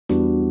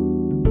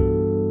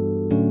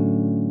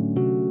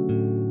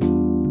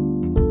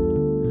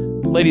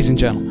Ladies and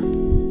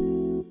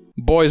gentlemen,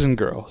 boys and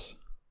girls,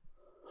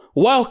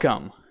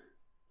 welcome.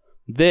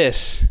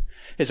 This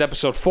is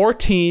episode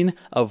 14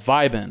 of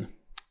Vibin.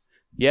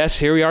 Yes,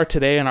 here we are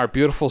today in our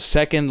beautiful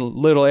second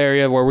little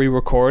area where we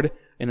record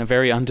in a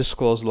very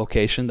undisclosed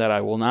location that I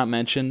will not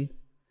mention.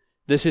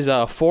 This is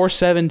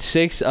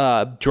 476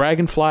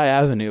 Dragonfly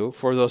Avenue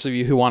for those of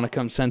you who want to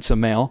come send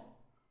some mail.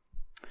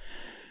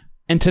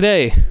 And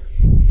today,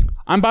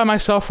 I'm by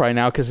myself right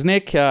now because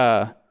Nick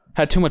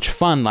had too much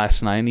fun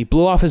last night and he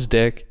blew off his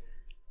dick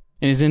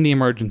and he's in the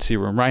emergency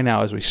room right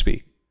now as we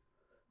speak.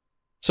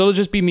 So it'll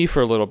just be me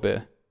for a little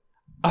bit.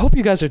 I hope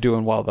you guys are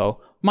doing well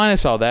though.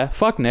 Minus all that.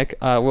 Fuck Nick.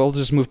 We'll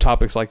just move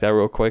topics like that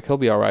real quick. He'll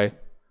be alright.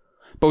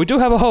 But we do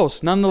have a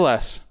host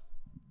nonetheless.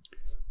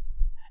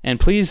 And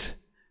please,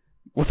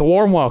 with a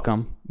warm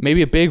welcome,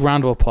 maybe a big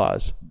round of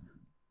applause,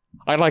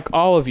 I'd like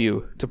all of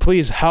you to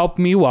please help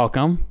me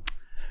welcome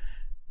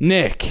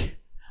Nick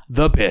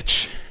the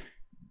Bitch.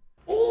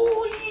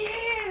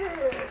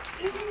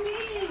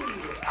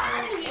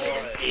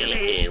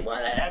 One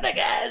of the other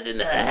guys in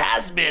the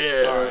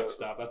hospital. Alright,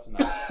 stop. That's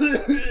enough.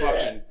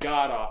 Fucking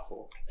god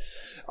awful.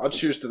 I'll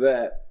cheers to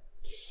that.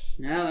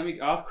 Yeah,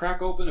 I'll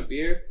crack open a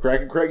beer.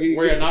 Crack.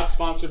 We are not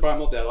sponsored by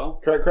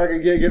Modelo. Crack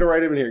it. Get it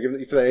right in here. Give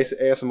it for the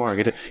ASMR.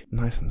 Get it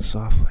nice and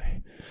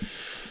softly.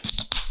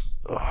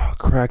 Oh,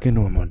 crack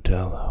into a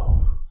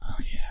Modelo. Oh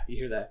yeah, you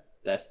hear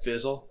that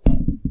fizzle?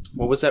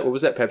 What was that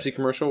Pepsi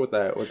commercial with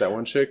that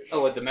one chick?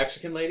 Oh, with the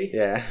Mexican lady?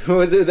 Yeah. What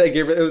was it that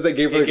gave it? It was that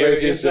Gabriel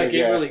Iglesias. It was like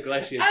Gabriel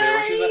Iglesias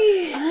there, which is like,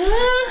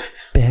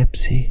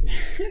 Pepsi.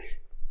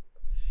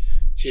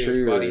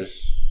 Cheers, buddy.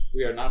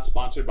 We are not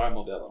sponsored by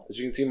Modelo. As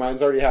you can see,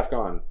 mine's already half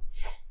gone.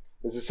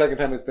 This is the second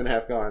time it's been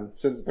half gone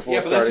since before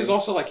starting. Yeah, but this is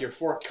also like your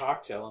fourth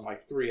cocktail in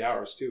like 3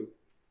 hours too.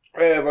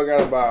 Hey,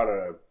 forgot about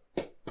it.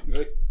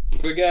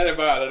 Forget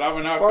about it. I'm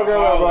an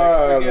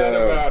alcoholic. Forget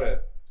about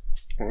it.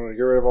 We're gonna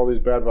get rid of all these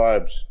bad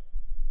vibes.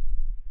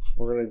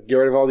 We're gonna get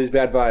rid of all these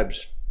bad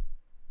vibes.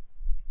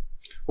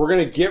 We're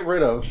gonna get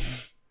rid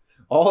of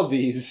all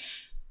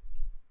these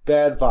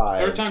bad vibes.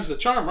 Third time's the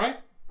charm, right?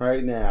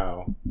 Right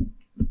now.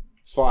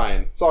 It's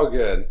fine. It's all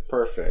good.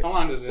 Perfect. How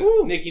long does it?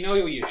 Woo. Nick, you know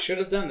what you should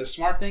have done? The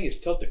smart thing is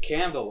tilt the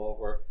candle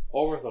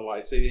over the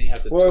light so you didn't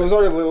have to. Well, it was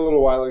already a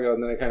little while ago,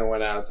 and then it kind of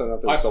went out, so I don't know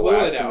if there was still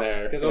wax in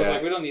there. Because I was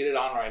like, we don't need it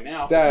on right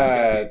now.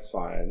 That's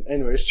fine.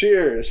 Anyways,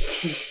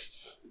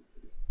 cheers.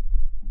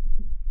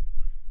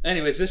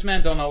 Anyways, this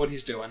man don't know what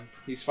he's doing.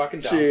 He's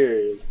fucking dumb.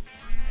 Cheers.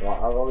 Well,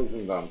 I've always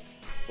been dumb.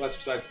 Well, that's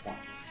besides the point.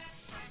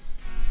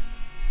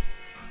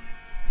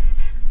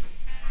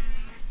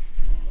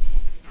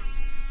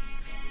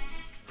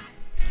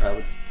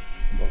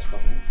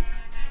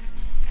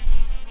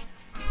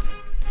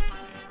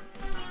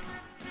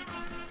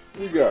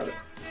 You got it.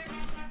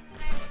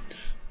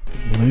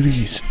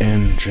 Ladies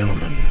and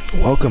gentlemen,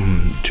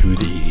 welcome to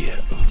the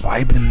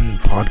Vibin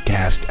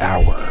Podcast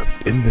Hour.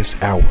 In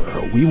this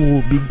hour, we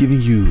will be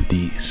giving you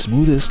the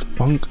smoothest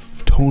funk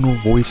tonal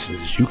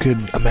voices you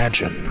could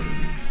imagine.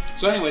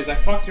 So anyways, I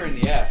fucked her in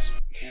the ass.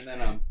 And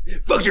then,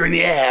 fucked her in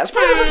the ass!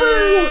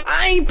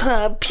 I'm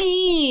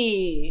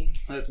puppy!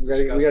 That's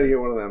disgusting. We gotta get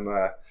one of them,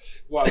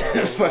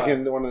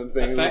 fucking one of them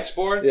things. Effects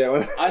boards?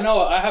 Yeah. I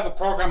know, I have a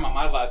program on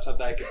my laptop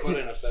that I can put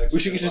in effects. We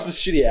should get just a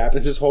shitty app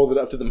and just hold it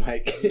up to the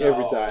mic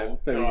every time.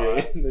 That'd be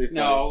great. That'd be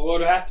no, it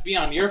would have to be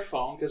on your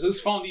phone, because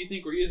whose phone do you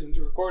think we're using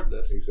to record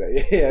this?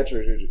 Exactly. Yeah,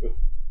 true.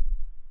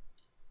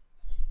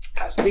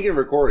 Speaking of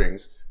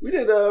recordings, we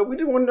did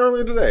one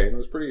earlier today, and it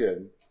was pretty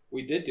good.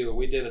 We did do it.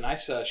 We did a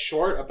nice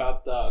short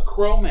about the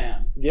Crow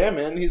Man. Yeah,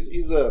 man.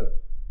 He's a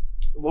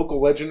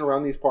local legend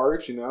around these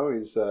parts, you know.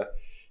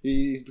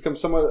 He's become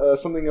somewhat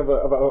something of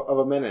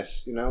a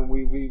menace, you know.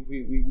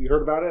 We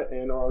heard about it,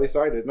 and or at least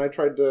I did, and I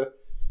tried to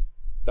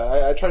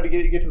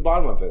get to the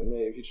bottom of it. And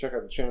if you check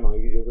out the channel,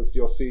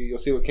 you'll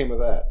see what came of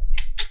that.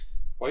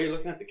 Why are you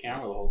looking at the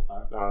camera the whole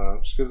time? I don't know,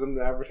 just because I'm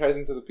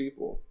advertising to the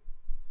people.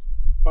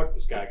 Fuck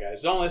this guy,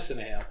 guys. Don't listen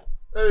to him.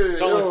 Hey,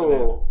 don't listen to him.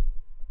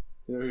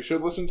 You know who you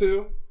should listen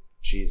to?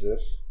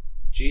 Jesus.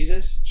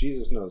 Jesus?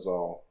 Jesus knows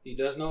all. He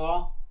does know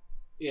all?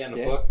 Yeah, in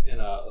a book I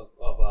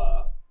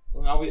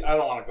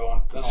don't want to go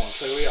on.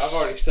 I've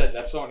already said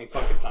that so many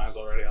fucking times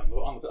already on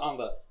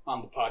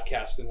the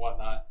podcast and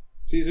whatnot.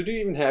 Caesar, do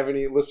you even have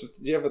any list of?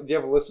 Do you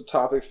have a list of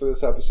topics for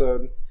this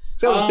episode?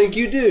 Because I don't think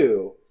you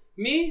do.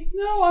 Me?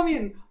 No, I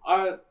mean,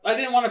 I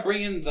didn't want to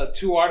bring in the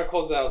 2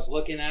 articles that I was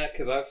looking at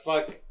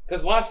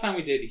because last time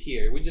we did it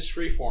here, we just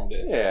freeformed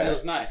it. Yeah, and it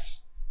was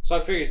nice. So I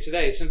figured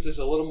today, since it's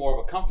a little more of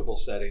a comfortable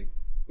setting,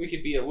 we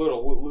could be a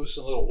little loose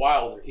and a little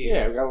wilder here.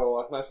 Yeah, we got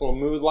a nice little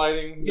mood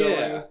lighting going.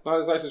 Yeah. Not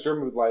as nice as your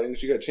mood lighting,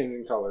 because you got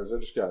changing colors. I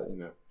just got,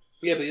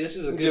 Yeah, but this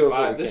is a good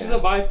vibe. This is a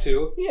vibe,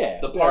 too. Yeah.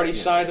 The party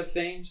side of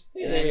things.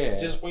 Yeah, and then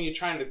just when you're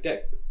trying to,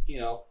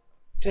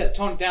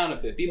 tone it down a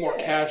bit. Be more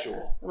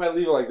casual. I might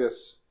leave it like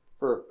this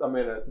for a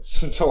minute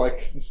until,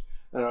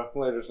 I don't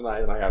know, later tonight,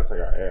 and I was like,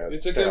 all right, yeah,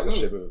 it's a good move.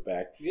 Ship of it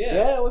back.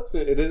 Yeah, it looks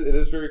it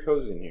is very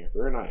cozy in here,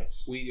 very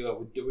nice. We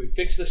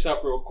fixed this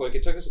up real quick.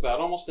 It took us about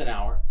almost an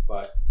hour,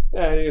 but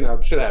yeah,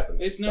 shit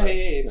happens. It's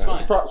it's fine.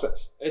 It's a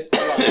process. It's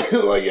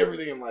like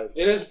everything in life.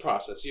 It is a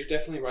process. You're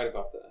definitely right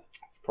about that.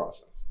 It's a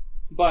process.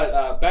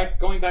 But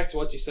going back to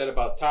what you said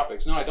about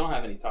topics. No, I don't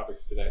have any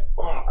topics today.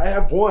 Oh, I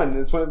have one.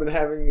 It's one I've been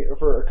having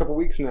for a couple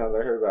weeks now that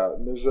I heard about.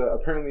 And there's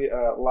apparently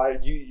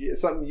live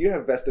something you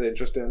have vested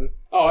interest in.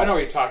 Oh, I know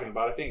what you're talking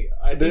about. I think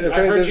I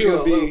heard there's you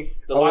going to be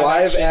a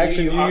live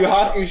action Yu Yu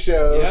Hakusho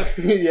show.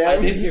 Yep. Yeah, I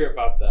did hear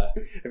about that.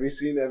 Have you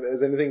seen?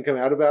 Has anything come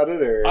out about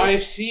it? Or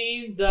I've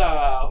seen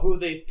who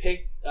they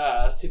picked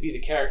to be the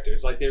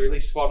characters. Like they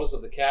released photos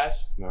of the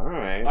cast. All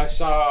right. I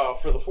saw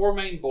for the 4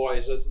 main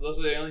boys. Those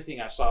are the only thing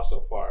I saw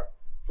so far.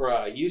 For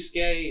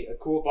Yusuke,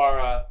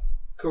 Kuwabara,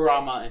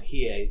 Kurama, and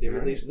Hiei, they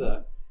released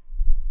the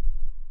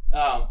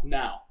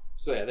now.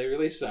 So yeah, they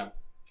released them.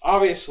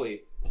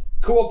 Obviously,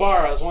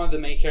 Kuwabara is one of the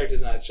main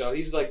characters in that show.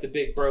 He's like the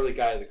big burly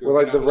guy of the group.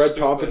 Well, like the red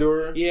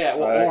pompadour? Yeah,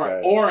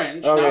 well,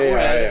 orange, not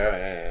red.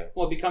 Yeah.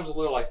 Well, it becomes a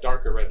little like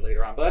darker red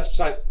later on, but that's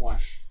besides the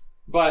point.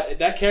 But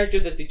that character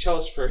that they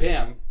chose for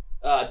him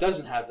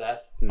doesn't have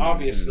that.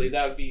 Obviously,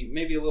 that would be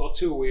maybe a little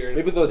too weird.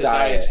 Maybe they'll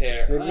dye his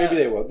hair. Maybe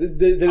they will.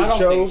 Did it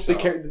show the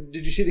character?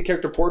 Did you see the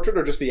character portrait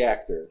or just the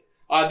actor?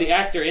 The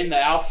actor in the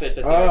outfit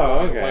that they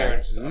were wearing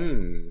and stuff.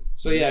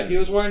 So yeah, he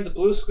was wearing the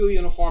blue school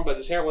uniform, but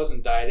his hair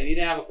wasn't dyed, and he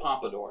didn't have a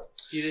pompadour.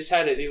 He just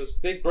had it. It was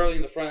thick, burly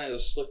in the front, and it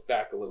was slicked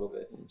back a little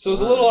bit. So it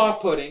was a little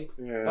off-putting.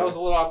 Yeah. That was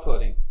a little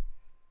off-putting.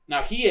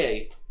 Now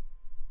Hiei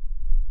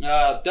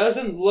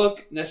doesn't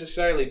look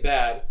necessarily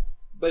bad.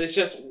 But it's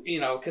just,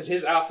 because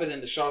his outfit in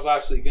the show is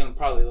obviously going to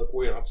probably look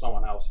weird on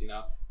someone else,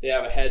 They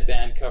have a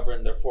headband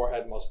covering their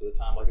forehead most of the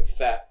time, like a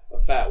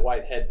fat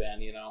white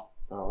headband,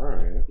 All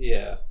right.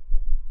 Yeah.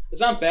 It's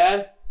not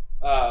bad,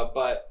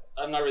 but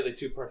I'm not really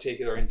too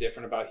particular or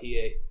indifferent about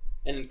Hiei.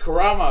 And in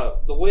Kurama,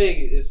 the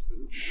wig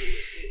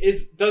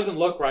doesn't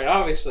look right,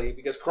 obviously,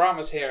 because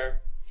Kurama's hair...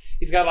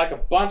 He's got like a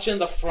bunch in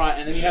the front,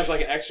 and then he has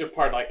like an extra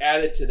part like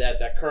added to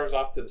that curves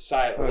off to the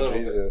side a little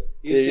Jesus.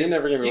 bit. You're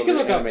never gonna be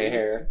able to anime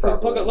hair.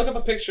 Look up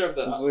a picture of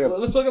the.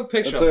 Let's look up a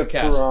picture of the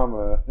cast.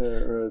 Kurama,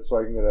 so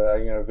I can get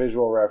a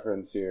visual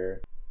reference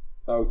here.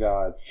 Oh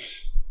God.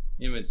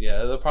 Image,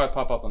 yeah, it'll probably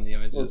pop up on the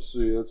images.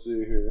 Let's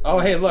see here. Oh,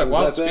 hey, look.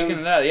 Well, speaking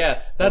of that,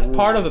 yeah, that's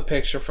part of the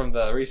picture from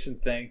the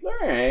recent thing.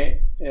 All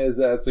right. Is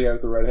that so you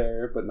have the red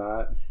hair, but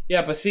not?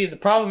 Yeah, but see, the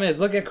problem is,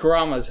 look at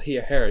Kurama's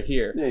hair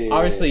here. Yeah,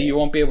 obviously, you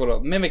won't be able to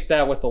mimic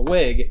that with a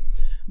wig,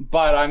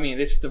 but I mean,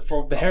 it's the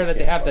hair that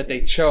they have that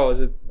they chose.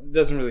 It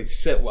doesn't really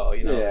sit well,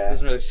 Yeah. It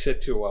doesn't really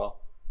sit too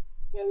well.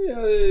 Yeah,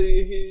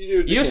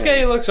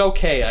 Yusuke looks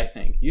okay, I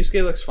think.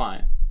 Yusuke looks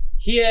fine.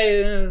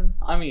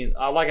 I mean,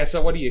 like I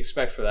said, what do you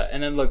expect for that?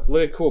 And then look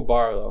at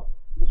Kuwabara though.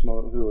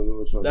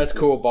 That's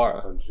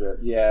Kuwabara. Oh, shit.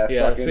 Yeah.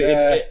 So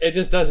it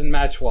just doesn't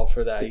match well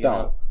for that. It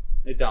don't.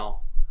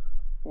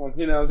 Well,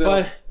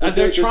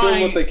 they're trying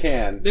doing what they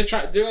can. They're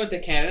doing what they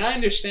can, and I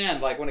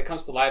understand. Like when it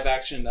comes to live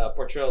action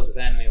portrayals of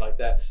anime like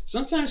that,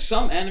 sometimes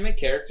some anime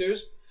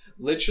characters,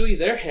 literally,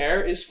 their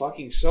hair is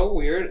fucking so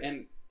weird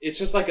and. It's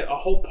just like a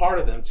whole part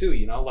of them too,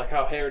 like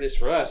how hair it is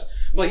for us.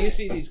 Like you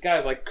see these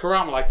guys like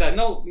Kurama like that.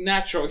 No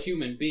natural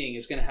human being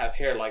is gonna have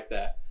hair like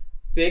that,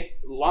 thick,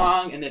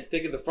 long, and then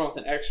thick in the front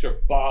with an extra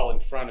ball in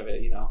front of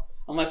it.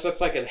 Unless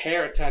that's like a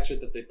hair attachment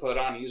that they put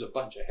on and use a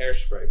bunch of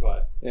hairspray.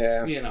 But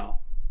yeah,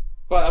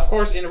 But of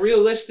course, in a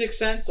realistic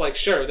sense, like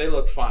sure they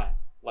look fine,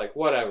 like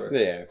whatever.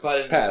 Yeah,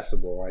 but it's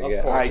passable. I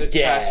guess.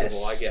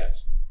 Passable. I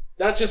guess.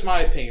 That's just my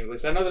opinion, at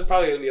least. I know there's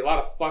probably gonna be a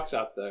lot of fucks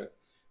out there.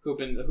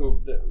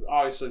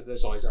 Obviously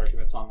there's always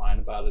arguments online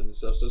about it and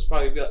stuff, so it's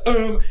probably be like,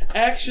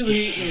 actually,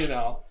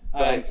 the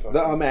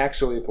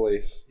actually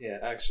police. Yeah,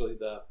 actually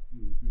I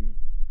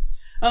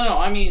don't know,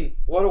 I mean,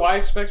 what do I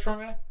expect from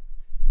it?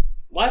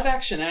 Live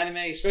action anime,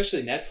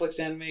 especially Netflix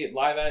anime,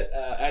 live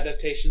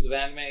adaptations of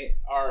anime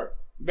are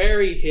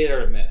very hit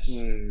or miss.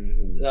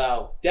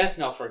 Death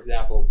Note, for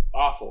example,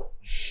 awful.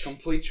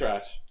 Complete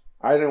trash.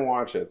 I didn't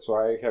watch it, so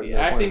I have no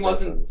acting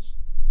wasn't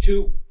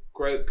too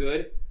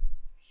good.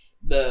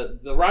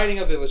 The writing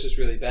of it was just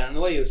really bad, and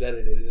the way it was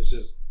edited, it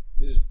was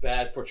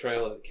bad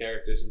portrayal of the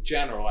characters in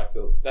general. I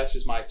feel that's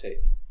just my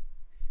take.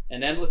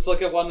 And then let's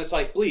look at one that's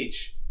like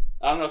Bleach.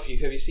 I don't know if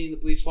have you seen the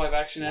Bleach live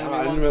action anime?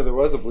 I didn't know there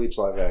was a Bleach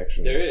live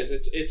action. There is.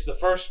 It's the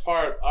first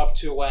part up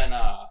to when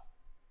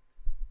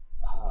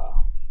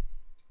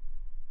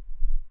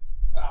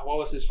what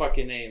was his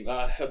fucking name?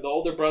 The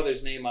older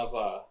brother's name of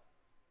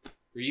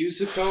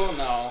Ryuzuko?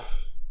 No.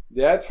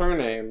 Yeah, that's her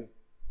name.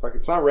 Fuck,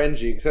 it's not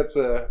Renji, because that's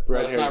a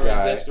red-haired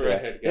guy. That's the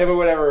red-haired guy. Yeah, but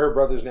whatever her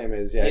brother's name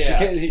is. Yeah.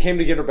 He came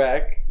to get her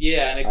back.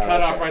 Yeah, and it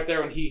cut off right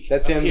there when he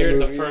appeared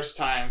the first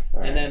time.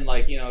 Right. And then,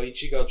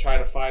 Ichigo tried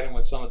to fight him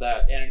with some of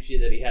that energy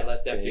that he had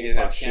left after he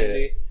fought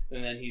Kenji.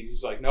 And then he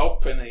was like,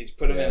 nope, and then he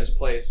put him in his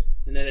place.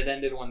 And then it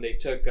ended when they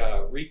took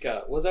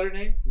Rika. Was that her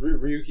name?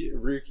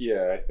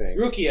 Rukia, I think.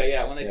 Rukia,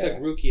 yeah, when they took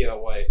Rukia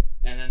away.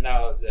 And then that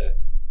was it.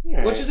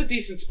 Yeah. Which is a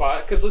decent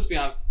spot, because let's be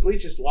honest,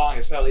 Bleach is long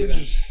as hell. Even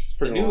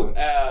pretty new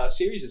long.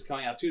 series is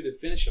coming out too to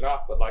finish it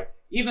off. But like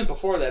even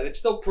before that, it's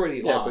still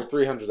pretty long. Yeah, it's like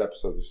 300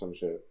 episodes or some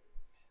shit.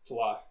 It's a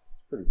lot.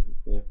 It's pretty.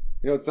 Yeah.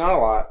 You know, it's not a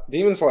lot.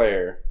 Demon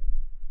Slayer.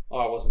 Oh,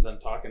 I wasn't done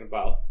talking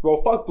about.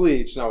 Well, fuck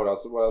Bleach. No, what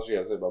else? What else you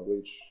guys say about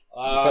Bleach?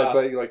 Besides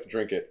that, you like to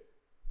drink it.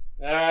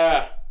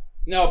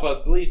 No,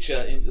 but Bleach.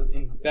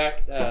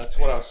 Back to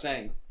what I was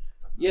saying.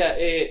 Yeah,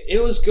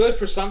 it was good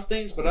for some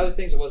things, but other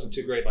things it wasn't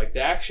too great. Like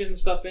the action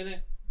stuff in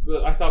it,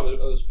 I thought it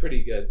was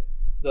pretty good.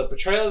 The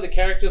portrayal of the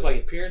characters, like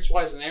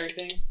appearance-wise and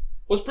everything,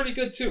 was pretty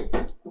good too.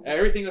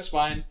 Everything was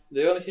fine.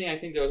 The only thing I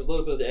think there was a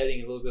little bit of the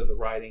editing, a little bit of the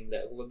writing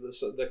that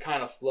the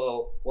kind of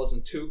flow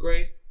wasn't too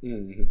great.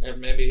 Mm-hmm.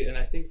 And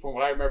I think from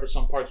what I remember,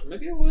 some parts were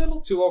maybe a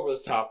little too over the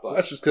top. But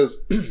that's just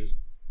because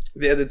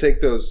they had to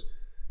take those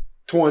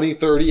 20,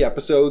 30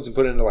 episodes and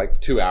put it into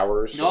like 2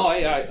 hours. No,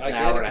 I get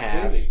it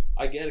completely.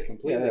 I get it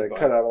completely. Yeah, they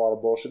cut out a lot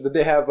of bullshit. Did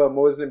they have what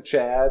was his name,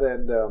 Chad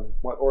and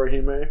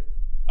Orihime?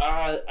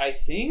 I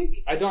think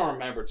I don't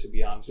remember, to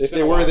be honest. If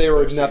they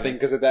were nothing,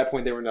 because at that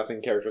point they were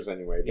nothing characters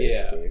anyway.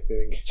 Basically,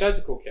 yeah. Chad's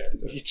a cool character.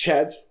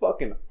 Chad's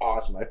fucking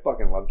awesome. I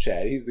fucking love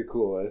Chad. He's the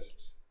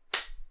coolest.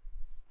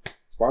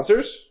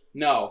 Sponsors?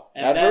 No,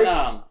 and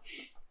then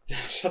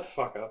shut the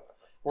fuck up.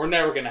 We're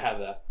never gonna have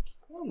that.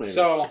 Oh,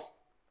 so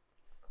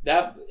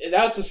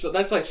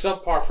that's like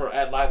subpar for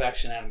live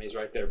action animes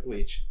right there,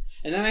 Bleach.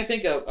 And then I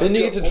think then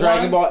you get to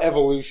Dragon Ball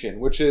Evolution,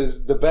 which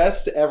is the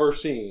best ever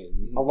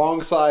seen,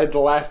 alongside the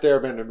Last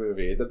Airbender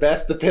movie. The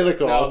best, the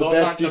pinnacle. No, the those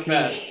best aren't the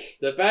best.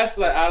 The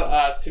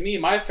best to me,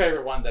 my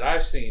favorite one that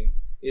I've seen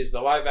is the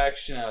live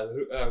action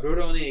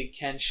Rurouni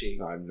Kenshi.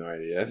 I have no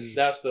idea.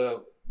 That's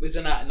it's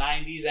in that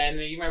 90s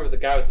anime. You remember the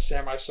guy with the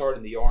samurai sword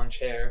and the orange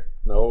hair?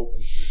 Nope.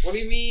 What do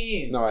you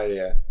mean? No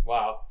idea.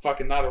 Wow,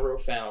 fucking not a real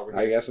fan over here.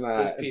 I guess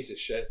not. This piece of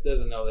shit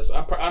doesn't know this.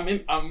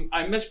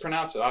 I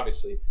mispronounce it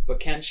obviously, but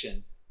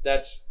Kenshin.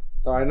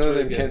 I know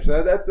the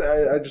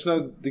Kenshin. I just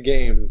know the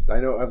game. I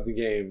know of the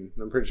game.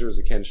 I'm pretty sure it's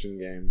a Kenshin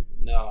game.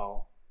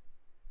 No.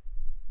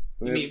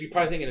 You're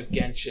probably thinking of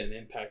Genshin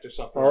Impact or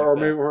something. Or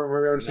maybe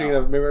I'm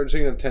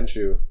thinking of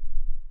Tenchu.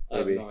 I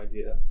have no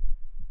idea.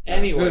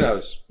 Anyways, who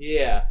knows?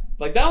 Yeah,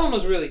 like that one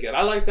was really good.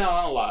 I liked that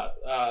one a lot.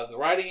 The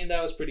writing in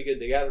that was pretty good.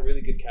 They got a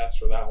really good cast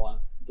for that one.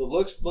 The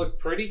looks looked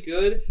pretty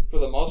good for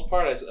the most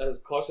part, as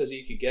close as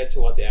you could get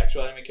to what the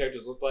actual anime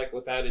characters looked like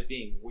without it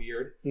being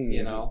weird. Mm-hmm.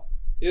 You know,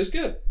 it was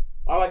good.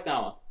 I like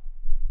that one.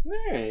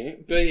 Right.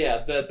 But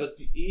yeah, but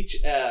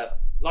each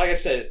like I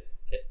said,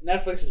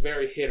 Netflix is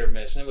very hit or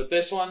miss, and with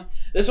this one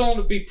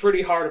would be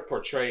pretty hard to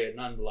portray it.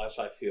 Nonetheless,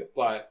 I feel.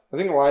 But I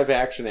think live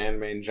action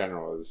anime in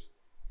general is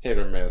hit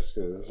or miss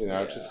because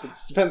it just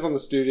depends on the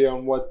studio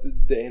and what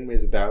the anime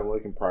is about and what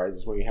it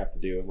comprises, what you have to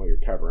do and what you're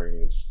covering.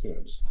 It's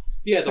just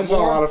depends on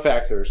a lot of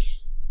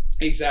factors.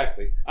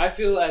 Exactly. I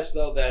feel as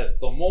though that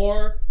the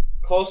more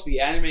close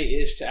the anime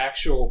is to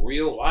actual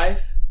real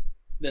life,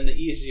 then the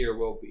easier it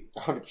will be.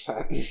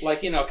 100%. Like,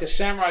 because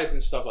samurais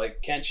and stuff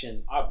like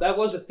Kenshin, that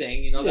was a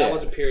thing, that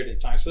was a period in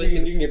time. So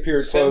you can get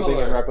period clothing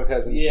and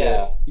replicas and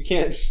shit.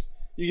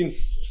 You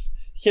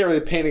can't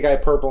really paint a guy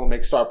purple and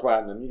make Star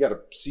Platinum. You got to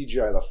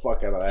CGI the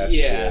fuck out of that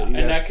shit. Yeah, and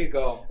that could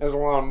go. That's a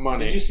lot of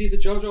money. Did you see the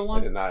JoJo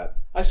one? I did not.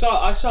 I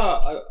saw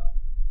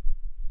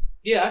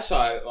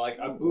it. Like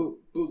I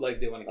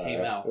bootlegged it when it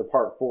came out. The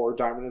part 4,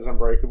 Diamond is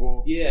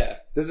Unbreakable. Yeah.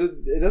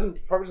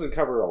 It probably doesn't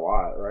cover a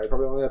lot, right?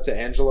 Probably only up to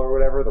Angela or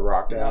whatever, the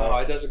rock guy. No,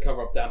 it doesn't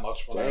cover up that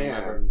much. From what I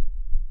remember.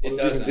 It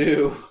doesn't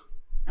do.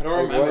 I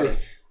don't remember.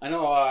 I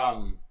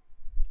know.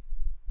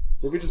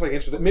 Maybe just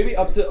like maybe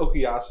up to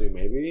Okuyasu.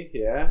 Maybe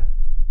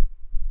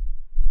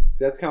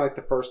that's kind of like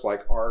the first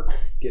arc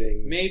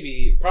getting.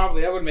 Maybe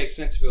probably that would make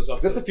sense if it was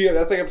up. That's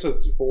that's like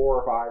episode 4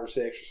 or 5 or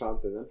 6 or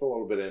something. That's a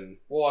little bit in.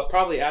 Well,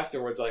 probably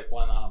afterwards, like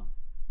when a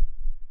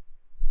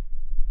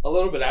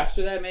little bit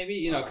after that,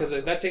 maybe because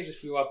that takes a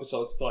few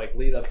episodes to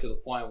lead up to the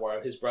point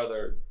where his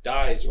brother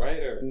dies, right?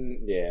 Or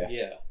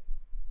yeah.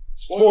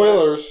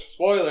 Spoilers.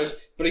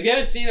 But if you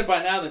haven't seen it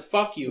by now, then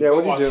fuck you. Yeah,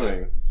 what are you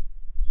doing?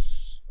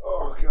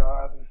 Oh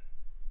God.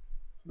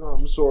 No,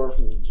 I'm sore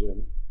from the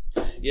gym.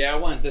 Yeah, I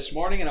went this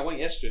morning and I went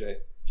yesterday.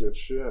 Good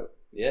shit.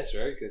 Yes,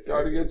 very good.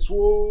 Gotta get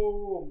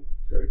swole.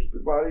 Gotta keep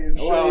your body in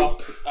shape.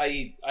 Well, I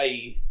eat,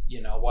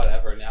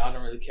 whatever now. I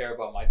don't really care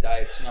about my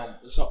diet.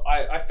 So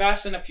I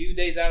fast in a few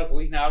days out of the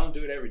week now. I don't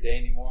do it every day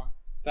anymore.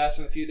 Fast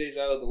in a few days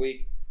out of the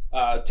week.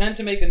 Tend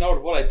to make a note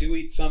of what I do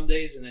eat some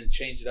days and then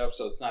change it up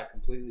so it's not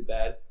completely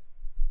bad.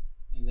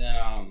 And then,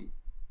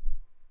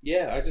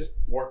 I just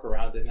work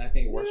around it and I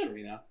think it works for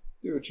me now.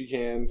 Do what you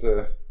can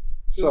to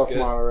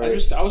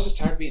self-moderate. I was just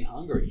tired of being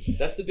hungry.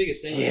 That's the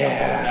biggest thing. Yeah.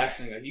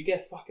 Fasting. You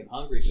get fucking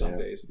hungry some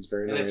days. It's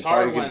very nice. It's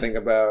hard to think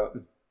about.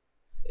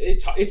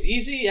 It's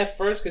easy at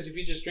first because if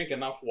you just drink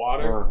enough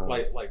water,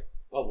 like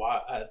a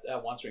lot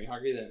at once when you're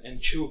hungry,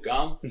 and chew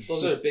gum,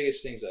 those are the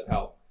biggest things that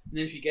help. And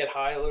then if you get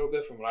high a little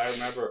bit, from what I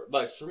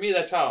remember, for me,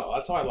 that's how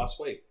I lost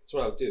weight. That's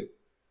what I would do.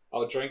 I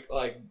would drink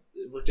a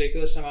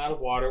ridiculous amount of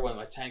water when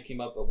my tank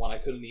came up, but when I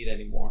couldn't eat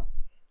anymore.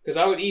 Because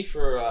I would eat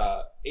for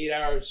 8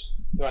 hours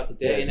throughout the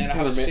day, and then I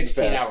have a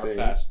 16-hour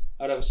fast.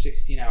 I would have a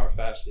 16-hour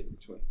fast in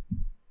between.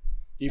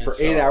 Eat for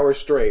 8 hours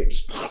straight.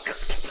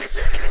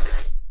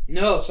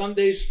 No, some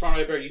days from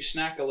my you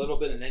snack a little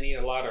bit and then eat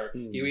a lot, or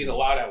you eat a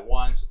lot at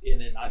once and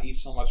then not eat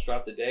so much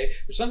throughout the day.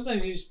 Or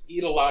sometimes you just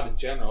eat a lot in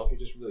general if you're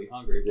just really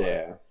hungry. But,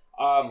 yeah.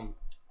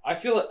 I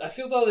feel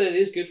though that it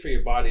is good for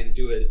your body to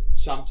do it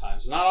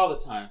sometimes, not all the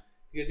time,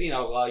 because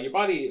your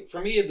body, for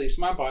me at least,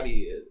 my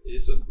body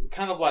is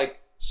kind of like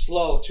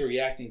slow to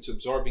reacting to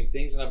absorbing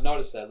things, and I've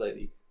noticed that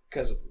lately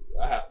because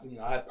I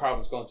had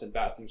problems going to the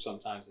bathroom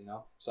sometimes,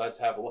 so I had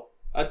to have a lot.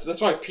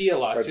 That's why I pee a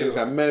lot too.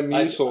 That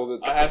Metamucil.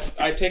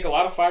 I take a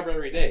lot of fiber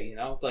every day,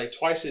 like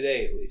twice a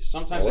day at least.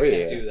 Sometimes I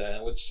can't do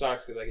that, which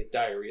sucks because I get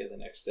diarrhea the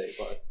next day.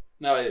 But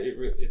no,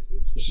 it's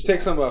you should take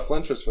some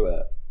Flentress for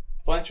that.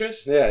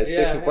 Flentress? Yeah, you should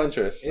take some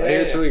Flentress. Yeah, I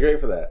hear it's really great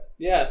for that.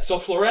 Yeah, so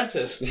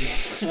Florentis.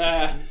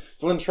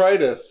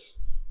 Flentritis.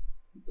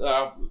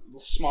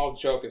 Small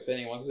joke if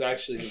anyone who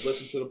actually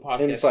listens to the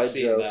podcast Inside has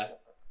seen joke.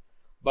 that.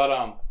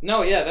 But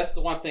no, yeah, that's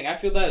the one thing. I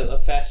feel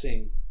that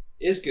fasting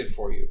is good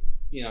for you.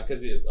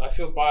 Because I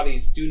feel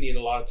bodies do need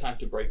a lot of time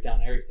to break down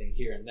everything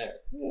here and there.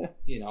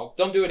 Yeah.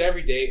 Don't do it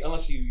every day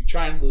unless you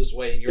try and lose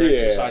weight and you're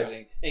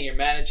exercising and you're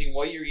managing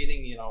what you're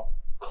eating,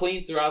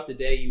 clean throughout the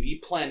day. You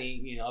eat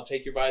plenty,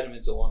 take your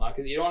vitamins and whatnot,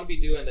 because you don't want to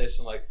be doing this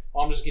and like,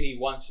 I'm just going to eat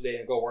once a day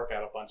and go work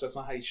out a bunch. That's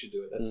not how you should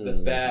do it.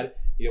 That's bad.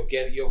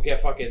 You'll get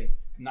fucking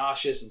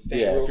nauseous and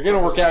faint. Yeah, if you're going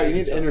to work out, you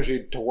need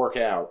energy to work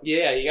out.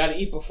 Yeah, you got to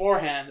eat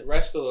beforehand,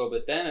 rest a little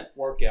bit, then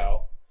work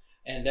out.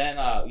 And then,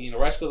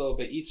 rest a little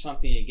bit, eat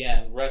something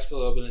again, rest a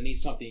little bit and eat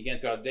something again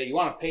throughout the day. You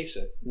want to pace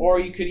it. Or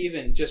you could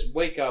even just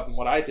wake up, and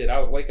what I did,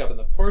 I would wake up and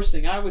the first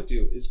thing I would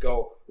do is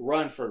go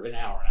run for an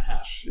hour and a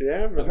half.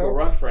 Yeah, I'd go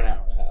run for an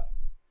hour and a half.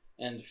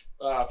 And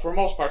for the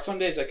most part, some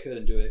days I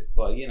couldn't do it,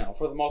 but,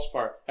 for the most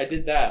part, I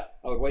did that.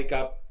 I would wake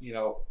up,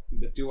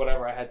 do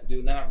whatever I had to do,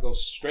 and then I would go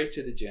straight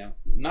to the gym,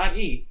 not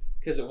eat.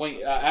 Because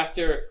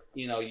after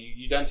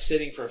you're done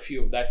sitting for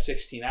that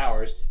 16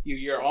 hours,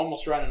 you're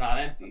almost running on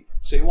empty.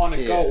 So you want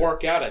to go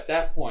work out at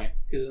that point,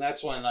 because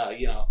that's when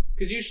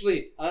because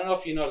usually, I don't know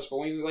if you notice, but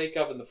when you wake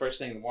up in the first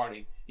thing in the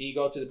morning and you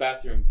go to the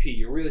bathroom and pee,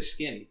 you're really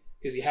skinny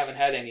because you haven't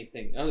had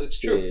anything. No, it's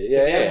true.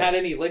 Because you haven't had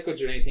any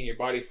liquids or anything in your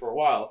body for a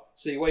while.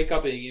 So you wake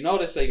up and you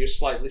notice that you're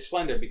slightly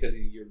slender because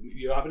you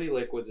don't have any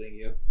liquids in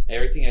you.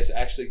 Everything has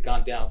actually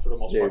gone down for the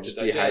most part to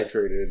digest.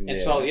 Dehydrated. And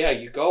so,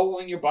 you go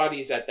when your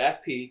body is at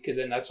that peak, because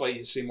then that's why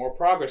you see more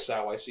progress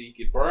that way. So you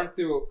could burn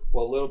through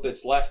what little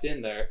bit's left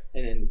in there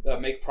and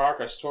then make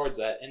progress towards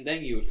that. And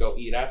then you would go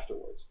eat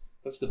afterwards.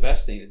 That's the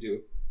best thing to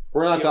do.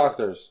 We're not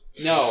doctors.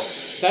 No.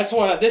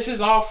 This is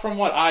all from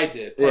what I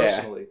did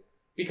personally.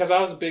 Because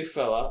I was a big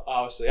fella,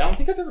 obviously. I don't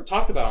think I've ever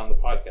talked about it on the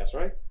podcast,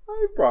 right?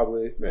 I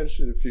probably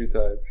mentioned it a few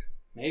times.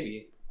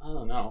 Maybe. I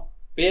don't know.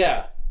 But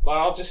yeah. But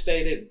I'll just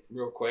state it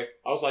real quick.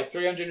 I was like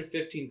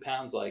 315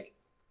 pounds like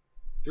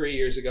 3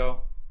 years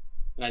ago.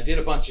 And I did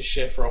a bunch of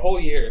shit for a whole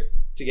year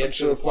to get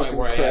to the point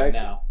where I am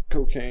now.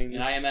 Cocaine.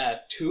 And I am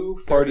at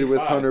 235. Partied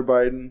with Hunter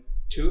Biden.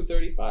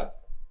 235.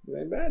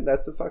 Ain't bad.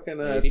 That's a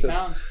fucking 80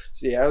 pounds.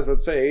 See, I was about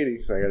to say 80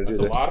 because I got to do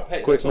that. That's a lot of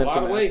pay. Quick That's a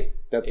lot of weight.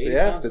 That's 80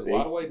 pounds is a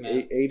lot of weight,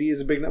 man. 80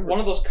 is a big number. One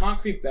of those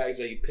concrete bags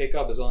that you pick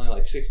up is only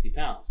like 60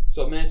 pounds.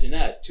 So imagine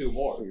that, 2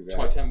 more.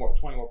 Exactly.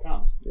 20 more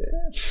pounds.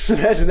 Yeah.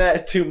 Imagine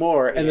that, 2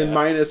 more, and then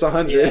minus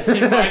 100.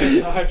 Yeah,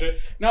 minus 100.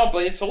 No,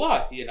 but it's a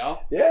lot,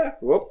 Yeah.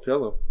 Whoop,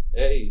 hello.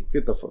 Hey.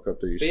 Get the fuck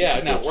up there, you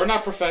stupid bitch. We're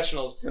not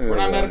professionals. We're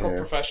not medical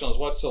professionals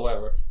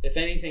whatsoever. If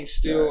anything,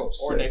 Stu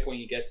or Nick, when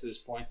you get to this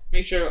point,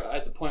 make sure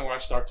at the point where I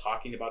start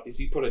talking about these,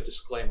 you put a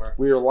disclaimer.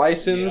 We are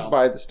licensed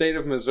by the state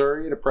of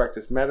Missouri to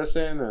practice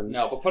medicine. And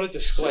no, but put a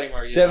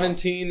disclaimer.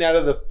 17 out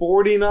of the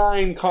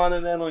 49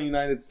 continental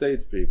United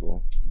States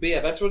people. But yeah,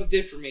 that's what it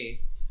did for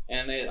me.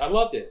 And I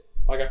loved it.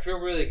 Like, I feel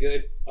really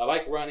good. I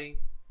like running.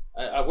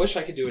 I wish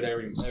I could do it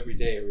every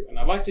day. And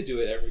I'd like to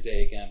do it every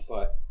day again,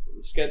 but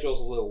the schedule's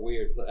a little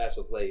weird as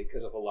of late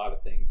because of a lot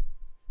of things.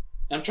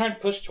 And I'm trying to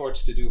push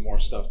towards to do more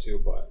stuff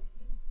too, but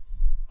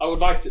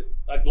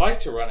I'd like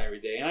to run every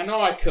day. And I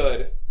know I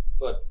could,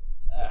 but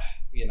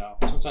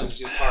sometimes it's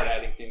just hard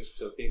adding things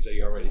to things that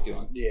you're already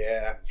doing.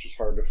 Yeah, it's just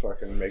hard to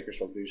fucking make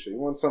yourself do shit. You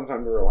want some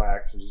time to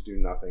relax and just do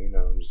nothing,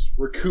 and just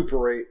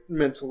recuperate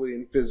mentally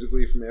and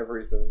physically from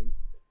everything.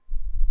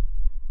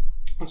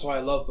 That's why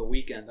I love the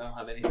weekend. I don't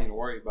have anything to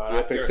worry about.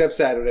 Yep, except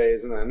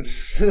Saturdays, and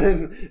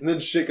then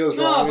shit goes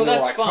wrong. No, but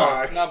that's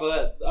fun. Fuck. No,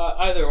 but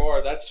either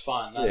or, that's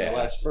fun.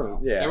 Nonetheless,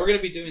 yeah. And we're gonna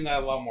be doing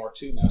that a lot more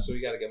too now, so we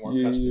got to get more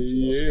accustomed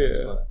to those things.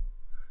 But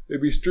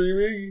maybe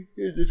streaming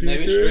in the future.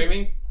 Maybe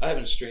streaming. I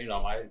haven't streamed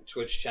on my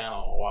Twitch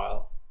channel in a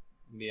while,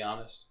 to be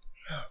honest.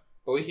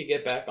 But we could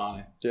get back on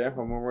it. Yeah,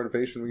 for more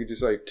motivation, we could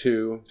just like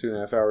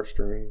 2.5 hour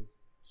stream.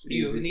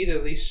 You need to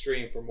at least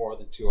stream for more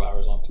than 2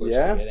 hours on Twitch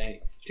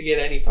to get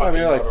any fucking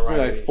notoriety.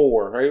 Like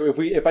 4, right?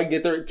 If I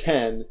get there at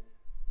 10,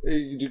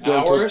 you go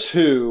until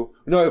 2.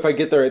 No, if I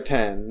get there at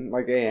 10,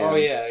 like AM. Oh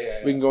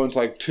yeah. We can go into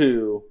like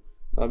 2.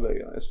 I'll be like,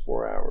 that's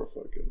 4 hour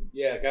fucking.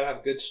 Yeah, gotta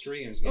have good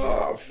streams.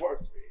 Oh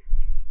fuck me.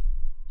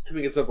 I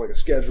mean, it's up like a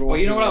schedule. Well,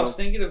 you know what I was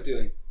thinking of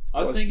doing? I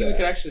was thinking we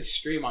could actually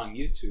stream on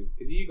YouTube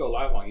because you go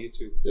live on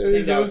YouTube.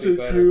 Yeah, that would be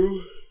better.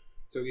 True.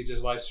 So we could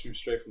just live stream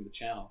straight from the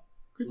channel.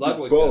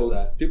 Ludwig does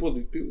that.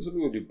 Some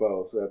people do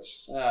both.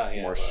 That's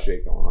more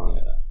shit going on.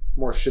 Yeah.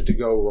 More shit to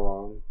go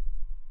wrong.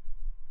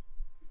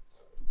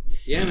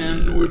 Yeah,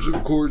 man. Which,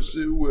 of course,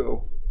 it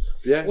will.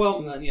 Yeah.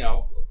 Well, you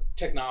know,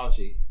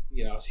 technology,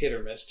 you know, it's hit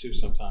or miss, too,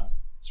 sometimes.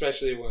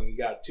 Especially when you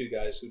got two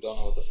guys who don't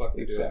know what the fuck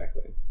they're doing.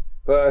 Exactly.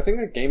 But I think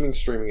that gaming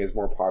streaming is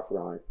more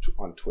popular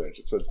on Twitch.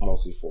 It's what it's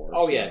mostly for.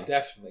 Oh, so. Yeah,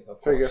 definitely. Of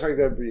course. I think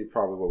that'd be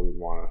probably what we'd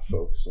want to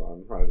focus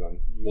on rather than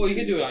YouTube. Well, you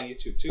could do it on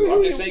YouTube, too.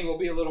 I'm just saying we'll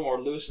be a little more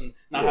loose and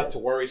not have to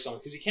worry so much.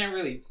 Because you can't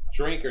really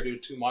drink or do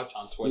too much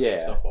on Twitch and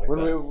stuff like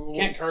that. You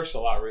can't curse a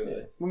lot, really.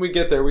 Yeah. When we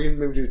get there, we can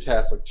maybe do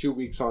tests, like 2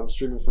 weeks on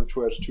streaming from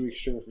Twitch, 2 weeks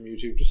streaming from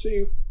YouTube, just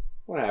see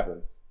what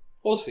happens.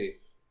 We'll see.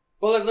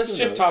 Well, let's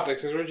shift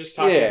topics because we're just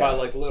talking about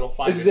like little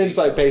fine. This is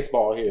inside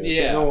baseball here.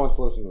 Yeah, no one wants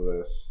to listen to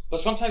this.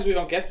 But sometimes we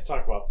don't get to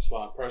talk about this a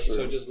lot in person,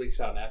 so it just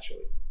leaks out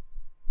naturally.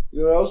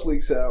 You know what else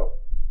leaks out?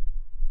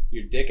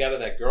 Your dick out of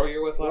that girl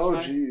you're with last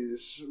night? Oh,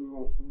 jeez.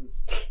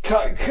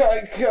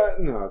 Cut.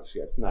 No, it's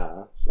good.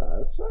 Nah.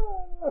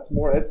 That's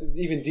more. That's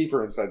even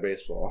deeper inside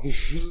baseball. We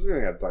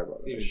don't have to talk about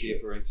that. Even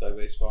deeper inside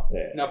baseball.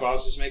 Yeah. No, but I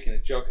was just making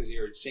a joke because you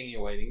were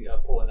insinuating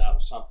pulling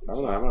out something. I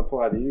don't know. I'm gonna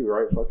pull out of you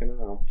right fucking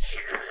now.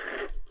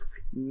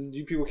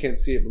 You people can't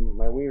see it, but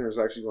my wiener is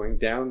actually going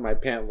down my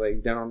pant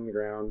leg, down on the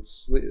ground,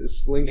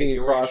 slinking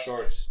across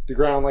the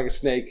ground like a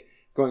snake,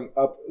 going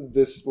up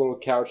this little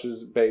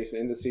couch's base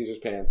into Caesar's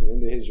pants and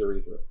into his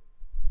urethra.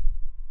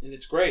 And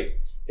it's great.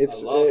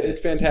 It's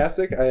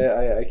fantastic.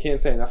 I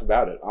can't say enough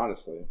about it.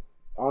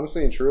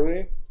 Honestly and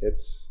truly,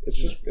 it's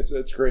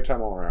a great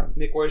time all around.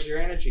 Nick, where's your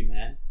energy,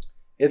 man?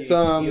 It's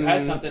you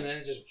had something and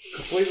it just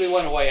completely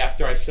went away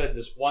after I said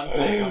this one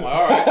thing. I'm like,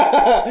 all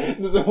right.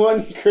 There's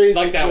one crazy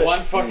like that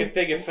one fucking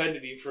thing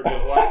offended you for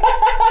just one.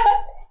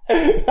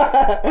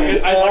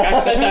 I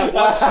said that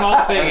one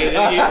small thing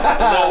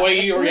and the way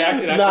you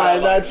reacted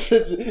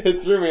after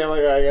it threw me. I'm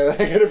like, all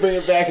right, I gotta bring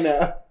it back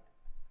now.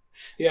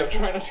 Yeah,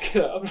 I'm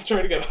not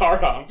trying to get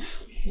hard on.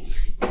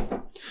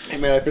 Hey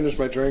man, I finished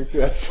my drink.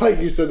 That's like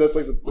you said. That's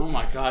like oh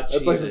my god,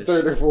 that's like the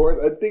third or fourth.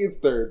 I think it's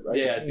third.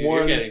 Yeah, dude,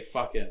 you're getting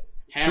fucking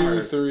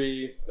hammered. 2,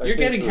 3. You're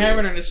getting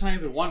hammered, and it's not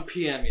even 1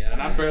 p.m. yet,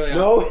 and I'm barely.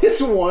 No,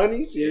 it's 1.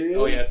 You serious?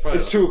 Oh yeah,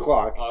 it's 2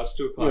 o'clock. Oh, it's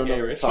 2 o'clock. Yeah,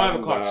 it's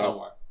 5 o'clock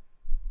somewhere.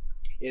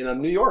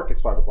 In New York,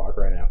 it's 5 o'clock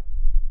right now.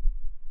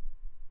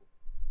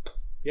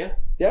 Yeah.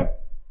 Yep.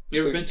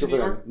 You ever been to New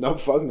York? No,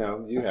 fuck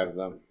no. You have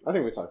them. I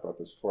think we talked about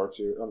this before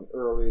too on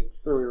an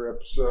earlier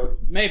episode.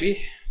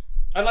 Maybe.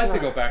 I'd like to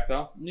go back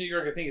though. New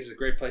York, I think, is a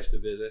great place to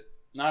visit.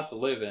 Not to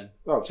live in.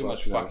 Oh, too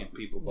much fucking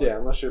people. But yeah,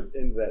 unless you're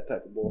into that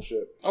type of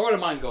bullshit. I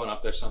wouldn't mind going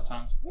up there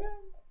sometimes. Yeah.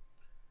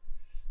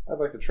 I'd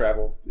like to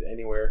travel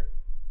anywhere.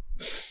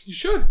 You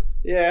should.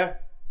 Yeah.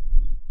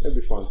 It'd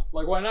be fun.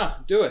 Like, why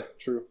not? Do it.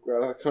 True. Go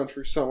out of the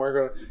country somewhere.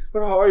 Go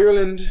to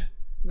Ireland.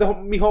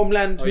 Me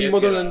homeland. Me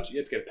motherland. You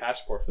have to get a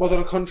passport for mother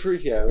that.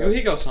 Country. Yeah. We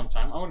could go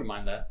sometime. I wouldn't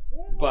mind that.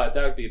 But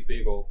that would be a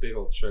big old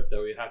trip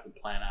that we'd have to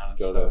plan out and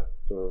stuff.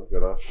 Go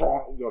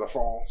to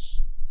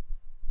France.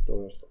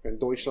 Go to fucking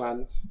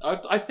Deutschland.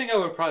 I think I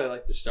would probably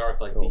like to start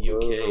with like the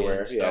UK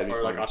and stuff,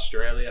 or like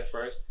Australia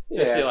first,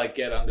 just to like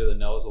get under the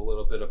nose a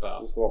little bit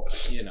about,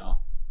 you know,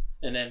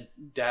 and then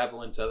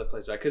dabble into other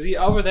places. Because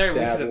over there we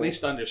could at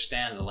least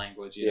understand the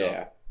language, you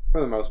know.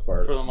 For the most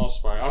part.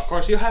 Of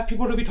course, you have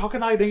people to be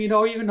talking either, you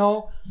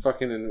know.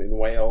 Fucking in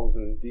Wales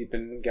and deep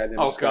in goddamn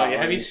Scotland. God,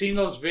 yeah. Have you seen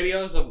those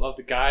videos of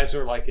the guys who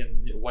are like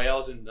in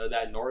Wales in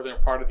that northern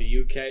part of the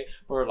UK?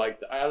 Or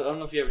like, I don't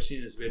know if you ever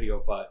seen this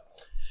video, but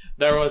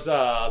there's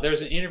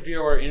an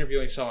interviewer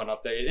interviewing someone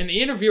up there, and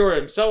the interviewer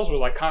themselves was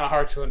like kind of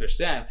hard to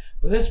understand.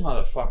 But this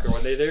motherfucker,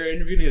 when they're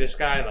interviewing this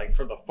guy like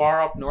from the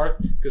far up north,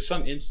 because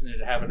some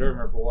incident happened, I don't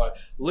remember what.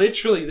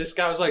 Literally, this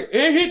guy was like,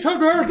 "Hey, he took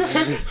her,"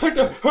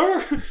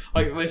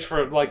 like this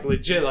for like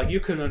legit, like you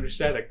couldn't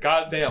understand a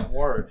goddamn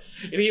word.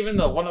 And even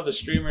one of the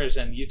streamers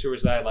and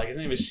YouTubers that I like, his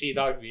name is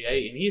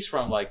CDogVA, and he's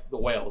from like the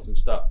Wales and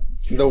stuff.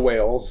 The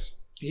Wales.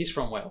 He's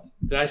from Wales.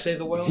 Did I say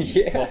the Wales?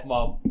 Yeah.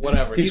 Well,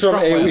 whatever. He's from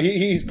Wales.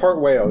 He's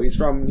part whale. He's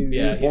born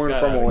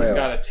from a whale. He's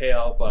got a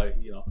tail, but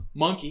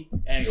monkey.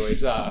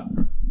 Anyways,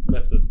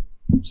 that's a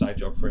side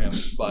joke for him.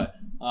 But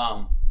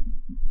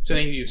so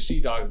any of you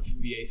Sea-Dog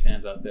VA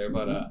fans out there,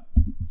 but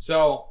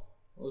so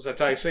what was I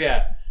telling you? So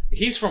yeah,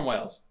 he's from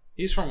Wales.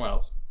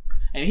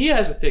 And he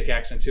has a thick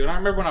accent too. And I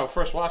remember when I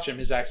first watched him,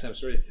 his accent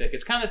was really thick.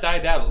 It's kind of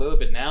died out a little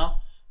bit now.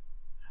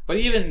 But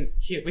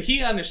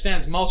he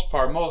understands most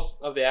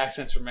of the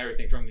accents from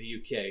everything from the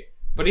UK.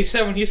 But he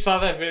said when he saw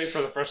that video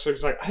for the first time,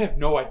 he's like, I have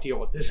no idea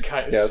what this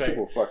guy is saying. Yeah,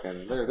 people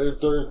fucking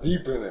they're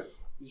deep in it.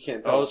 You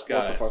can't tell those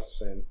guys. What the fuck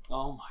they're saying.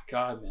 Oh my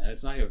god, man,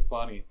 it's not even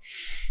funny.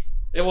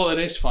 It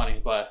is funny,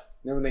 but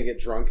then when they get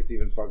drunk, it's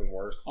even fucking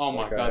worse. Oh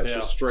my god, it's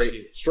just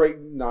straight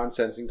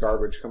nonsense and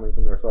garbage coming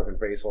from their fucking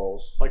face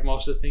holes. Like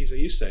most of the things that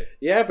you say.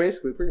 Yeah,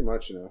 basically, pretty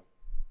much,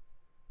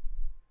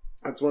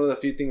 That's one of the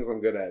few things I'm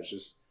good at.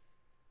 Just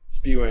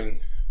spewing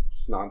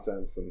just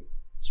nonsense and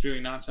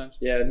spewing nonsense.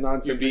 Yeah,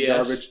 nonsense and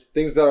garbage.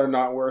 Things that are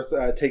not worth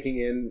taking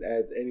in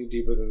at any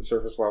deeper than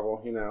surface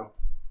level.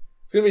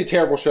 It's gonna be a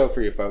terrible show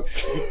for you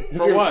folks.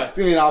 For what? It's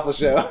gonna be an awful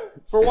show.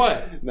 For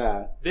what?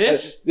 Nah.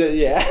 This?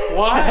 Yeah.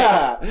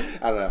 Why?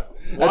 I don't know.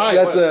 Why?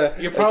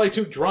 That's You're probably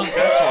too drunk.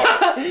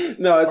 That's why.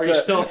 No, it's. Are you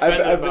still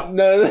offended about?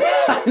 No,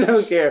 I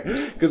don't care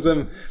because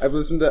I've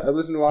listened to a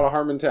lot of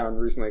Harmontown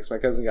recently because my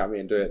cousin got me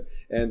into it,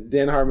 and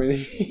Dan Harmon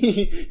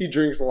he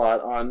drinks a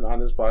lot on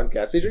his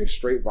podcast. He drinks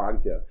straight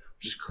vodka,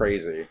 which is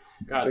crazy.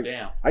 God like,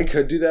 damn. I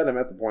could do that. I'm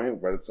at the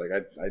point, but it's like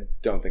I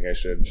don't think I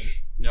should.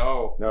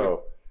 No.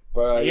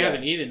 But you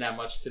haven't eaten that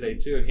much today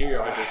too, and here you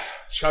are just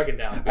chugging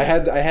down. I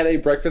had a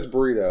breakfast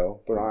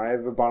burrito, but I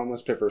have a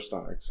bottomless pit for a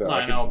stomach. So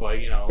I know, but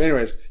you know. But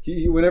anyways,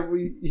 he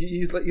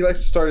likes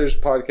to start his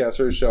podcast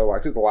or his show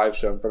like it's a live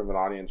show in front of an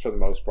audience for the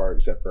most part,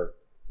 except for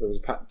there was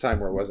a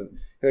time where it wasn't.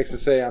 He likes to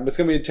say, "It's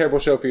going to be a terrible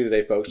show for you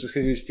today, folks," just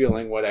because he was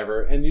feeling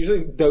whatever. And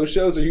usually those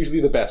shows are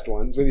usually the best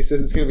ones when he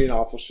says it's going to be an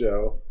awful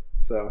show.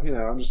 So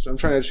I'm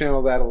trying to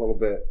channel that a little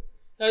bit.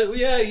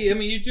 Yeah, I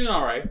mean, you're doing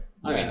all right.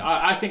 I mean,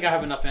 I think I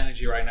have enough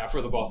energy right now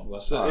for the both of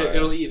us. So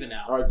it'll even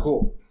out. All right,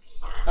 cool.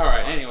 All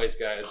right, anyways,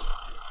 guys.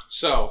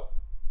 So,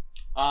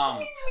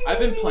 I've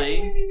been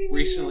playing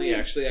recently,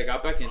 actually. I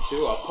got back into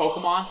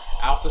Pokemon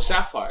Alpha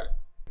Sapphire.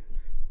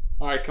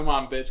 All right, come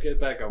on, bitch. Get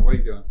back up. What are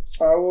you doing?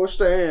 I will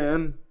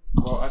stand.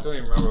 Well, I don't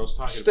even remember what I was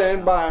talking about.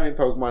 Stand by me,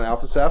 Pokemon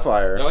Alpha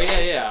Sapphire. Oh,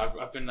 yeah.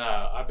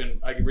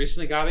 I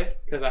recently got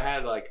it because I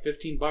had like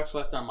 $15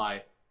 left on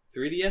my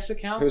 3DS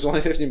account. It was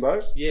only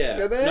 $15? Yeah.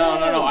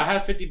 No. I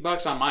had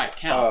 $50 on my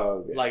account.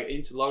 Oh, okay. Like,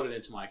 loaded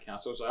into my account.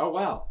 So it's like, oh,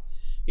 wow.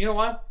 You know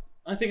what?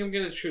 I think I'm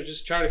going to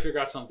just try to figure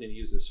out something to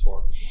use this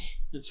for.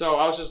 And so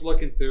I was just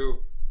looking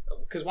through,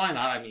 because why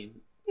not? I mean,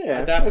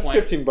 yeah, at that it's point,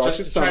 $15.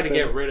 just to try to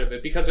get rid of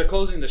it. Because they're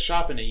closing the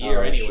shop in a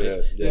year anyways.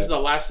 Shit. Yeah. This is the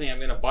last thing I'm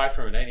going to buy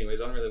from it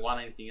anyways. I don't really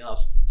want anything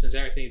else. Since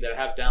everything that I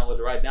have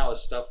downloaded right now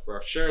is stuff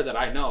for sure that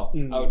I know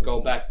I would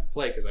go back and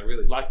play because I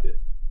really liked it.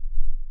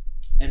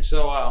 And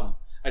so,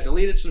 I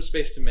deleted some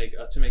space to make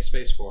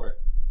space for it.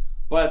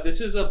 But this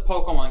is a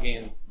Pokemon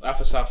game,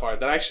 Alpha Sapphire,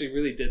 that I actually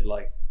really did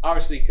like.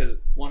 Obviously, because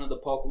one of the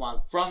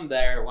Pokemon from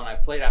there, when I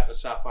played Alpha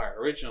Sapphire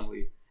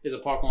originally, is a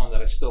Pokemon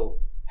that I still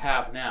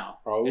have now.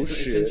 Oh, it's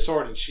shit. It's in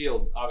Sword and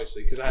Shield,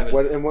 obviously, because I have it.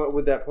 What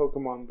would that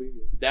Pokemon be?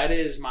 That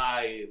is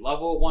my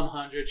level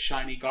 100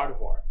 shiny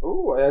Gardevoir.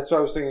 Oh, that's what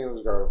I was thinking. It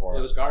was Gardevoir.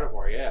 It was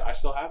Gardevoir, yeah. I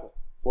still have it.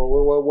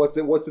 Well, what's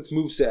its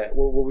moveset?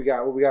 What we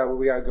got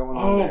going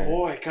on there? Oh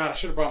boy, God, I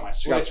should have brought my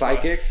Switch. It's got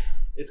Psychic.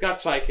 It's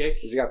got Psychic.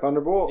 Has it got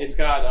Thunderbolt? It's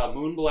got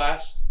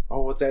Moonblast.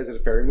 Oh, what's that? Is it a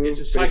fairy move?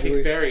 It's a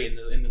psychic fairy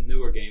in the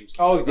newer games.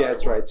 Oh, yeah,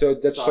 that's right. So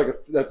that's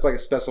like a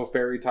special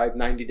fairy type,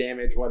 90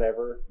 damage,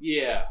 whatever.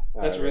 Yeah,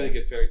 that's a really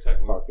good fairy type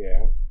move. Fuck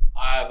yeah.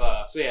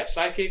 I have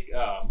psychic,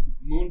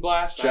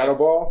 Moonblast, Shadow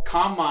Ball,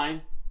 Calm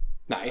Mind.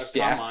 Nice,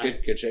 yeah,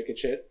 good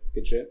shit.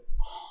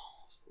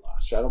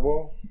 Shadow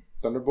Ball,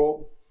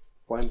 Thunderbolt,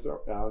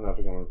 Flamethrower. I don't know if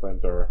we're going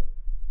Flamethrower.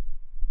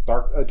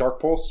 Dark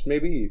Pulse,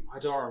 maybe. I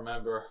don't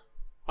remember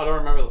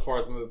the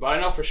fourth move, but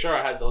I know for sure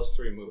I had those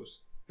three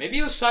moves. Maybe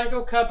it was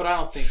Psycho Cut, but I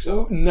don't think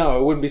so. No,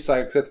 it wouldn't be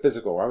Psycho because that's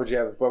physical. Why would you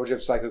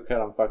have Psycho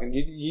Cut on fucking?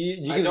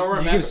 You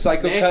give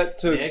Psycho Cut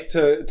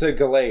to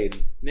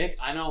Gallade. Nick,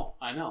 I know.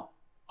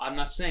 I'm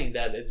not saying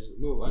that it's a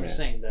move. I'm just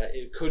saying that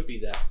it could be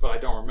that, but I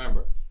don't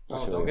remember.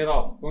 Don't get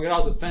all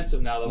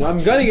defensive now. No, I'm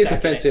gonna get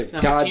defensive.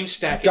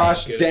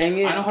 Gosh dang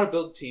it! I know how to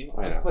build a team.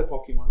 I play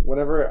Pokemon.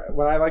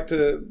 When I like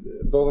to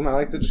build them, I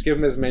like to just give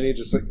them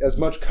as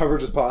much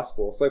coverage as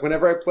possible. So like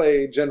whenever I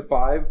play Gen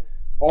 5, I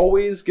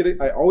always get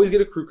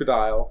a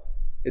Crocodile.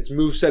 Its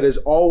moveset is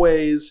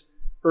always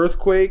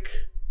Earthquake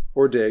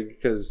or Dig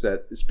because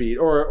that is speed,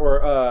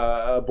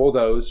 or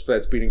Bulldoze for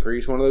that speed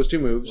increase. One of those two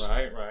moves.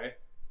 Right.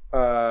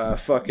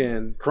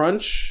 Fucking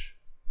Crunch,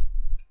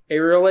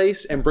 Aerial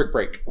Ace, and Brick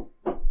Break.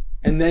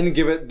 And then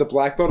give it the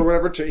black belt or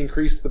whatever to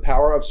increase the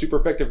power of super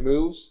effective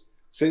moves.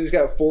 So he's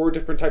got 4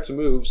 different types of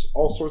moves,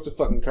 all sorts of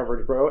fucking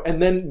coverage, bro.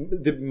 And then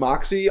the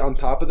Moxie on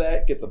top of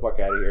that, get the fuck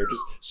out of here.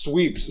 Just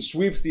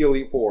sweeps the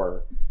Elite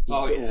Four.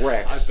 Just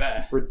wrecks. I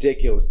bet.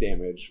 Ridiculous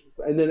damage.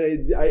 And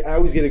then I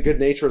always get a good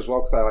nature as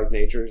well because I like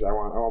natures. I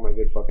want my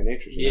good fucking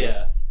natures. You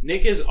know?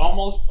 Nick is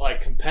almost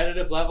like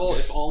competitive level.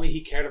 If only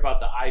he cared about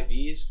the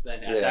IVs,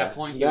 then at that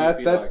point he would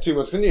be that's too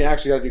much. Then you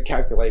actually got to do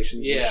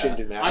calculations and shit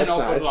in that. I know,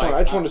 but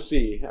I just want to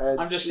see.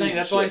 I'm just saying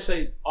that's why I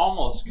say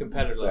almost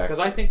competitive because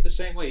I think the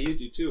same way you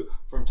do too.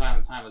 From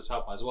time to time has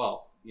helped as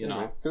well. You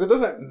know, because it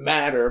doesn't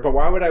matter. But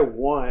why would I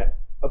want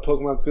a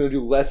Pokemon that's going to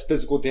do less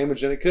physical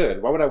damage than it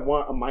could? Why would I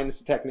want a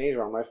minus attack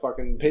nature on my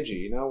fucking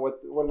Pidgey? You know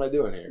what am I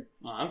doing here?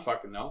 I don't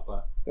fucking know,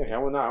 but I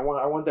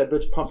want that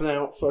bitch pumping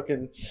out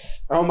fucking.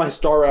 I want my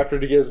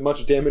Staraptor to get as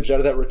much damage out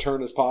of that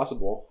return as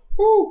possible.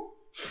 Woo!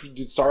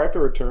 Dude,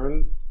 Staraptor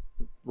return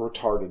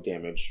retarded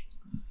damage.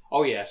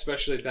 Oh yeah,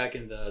 especially back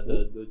in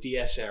the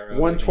DS era.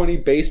 120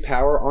 base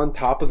power on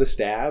top of the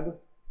stab.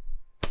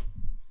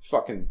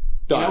 Fucking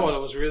done. You know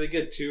what was really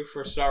good too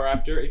for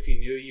Staraptor? If you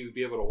knew you would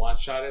be able to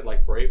one-shot it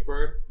like Brave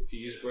Bird, if you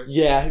use Brave Bird.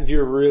 Yeah, if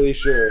you're really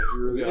sure.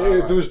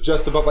 If it was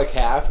just above like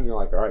half and you're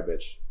like, alright,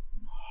 bitch.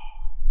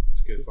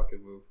 It's a good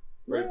fucking move.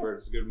 Bird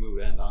is a good move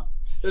to end on.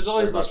 There's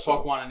always those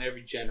Pokemon in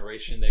every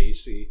generation that you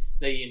see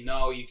that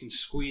you can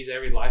squeeze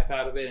every life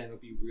out of it and it'll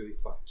be really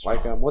fucking strong.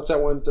 Like what's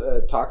that one?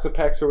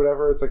 Toxapex or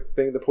whatever. It's like the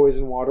thing, the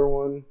poison water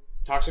one.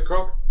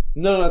 Toxicroak?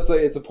 No,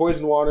 it's a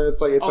poison water.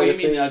 It's like you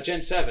mean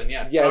Gen 7?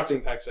 Yeah,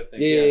 Toxapex. I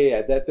think.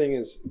 Yeah. That thing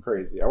is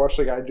crazy. I watched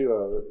a guy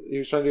he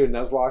was trying to do a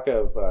Nuzlocke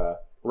of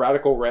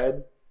Radical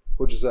Red,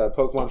 which is a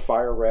Pokemon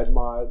Fire Red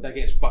mod. That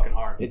game's fucking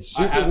hard. It's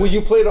super. Well,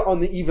 you played it on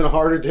the even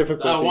harder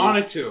difficulty. I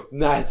wanted to.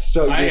 Nah, it's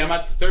so. I am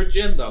at the third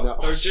gym though.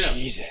 No,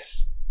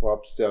 Jesus.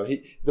 Well, still,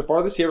 the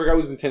farthest he ever got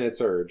was Lieutenant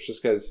Surge,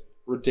 just because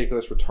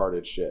ridiculous,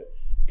 retarded shit.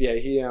 But yeah,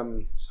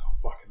 It's so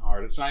fucking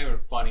hard. It's not even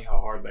funny how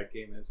hard that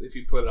game is if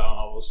you put it on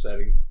all those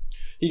settings.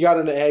 He got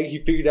an egg. He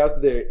figured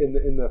out that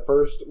in the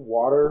first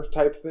water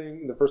type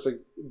thing, in the first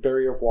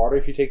barrier of water,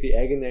 if you take the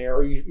egg in there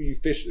or you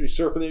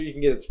surf in there, you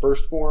can get its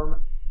first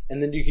form.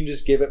 And then you can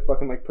just give it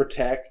fucking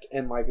protect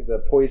and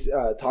the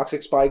poison,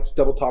 toxic spikes,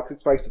 double toxic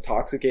spikes to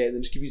toxic it, and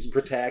then just keep using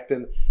protect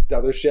and the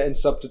other shit and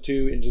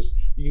substitute, and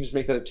you can just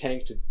make that a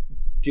tank to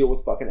deal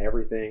with fucking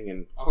everything.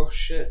 And oh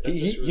shit,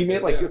 he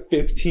made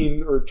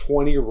 15 or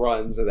 20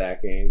 runs of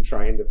that game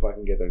trying to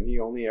fucking get there, and he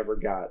only ever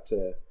got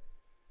to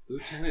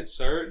Lieutenant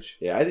Surge.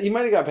 Yeah, he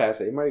might have got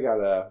past it. He might have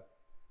got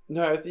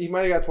he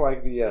might have got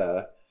to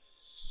the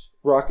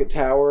Rocket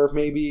Tower,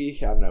 maybe.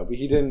 I don't know, but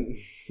he didn't.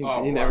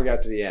 He never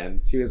got to the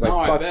end. He was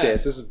like, "Fuck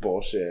this! This is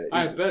bullshit."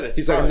 I bet it's.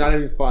 He's like, "I'm not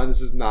having fun.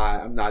 This is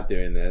not. I'm not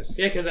doing this."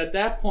 Yeah, because at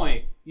that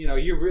point,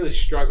 you're really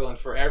struggling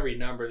for every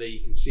number that you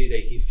can see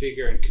that he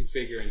figure and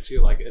configure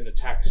into, like an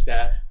attack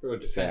stat or a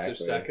defensive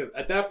stat. Because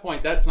at that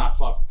point, that's not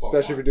fun for Pokemon.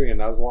 Especially if you're doing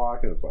a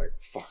Nuzlocke and it's like,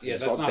 "Fuck, yeah,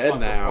 it's that's all not dead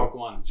fun now." for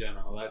Pokemon in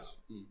general. That's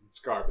it's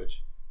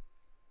garbage.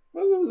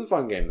 Well, it was a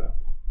fun game though.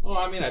 Well,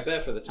 I mean, I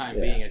bet for the time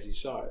being, as you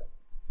saw it,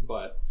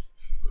 but.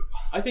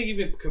 I think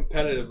even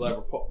competitive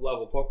level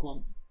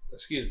Pokemon,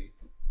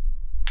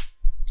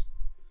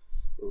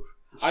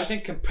 I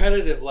think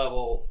competitive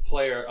level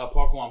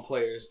Pokemon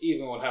players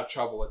even would have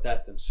trouble with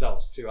that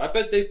themselves too. I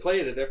bet they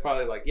played it. They're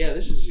probably like, yeah,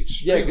 this is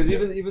extreme. Yeah, because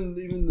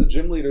even the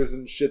gym leaders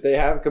and shit, they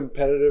have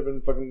competitive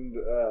and fucking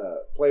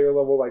player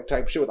level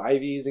type shit with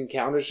IVs and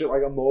counter shit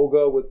like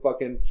Emolga with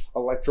fucking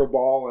Electro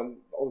Ball and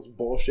all this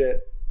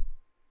bullshit.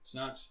 It's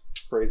nuts.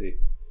 Crazy.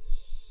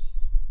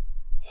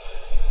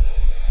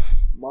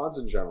 Mods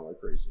in general are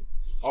crazy.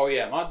 Oh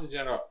yeah, mods in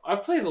general. I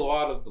played a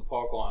lot of the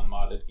Pokemon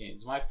modded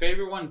games. My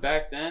favorite one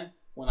back then,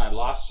 when I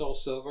lost Soul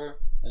Silver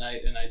and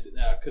I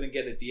couldn't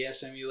get a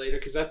DS emulator,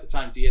 because at the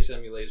time DS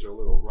emulators were a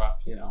little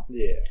rough,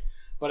 Yeah.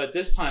 But at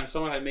this time,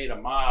 someone had made a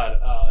mod.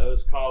 It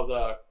was called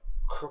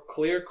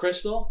Clear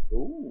Crystal.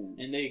 Ooh.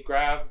 And they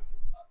grabbed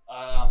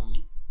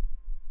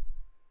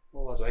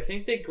what was it? I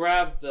think they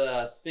grabbed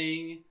the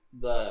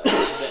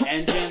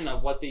engine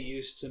of what they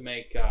used to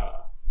make.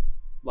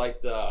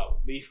 Like the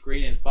Leaf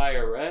Green and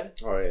Fire Red.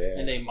 Oh, yeah.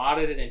 And they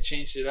modded it and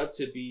changed it up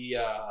to be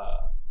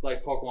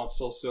like Pokemon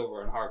Soul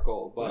Silver and Heart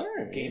Gold, but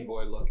Game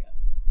Boy looking.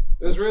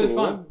 It was really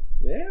fun.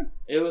 Yeah.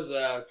 It was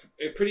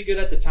pretty good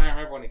at the time. I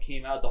remember when it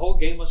came out. The whole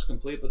game was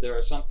complete, but there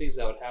were some things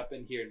that would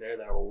happen here and there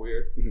that were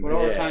weird. But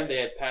over time, they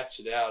had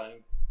patched it out,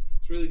 and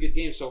it's a really good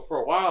game. So for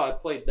a while, I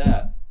played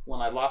that when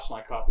I lost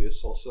my copy of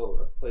Soul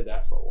Silver. I played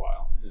that for a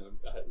while.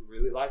 I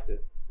really liked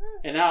it.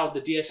 And now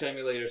the DS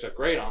emulators are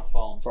great on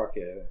phones. Fuck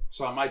yeah.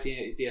 So on my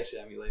DS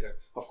emulator,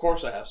 of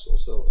course I have Soul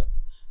Silver.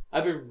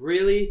 I've been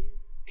really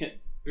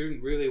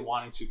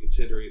wanting to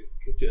consider it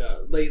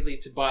lately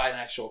to buy an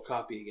actual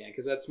copy again,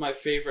 because that's my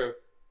favorite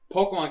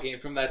Pokemon game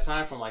from that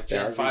time, from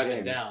Gen 5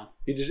 and down.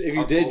 If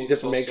you did, you'd have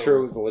to make sure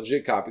it was a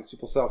legit copy, because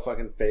people sell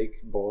fucking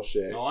fake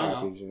bullshit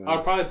copies. I know.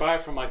 I'd probably buy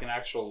it from an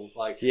actual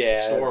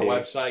store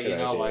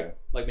website,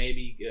 like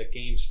maybe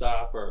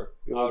GameStop, or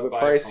a little bit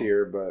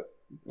pricier, but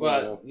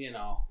for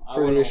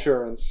the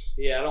assurance.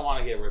 Yeah, I don't want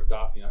to get ripped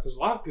off, because a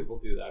lot of people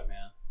do that,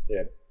 man.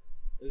 Yeah.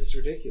 It's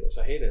ridiculous.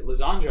 I hate it.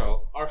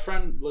 Lisandro, our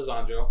friend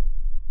Lisandro,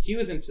 he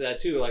was into that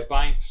too, like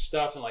buying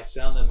stuff and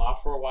selling them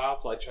off for a while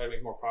to try to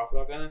make more profit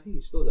off it. And I think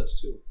he still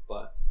does too.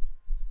 But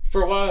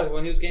for a while,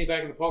 when he was getting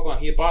back into Pokemon,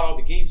 he had bought all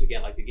the games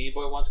again, like the Game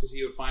Boy ones, because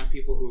he would find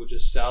people who would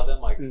just sell them,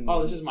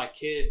 oh, this is my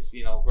kids,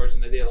 version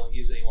that they don't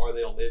use anymore,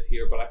 they don't live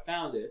here, but I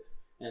found it.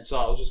 And so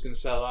I was just going to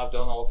sell it off.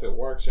 Don't know if it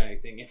works or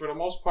anything. And for the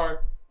most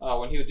part,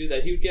 when he would do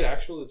that, he would get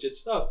actual legit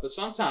stuff. But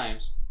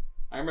sometimes,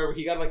 I remember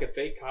he got a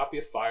fake copy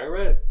of Fire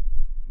Red.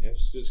 It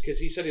was just because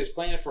he said he was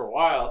playing it for a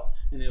while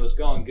and it was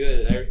going good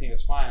and everything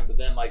was fine. But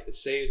then the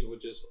saves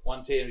would just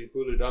one day he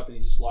booted up and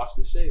he just lost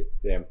his save.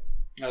 Damn.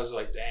 I was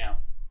like, damn.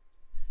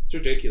 It's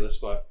ridiculous,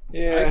 but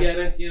yeah. I get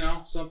it.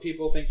 Some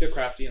people think they're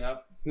crafty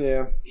enough.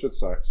 Yeah, shit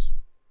sucks.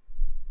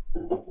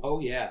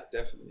 Oh yeah,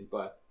 definitely.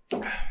 But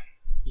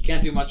you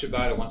can't do much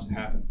about it once it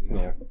happens.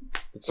 Yeah.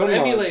 But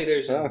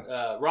emulators and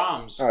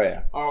ROMs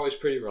are always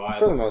pretty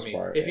reliable for the most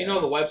part. If you know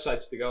the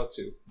websites to go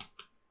to,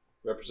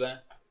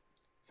 represent.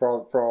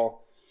 For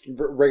all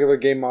regular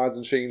game mods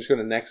and shit, you can just go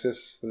to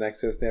Nexus. The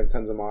Nexus, they have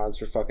tons of mods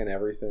for fucking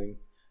everything.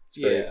 It's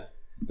great. Yeah.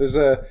 There's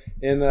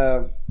in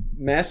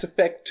Mass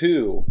Effect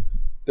 2,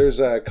 there's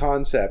a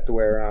concept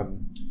where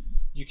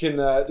You can,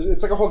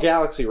 it's like a whole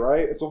galaxy,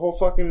 right? It's a whole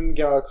fucking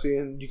galaxy,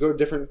 and you go to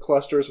different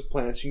clusters of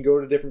planets. You can go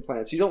to different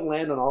planets. You don't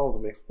land on all of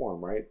them, explore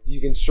them, right?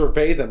 You can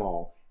survey them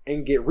all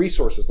and get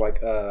resources like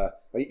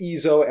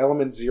EZO,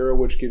 Element Zero,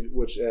 which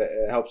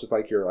helps with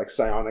like your like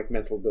psionic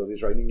mental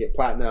abilities, right? You can get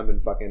platinum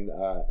and fucking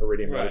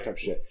iridium and other type of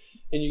shit.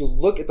 And you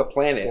look at the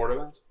planet.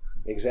 Ornaments?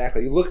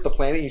 Exactly. You look at the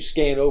planet, you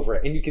scan over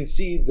it, and you can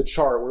see the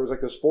chart where there's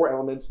like those 4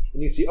 elements,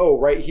 and you see, oh,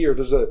 right here,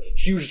 there's a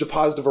huge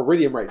deposit of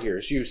iridium right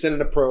here. So you send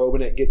in a probe,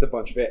 and it gets a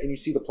bunch of it, and you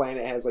see the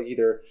planet has like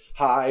either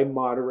high,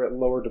 moderate,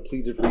 lower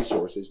depleted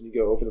resources, and you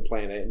go over the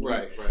planet, and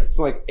it's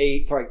been like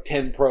 8 to like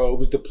 10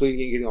 probes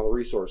depleting and getting all the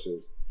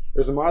resources.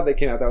 There's a mod that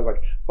came out that was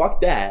like,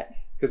 fuck that,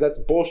 because that's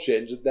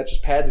bullshit, and that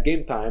just pads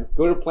game time.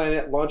 Go to a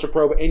planet, launch a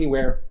probe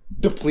anywhere,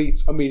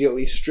 depletes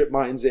immediately, strip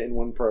mines it in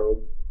one probe.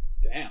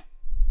 Damn.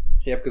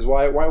 Yeah, because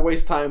why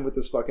waste time with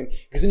this fucking...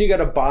 Because then you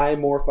gotta buy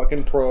more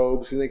fucking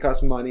probes, and they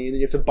cost money, and then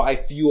you have to buy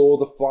fuel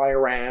to fly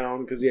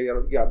around, because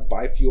you gotta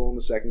buy fuel in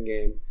the second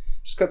game.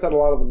 Just cuts out a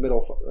lot of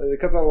the it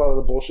cuts out a lot of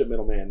the bullshit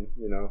middleman,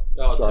 you know.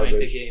 Oh, garbage. To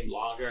make the game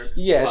longer.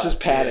 Yeah, it's just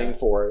padding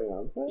for it, you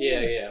know.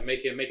 Yeah,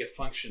 make it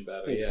function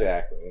better.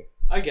 Exactly. Yeah.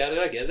 I get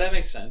it. That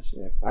makes sense.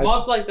 Yeah.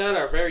 Mods like that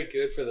are very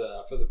good for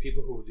the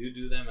people who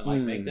do them and like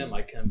make them.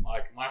 Like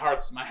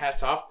my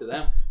hat's off to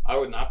them. I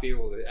would not be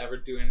able to ever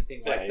do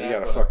anything like that. You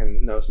gotta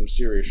fucking know some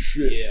serious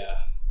shit. Yeah.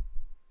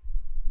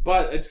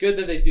 But it's good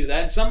that they do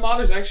that, and some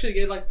modders actually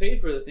get like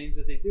paid for the things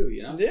that they do.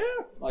 You know. Yeah.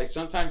 Like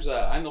sometimes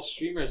I know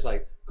streamers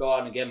like go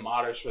out and get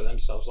modders for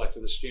themselves, like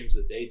for the streams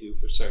that they do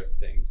for certain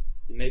things,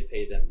 and they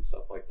pay them and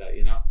stuff like that.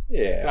 You know.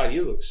 Yeah. God,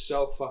 you look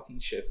so fucking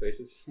shit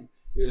faces.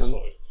 You're just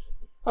like.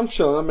 I'm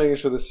chilling. I'm making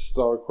sure this is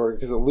still recording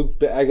because it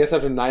looped. I guess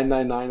after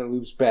 999, it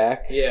loops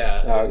back.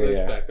 Yeah, it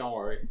loops back. Don't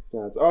worry.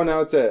 So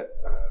now it's at.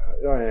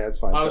 Oh yeah, it's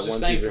fine. I was just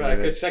saying for a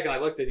good second. I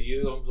looked at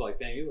you. I was like,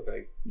 "Damn, you look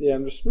like." Yeah,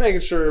 I'm just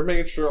making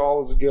sure all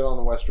is good on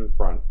the Western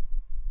Front.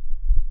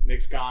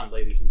 Nick's gone,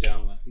 ladies and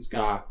gentlemen. He's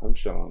gone. Nah, I'm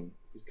chilling.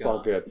 It's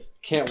all good.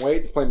 Can't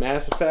wait to play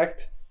Mass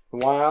Effect. A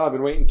while. I've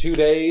been waiting 2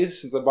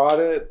 days since I bought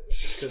it.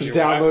 It's been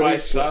downloading. Wi-Fi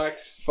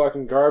sucks. It's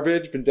fucking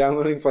garbage. Been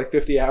downloading for like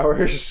 50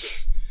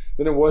 hours.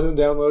 Then it wasn't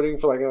downloading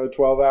for like another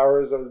 12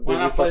 hours. I was busy. Why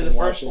not play the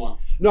first one?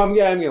 No, I'm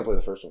gonna play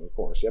the first one, of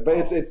course. Yeah, but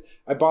it's.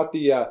 I bought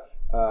the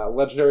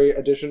Legendary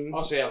Edition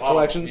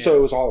collection, so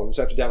it was all of them.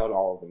 So I have to download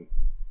all of them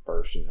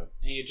first, you know.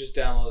 And you're just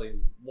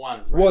downloading one.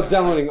 Right well, it's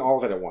downloading all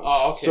of it at once.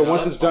 Oh, okay. So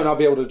once it's done, I'll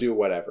be able to do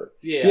whatever.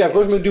 Yeah, of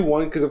course I'm gonna do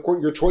one because of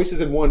course your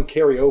choices in one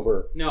carry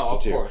over. No,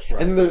 of course.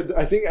 Right. And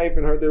I think I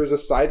even heard there was a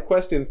side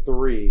quest in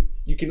 3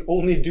 you can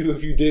only do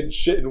if you did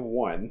shit in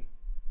 1.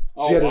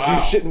 So you had to do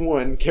shit in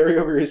 1, carry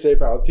over your save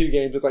file 2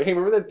 games. It's like, hey,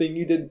 remember that thing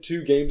you did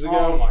 2 games ago?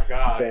 Oh my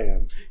god!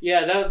 Bam.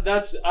 Yeah,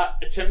 that's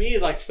to me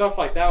like stuff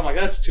like that. I'm like,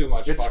 that's too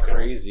much. It's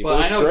crazy, but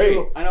it's great.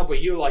 I know,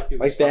 but you like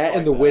doing like stuff that like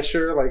and The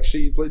Witcher. Like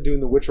shit, you play doing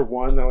The Witcher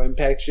 1 that'll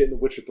impact shit in The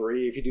Witcher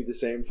 3 if you do the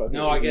same fucking.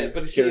 No, I get it,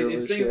 but see,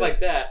 it's things like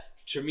that.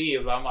 To me,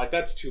 I'm like,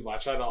 that's too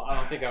much. I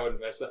don't think I would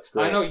invest that.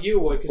 I know you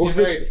would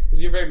because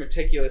you're very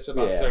meticulous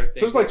about certain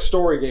things. There's like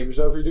story games.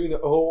 You know, if you're doing the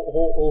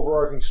whole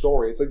overarching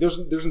story, it's like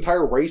there's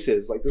entire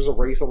races. Like there's a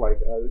race of like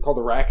called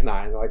the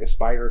Arachnine, like a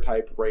spider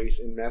type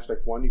race in Mass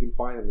Effect 1. You can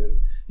find them, and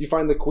you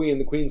find the Queen.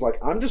 The Queen's like,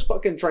 I'm just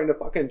fucking trying to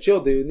fucking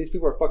chill, dude. And these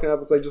people are fucking up.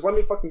 It's like, just let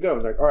me fucking go.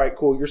 And like, all right,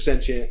 cool, you're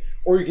sentient.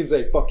 Or you can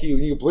say fuck you,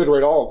 and you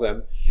obliterate all of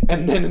them.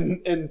 And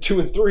then in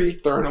 2 and 3,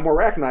 throw in a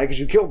more Arachnine because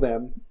you killed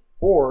them.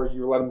 Or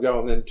you let them go,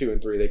 and then 2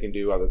 and 3 they can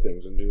do other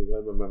things and do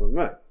blah, blah, blah, blah,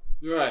 blah.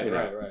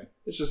 Right.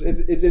 It's just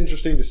it's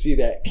interesting to see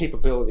that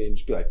capability and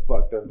just be like,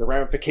 fuck the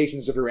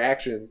ramifications of your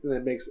actions, and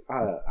it makes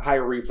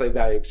higher replay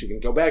value because you can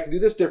go back and do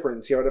this different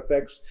and see how it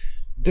affects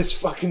this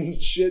fucking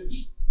shit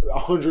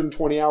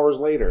 120 hours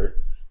later.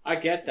 I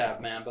get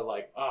that, man, but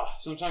like,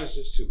 sometimes it's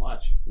just too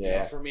much. Yeah, you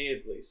know, for me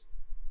at least.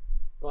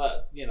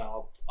 But you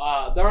know,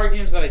 there are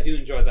games that I do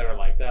enjoy that are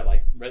like that,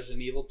 like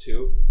Resident Evil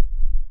 2.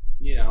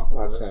 You know,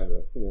 that's kind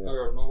of. Yeah.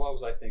 Or no, what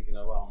was I thinking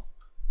of? I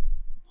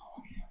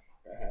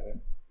had it.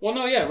 Well,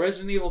 no, yeah,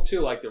 Resident Evil 2,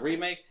 like the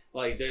remake.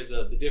 Like there's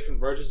the different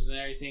versions and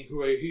everything.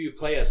 Who you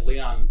play as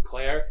Leon and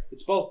Claire?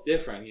 It's both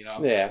different, you know.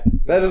 Yeah,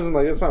 that doesn't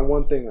like it's not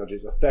one thing though.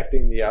 Just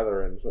affecting the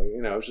other, and so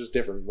you know, it's just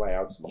different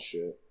layouts and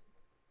shit.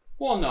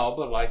 Well, no,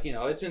 but like you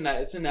know, it's in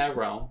that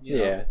realm. You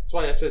know? That's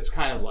why I said it's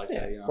kind of like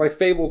that. You know, like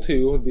Fable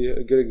 2 would be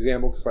a good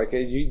example because like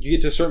you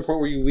get to a certain point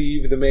where you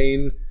leave the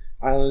main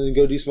island and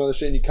go do some other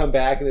shit, and you come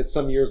back and it's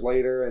some years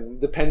later, and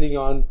depending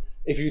on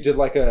if you did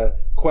like a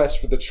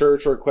quest for the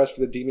church or a quest for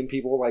the demon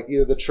people, like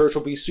either the church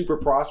will be super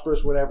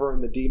prosperous, whatever,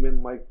 and the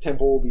demon like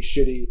temple will be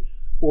shitty,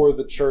 or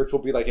the church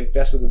will be like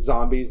infested with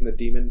zombies and the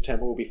demon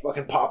temple will be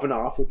fucking popping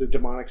off with their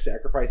demonic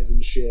sacrifices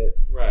and shit.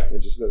 Right.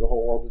 And just the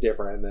whole world's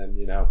different, and then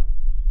you know,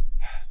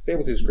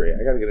 Fable 2 is great.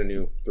 I gotta get a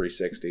new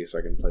 360 so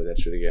I can play that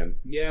shit again.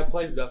 Yeah, I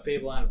played the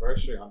Fable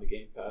Anniversary on the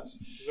Game Pass.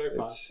 It's very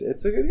fun.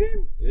 It's a good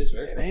game. It is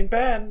very fun. It ain't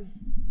bad.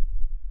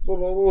 It's a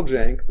little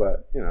jank,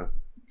 but you know.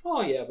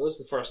 Oh yeah, but it was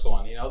the first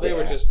one. You know, they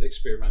were just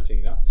experimenting.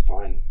 You know, it's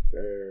fun. It's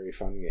very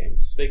fun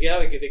games. They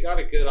got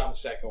it good on the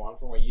second one,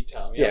 from what you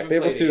tell me. Yeah,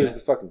 Fable 2 is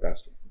the fucking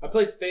best one. I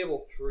played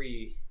Fable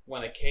 3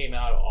 when it came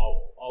out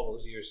all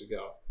those years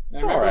ago. And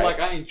I remember, like,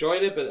 I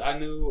enjoyed it, but I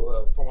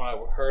knew from what I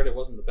heard it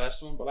wasn't the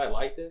best one, but I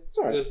liked it.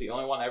 It was the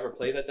only one I ever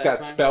played at that time.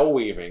 It's got spell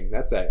weaving.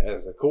 That's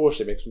a cool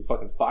shit. Makes some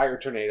fucking fire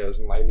tornadoes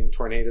and lightning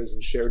tornadoes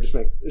and shit. Just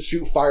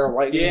shoot fire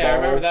lightning balls. I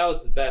remember that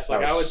was the best.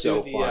 Like, I would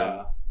so do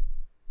fun.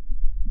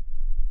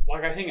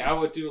 Like, I think I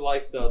would do,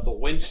 like, the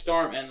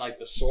windstorm and, like,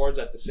 the swords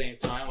at the same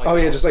time.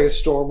 Like, just like a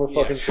storm of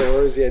fucking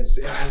swords. Yeah, it's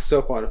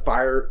so fun.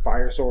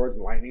 Fire swords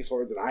and lightning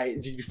swords and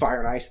ice. You can fire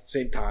and ice at the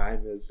same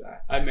time.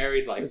 I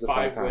married, like,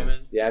 5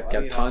 women. Yeah, I've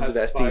got tons of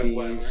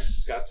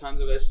STDs. Got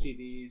tons of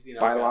STDs. You know,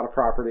 buy a lot of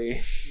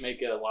property.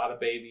 Make a lot of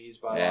babies.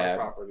 Buy a lot of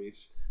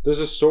properties. There's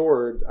a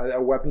sword,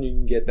 a weapon you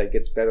can get that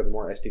gets better the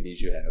more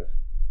STDs you have.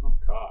 Oh,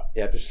 God.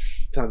 Yeah,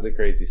 there's tons of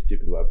crazy,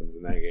 stupid weapons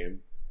in that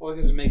game. Well,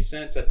 because it makes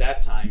sense at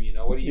that time, you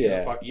know. What are you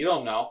gonna fuck? You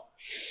don't know.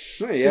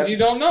 Because you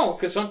don't know.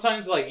 Because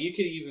sometimes, like, you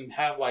could even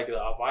have, like,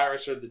 a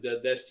virus or the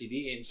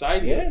STD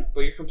inside you,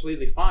 but you're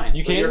completely fine.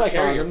 You can buy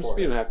condoms,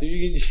 but you don't have to.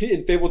 You can,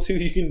 in Fable 2,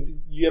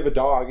 you have a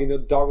dog, and the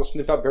dog will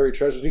sniff out buried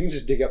treasures. You can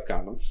just dig up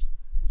condoms.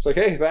 It's like,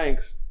 hey,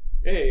 thanks.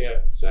 Hey,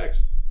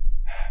 sex.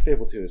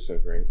 Fable 2 is so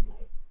great.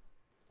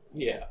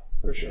 Yeah,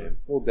 for sure.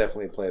 We'll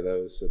definitely play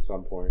those at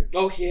some point.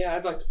 Oh, yeah,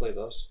 I'd like to play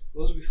those.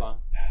 Those would be fun.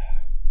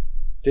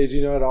 Did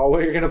you know at all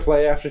what you're going to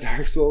play after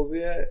Dark Souls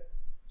yet?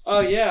 Oh,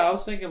 yeah, I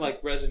was thinking,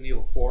 like, Resident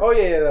Evil 4. Oh,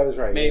 yeah, that was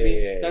right. Maybe.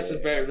 Yeah,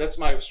 that's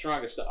my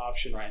strongest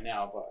option right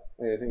now, but...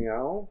 Anything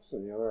else?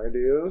 Any other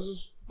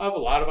ideas? I have a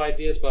lot of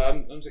ideas, but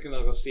I'm just going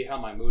to go see how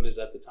my mood is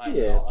at the time.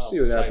 Yeah, see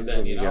what happens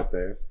when you get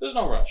there. There's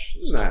no rush.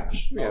 No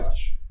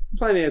rush.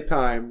 Plenty of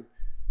time,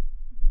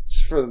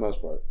 for the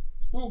most part.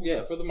 Well,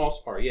 yeah, for the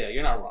most part, yeah,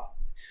 you're not wrong.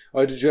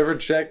 Oh, did you ever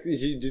check?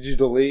 Did you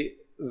delete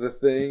the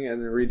thing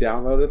and then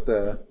re-download it?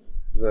 The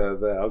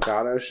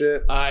Elgato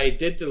shit? I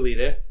did delete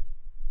it,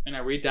 and I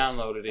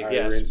re-downloaded it,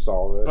 I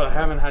reinstalled it. But I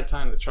haven't had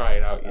time to try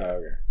it out yet. Oh,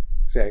 okay.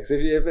 So, yeah, because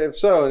if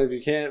so, and if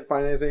you can't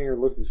find anything or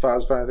look through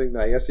files to find anything,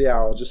 then I guess,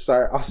 I'll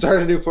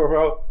start a new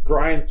profile,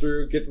 grind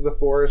through, get to the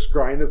forest,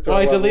 grind up to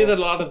I deleted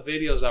a lot of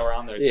videos that were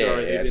on there,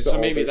 too. Yeah, so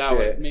maybe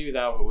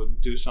that would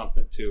do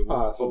something, too.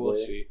 Possibly. But we'll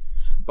see.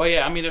 But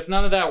yeah, I mean, if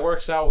none of that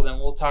works out, well, then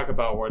we'll talk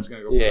about where it's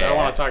going to go. I don't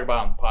want to talk about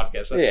it on the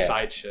podcast. That's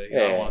side shit. I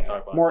don't want to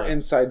talk about more that.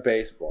 Inside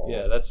baseball.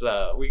 Yeah, that's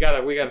we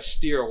gotta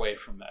steer away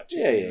from that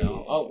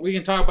too. We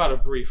can talk about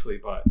it briefly,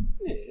 but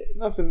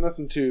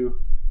nothing too.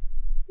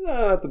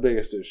 Not the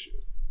biggest issue.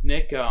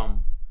 Nick, I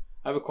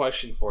have a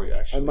question for you.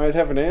 Actually, I might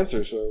have an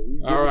answer, so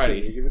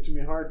give it to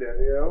me hard,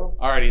 Daddy-o.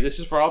 Alrighty, this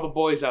is for all the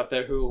boys out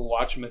there who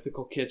watch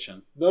Mythical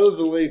Kitchen. No,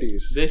 the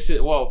ladies. This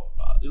is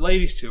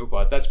ladies too,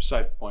 but that's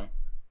besides the point.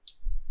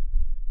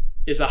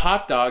 Is a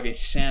hot dog a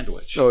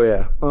sandwich? Oh,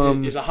 yeah.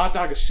 Is a hot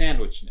dog a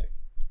sandwich, Nick?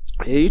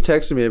 Yeah, you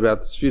texted me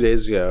about this a few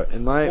days ago.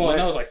 And that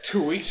was like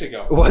 2 weeks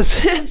ago.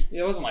 Was it?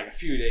 Yeah, it wasn't like a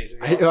few days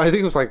ago. I think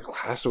it was like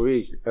last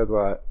week. I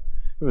thought.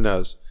 Who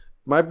knows?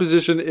 My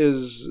position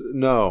is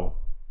no.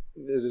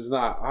 It is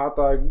not. A hot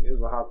dog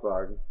is a hot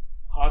dog.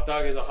 Hot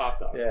dog is a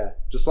hot dog. Yeah.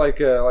 Just like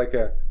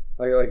a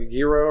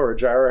gyro or a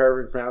gyro,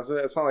 however you pronounce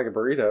it. It's not like a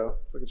burrito.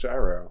 It's like a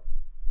gyro.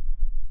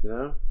 You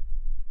know?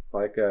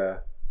 Like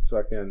a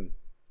fucking...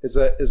 Is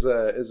a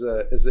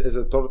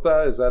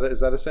torta? Is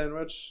that a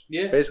sandwich?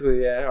 Yeah.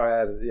 Basically,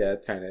 yeah.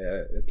 It's kind of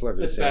it's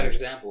literally. It's a bad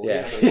example.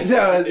 Yeah.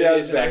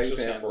 It's an actual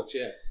sandwich.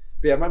 Yeah.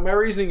 But yeah. My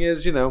reasoning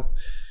is,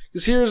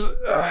 because here's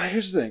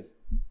the thing.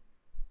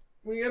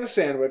 When you get a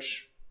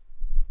sandwich,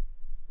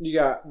 you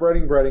got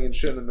breading and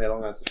shit in the middle,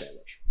 and that's a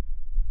sandwich.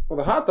 With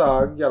a hot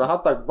dog, you got a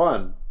hot dog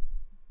bun,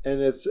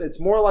 and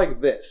it's more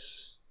like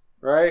this,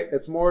 right?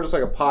 It's more just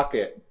like a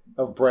pocket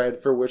of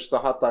bread for which the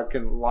hot dog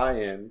can lie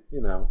in,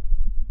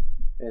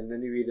 And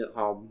then you eat it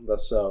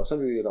that's so. Some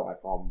people eat it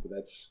like but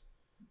that's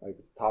like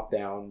top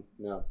down.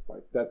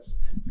 It's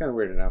kind of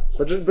weird enough.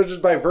 But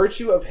just by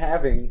virtue of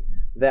having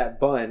that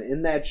bun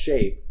in that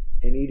shape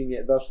and eating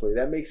it thusly,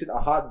 that makes it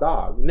a hot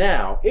dog.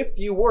 Now, if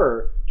you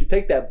were to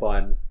take that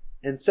bun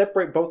and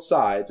separate both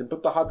sides and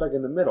put the hot dog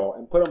in the middle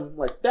and put them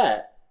like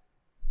that,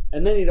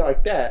 and then eat it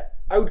like that,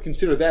 I would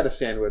consider that a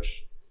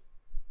sandwich.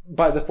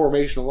 By the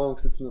formation alone,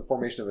 because it's in the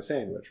formation of a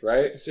sandwich,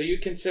 right? So you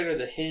consider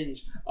the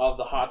hinge of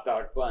the hot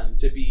dog bun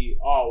to be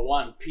all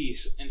one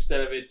piece instead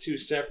of it two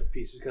separate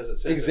pieces because it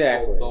says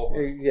it folds over.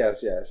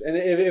 Yes. And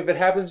if it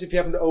happens, if you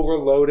happen to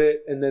overload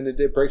it and then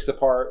it breaks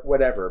apart,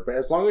 whatever. But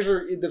as long as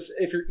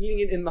if you're eating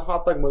it in the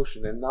hot dog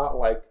motion and not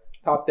like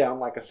top down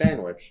like a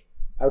sandwich,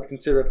 I would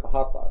consider it a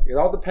hot dog. It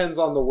all depends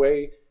on the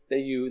way that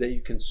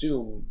you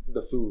consume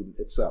the food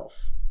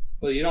itself.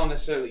 But you don't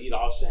necessarily eat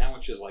all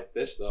sandwiches like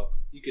this, though.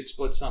 You could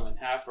split some in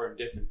half or in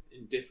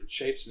different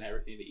shapes and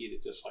everything to eat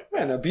it just like that.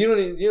 Yeah, no, but you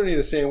don't need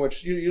a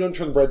sandwich. You don't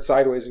turn the bread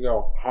sideways and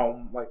go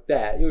home like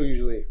that. You'll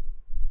usually,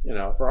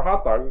 for a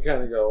hot dog, you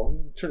kind of go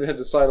turn your head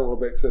to the side a little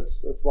bit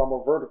because it's a lot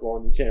more vertical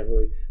and you can't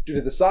really do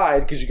to the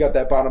side because you got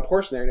that bottom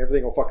portion there and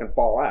everything will fucking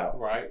fall out.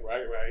 Right.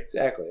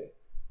 Exactly.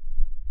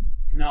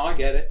 No, I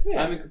get it.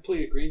 Yeah. I'm in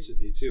complete agreement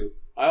with you too.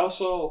 I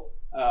also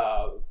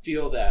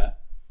feel that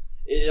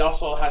it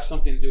also has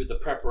something to do with the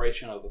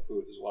preparation of the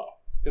food as well.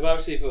 Because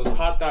obviously if it was a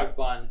hot dog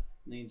bun,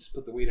 then you just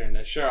put the weeder in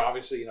there. Sure,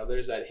 obviously, you know,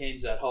 there's that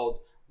hinge that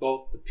holds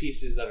both the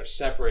pieces that are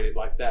separated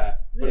like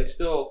that, but it's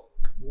still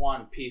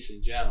one piece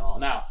in general.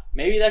 Now,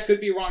 maybe that could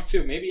be wrong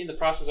too. Maybe in the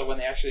process of when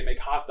they actually make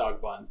hot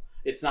dog buns,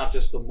 it's not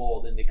just the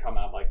mold and they come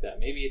out like that.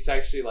 Maybe it's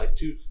actually like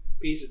two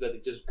pieces that they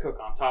just cook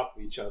on top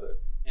of each other,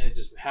 and it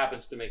just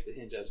happens to make the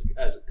hinge as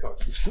it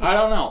cooks. I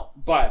don't know,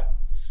 but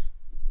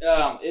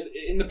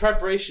in the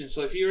preparation,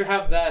 so if you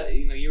have that,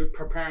 you know, you're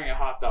preparing a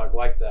hot dog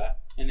like that,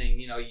 and then,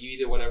 you know, you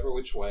eat it whatever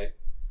which way.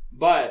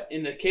 But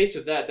in the case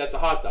of that, that's a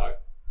hot dog.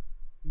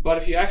 But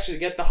if you actually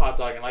get the hot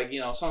dog, and like, you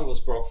know, some of us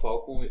broke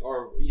folk, when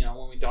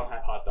we don't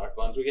have hot dog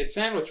buns, we get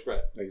sandwich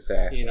bread.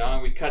 Exactly. You know,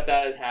 and we cut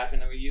that in half,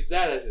 and then we use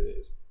that as it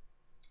is.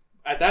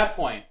 At that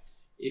point,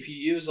 if you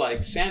use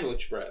like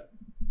sandwich bread,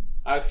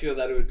 I would feel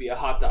that it would be a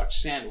hot dog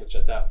sandwich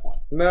at that point.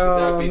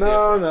 No.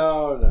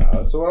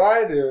 So what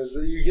I do is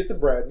you get the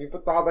bread, and you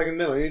put the hot dog in the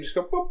middle, and you just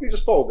go, boop, you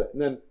just fold it,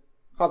 and then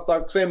hot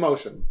dog, same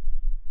motion.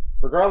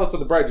 Regardless of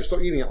the bread, you're still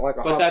eating it like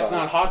a hot dog. But that's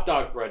not hot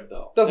dog bread,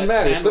 though. Doesn't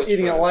matter. You're still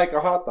eating it like a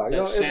hot dog.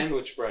 That's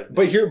sandwich bread.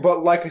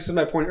 But like I said,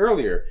 my point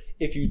earlier,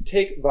 if you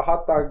take the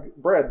hot dog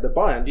bread, the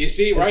bun, you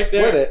see right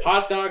there, it,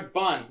 hot dog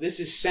bun. This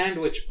is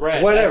sandwich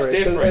bread. Whatever. That's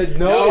different.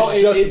 No,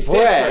 it's just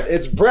bread. Different.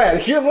 It's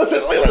bread. Here, listen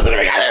to me.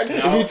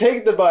 No. If you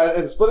take the bun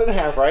and split it in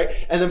half, right,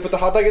 and then put the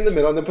hot dog in the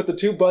middle, and then put the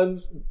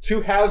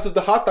two halves of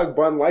the hot dog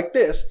bun like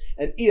this,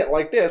 and eat it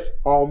like this,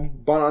 bun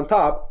on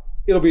top.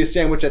 It'll be a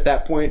sandwich at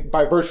that point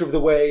by virtue of the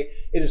way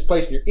it is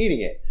placed and you're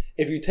eating it.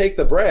 If you take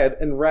the bread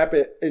and wrap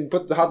it and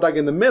put the hot dog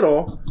in the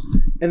middle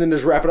and then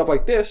just wrap it up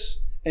like this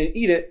and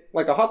eat it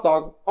like a hot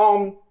dog,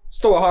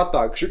 still a hot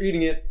dog because you're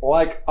eating it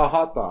like a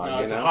hot dog. No,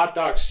 it's a hot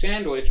dog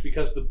sandwich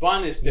because the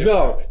bun is different.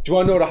 No. Do you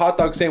want to know what a hot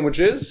dog sandwich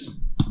is?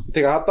 You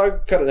take a hot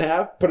dog, cut it in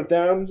half, put it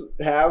down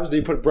halves, then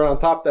you put bread on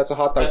top. That's a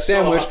hot dog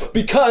sandwich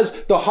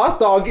because the hot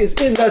dog is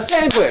in the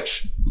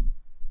sandwich.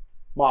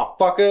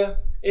 Motherfucker.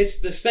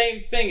 It's the same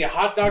thing. A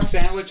hot dog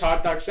sandwich,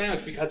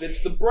 because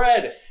it's the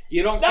bread.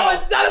 You don't. No,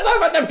 it's not. It's not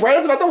about the bread.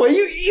 It's about the way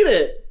you eat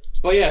it.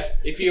 But yes,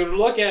 if you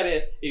look at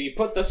it, if you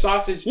put the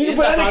sausage, you can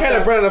put any kind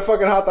of bread in a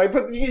fucking hot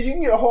dog. You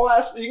can get a whole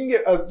ass. You can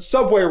get a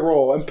Subway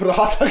roll and put a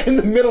hot dog in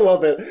the middle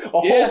of it,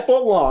 whole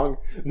foot long.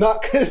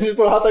 Not just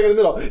put a hot dog in the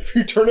middle. If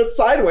you turn it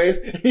sideways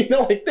and you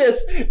know like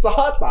this, it's a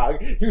hot dog.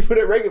 If you put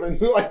it regular and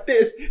you like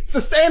this, it's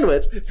a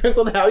sandwich. Depends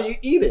on how you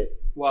eat it.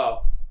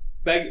 Wow.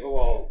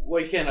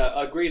 We can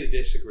agree to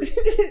disagree.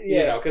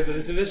 You know, because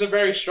there's a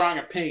very strong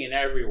opinion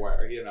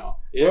everywhere. You know.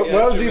 What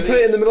else do you put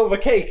it in the middle of a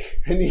cake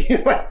and you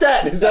eat like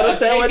that? Is that a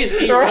sandwich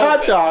or a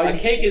hot dog? A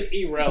cake is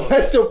irrelevant.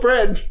 That's still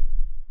bread.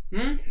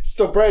 It's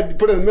still bread. You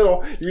put it in the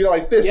middle. You eat it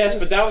like this. Yes,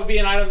 but that would be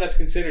an item that's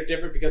considered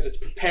different because it's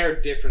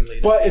prepared differently.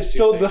 But it's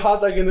still the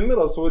hot dog in the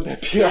middle. So would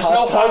that be a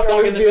hot dog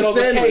or would it be a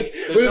sandwich?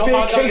 Would it be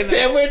a cake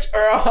sandwich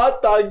or a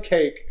hot dog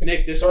cake?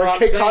 Nick, this is what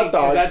I'm saying,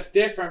 because that's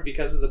different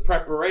because of the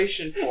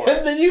preparation for it.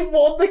 And then you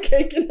fold the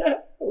cake in half.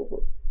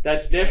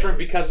 That's different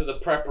because of the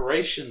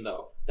preparation,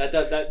 though.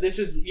 This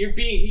is, you're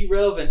being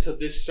irrelevant to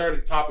this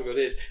certain topic of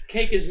this.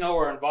 Cake is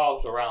nowhere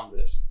involved around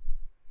this.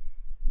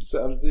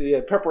 So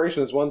yeah,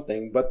 preparation is one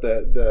thing, but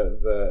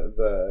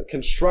the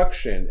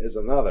construction is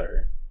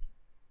another.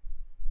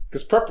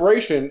 Because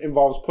preparation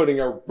involves putting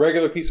a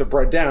regular piece of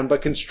bread down,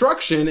 but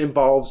construction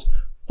involves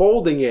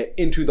folding it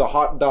into the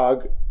hot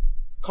dog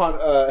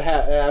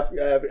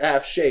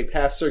half shape,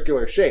 half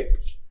circular shape.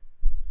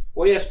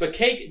 Well, yes, but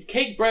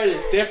cake bread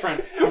is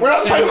different. We're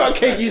not talking about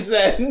cake, you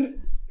said.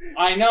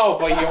 I know,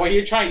 but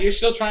you're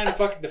still trying to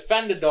fucking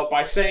defend it though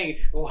by saying,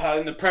 well,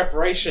 in the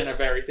preparation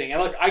of everything.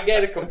 And look, I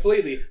get it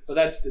completely, but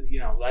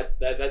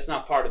that's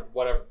not part of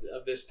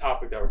of this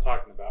topic that we're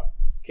talking about.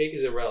 Cake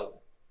is irrelevant.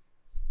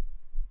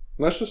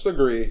 Let's just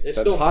agree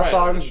that hot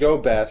dogs go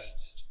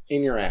best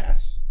in your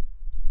ass.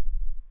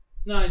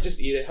 No,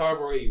 just eat it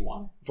however way you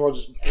want. Well,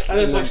 I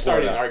just like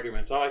starting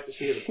arguments. I like to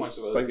see the points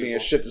of other people. It's like being a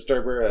shit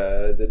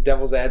disturber, the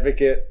devil's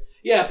advocate.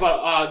 Yeah,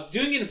 but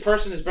doing it in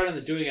person is better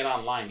than doing it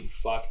online. You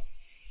fuck.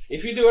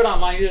 If you do it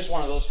online, you're just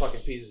one of those fucking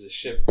pieces of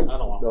shit. I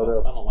don't want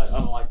both. I don't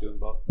like doing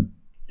both.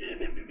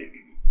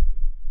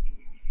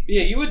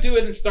 Yeah, you would do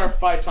it and start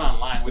fights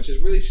online, which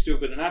is really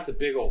stupid, and that's a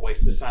big old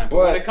waste of time. But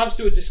when it comes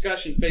to a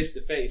discussion face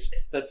to face,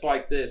 that's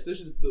like this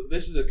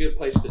is a good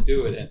place to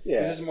do it in.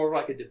 Yeah. This is more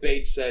like a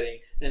debate setting,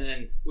 and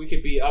then we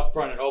could be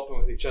upfront and open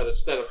with each other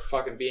instead of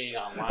fucking being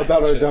online.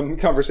 About our dumb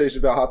conversations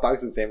about hot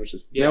dogs and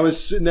sandwiches. Yeah.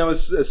 Now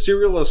is a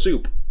cereal or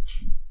soup?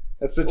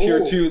 That's the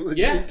tier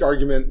 2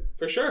 argument.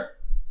 For sure.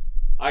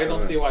 I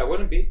don't see why it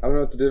wouldn't be. I don't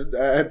know what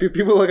to do.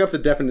 People look up the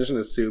definition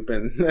of soup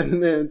and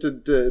to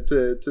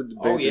debate.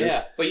 Oh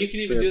yeah, but you can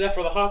even do that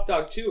for the hot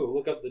dog too.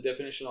 Look up the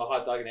definition of a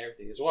hot dog and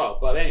everything as well.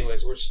 But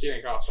anyways, we're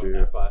steering off from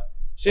that. But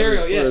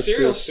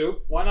cereal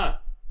soup. Why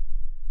not?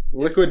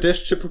 Liquid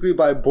dish typically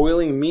by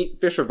boiling meat,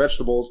 fish, or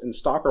vegetables in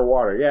stock or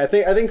water. Yeah, I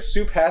think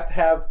soup has to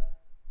have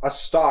a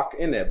stock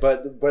in it,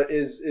 but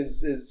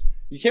is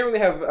you can't really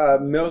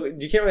have milk.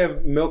 You can't really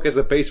have milk as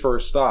a base for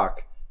a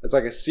stock. It's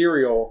like a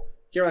cereal.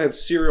 You can't really have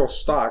cereal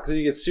stock, because then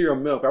you get cereal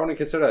milk. I wouldn't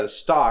consider that a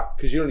stock,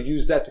 because you don't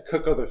use that to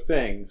cook other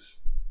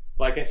things.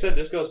 Like I said,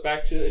 this goes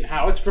back to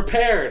how it's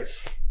prepared.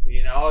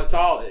 You know, it's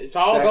all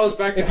exactly. Goes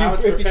back to how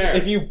it's prepared.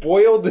 If you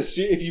boil the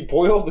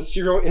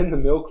cereal in the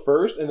milk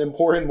first and then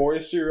pour in more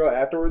cereal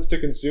afterwards to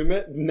consume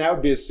it, then that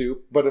would be a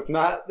soup. But if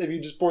not, if you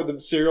just pour the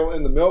cereal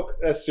in the milk,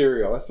 that's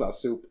cereal. That's not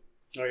soup.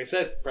 Like I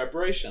said,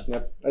 preparation.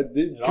 Yep.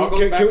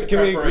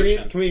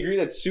 Can we agree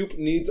that soup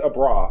needs a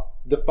broth,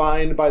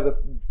 defined by the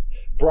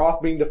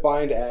broth being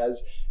defined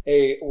as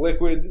a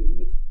liquid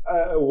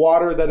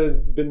water that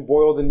has been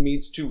boiled in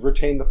meats to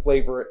retain the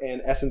flavor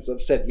and essence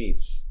of said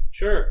meats?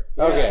 Sure.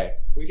 Yeah, okay.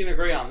 We can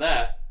agree on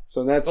that.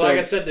 So that's like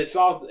I said, it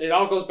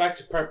all goes back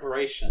to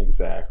preparation.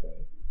 Exactly.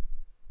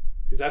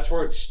 Because that's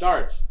where it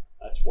starts.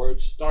 That's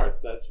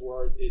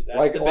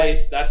the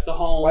base. That's the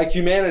home. Like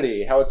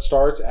humanity, how it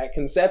starts at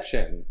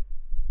conception.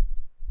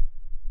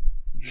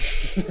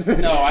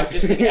 No, I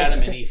just think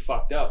Adam and Eve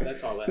fucked up.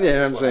 That's all that.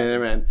 Yeah, I'm saying,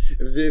 man.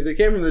 If they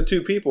came from the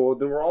two people,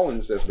 then we're all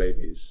incest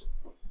babies.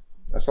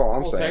 That's all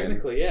I'm saying. Well,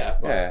 technically,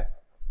 yeah.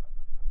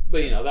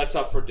 But you know, that's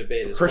up for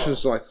debate as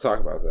Christians don't like to talk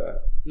about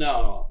that.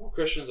 No.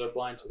 Christians are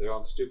blind to their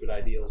own stupid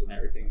ideals and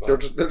everything. But they're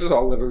just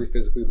all literally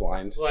physically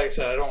blind. Like I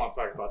said, I don't want to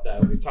talk about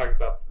that. We talked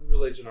about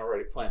religion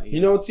already plenty.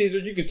 You know what, Caesar?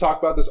 You can talk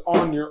about this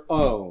on your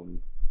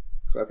own.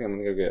 Because I think I'm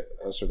going to go get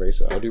a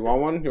cerveza. Oh, do you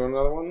want one? Do you want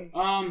another one?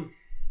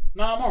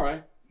 No, I'm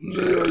alright.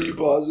 Are you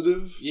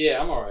positive?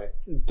 Yeah, I'm alright.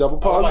 Double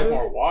positive? I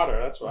like more water,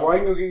 that's right. Well, I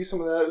can go get you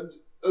some of that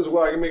as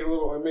well. I can make a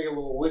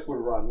little liquid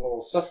run, a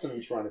little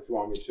sustenance run if you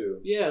want me to.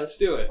 Yeah, let's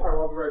do it. All right,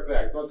 well, I'll be right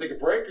back. Do you want to take a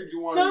break, or do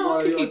you want to... No,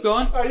 you keep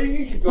going. Oh, you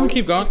can keep going.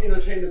 Keep going.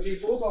 Entertain the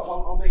people, so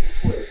I'll make it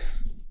quick.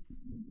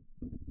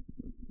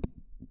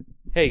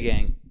 Hey,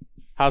 gang.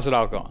 How's it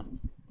all going?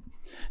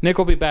 Nick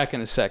will be back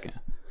in a second.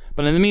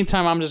 But in the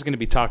meantime, I'm just going to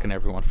be talking to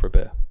everyone for a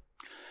bit.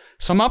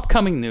 Some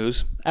upcoming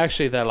news,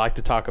 actually, that I'd like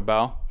to talk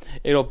about.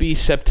 It'll be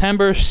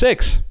September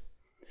 6th.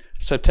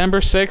 September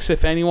 6th,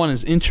 if anyone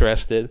is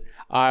interested,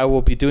 I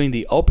will be doing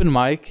the open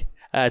mic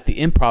at the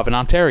Improv in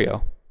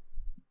Ontario.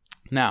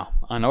 Now,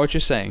 I know what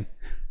you're saying.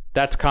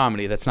 That's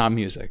comedy. That's not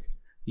music.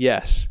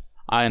 Yes,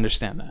 I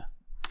understand that.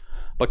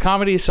 But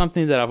comedy is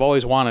something that I've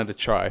always wanted to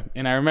try.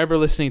 And I remember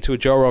listening to a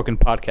Joe Rogan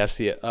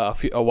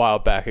podcast a while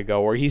back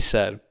ago where he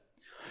said,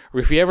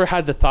 if you ever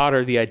had the thought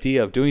or the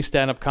idea of doing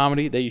stand-up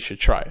comedy, that you should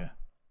try it.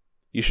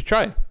 You should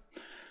try it.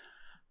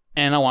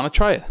 And I want to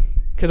try it.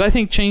 Because I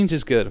think change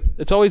is good.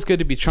 It's always good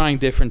to be trying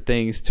different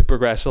things to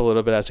progress a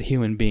little bit as a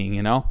human being,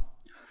 you know?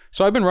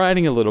 So I've been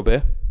writing a little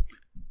bit.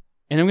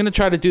 And I'm going to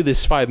try to do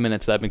this 5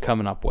 minutes that I've been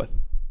coming up with.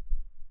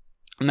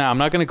 Now, I'm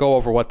not going to go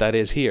over what that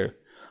is here.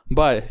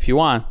 But if you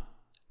want,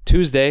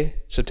 Tuesday,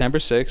 September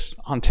 6th,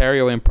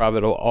 Ontario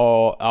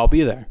Improv, I'll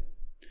be there.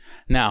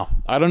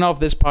 Now, I don't know if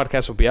this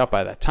podcast will be out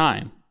by that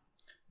time.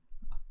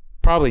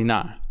 Probably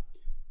not.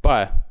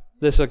 But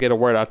this will get a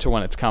word out to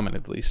when it's coming,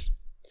 at least.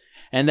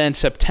 And then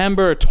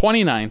September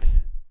 29th,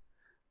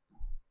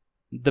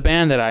 the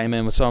band that I am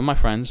in with some of my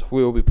friends,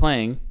 we will be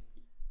playing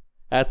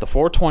at the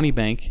 420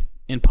 Bank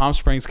in Palm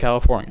Springs,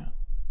 California.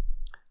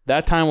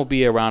 That time will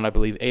be around, I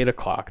believe, 8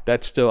 o'clock.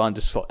 That's still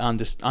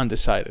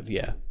undecided,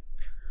 yeah.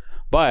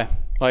 But,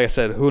 like I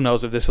said, who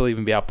knows if this will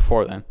even be out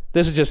before then.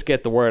 This will just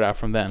get the word out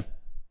from then.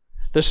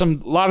 There's a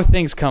lot of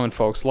things coming,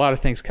 folks. A lot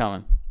of things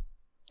coming.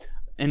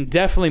 And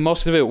definitely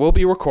most of it will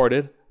be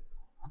recorded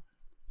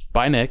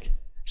by Nick,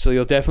 so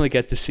you'll definitely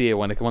get to see it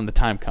when the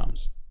time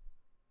comes.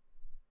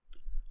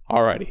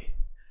 Alrighty.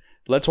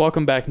 Let's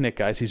welcome back Nick,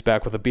 guys. He's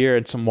back with a beer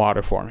and some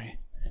water for me.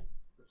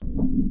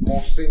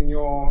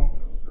 Monsignor.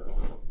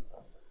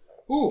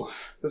 Ooh.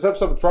 This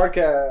episode of the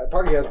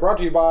podcast brought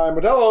to you by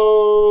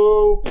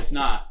Modelo. It's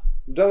not.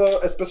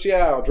 Modelo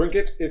Especial. Drink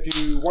it if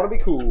you want to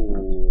be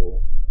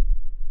cool.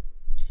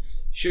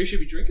 Sure you should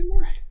be drinking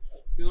more?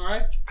 Feeling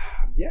alright?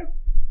 Yeah.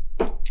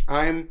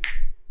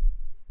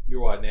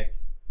 You're what, Nick?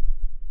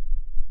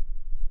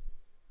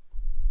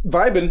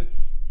 Vibin.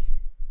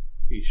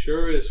 He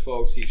sure is,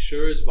 folks. He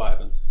sure is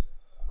vibing.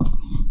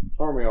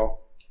 Aren't we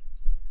all?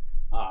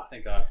 Ah,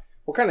 thank God.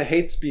 What kind of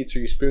hate speech are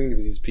you spewing to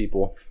these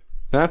people?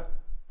 Huh?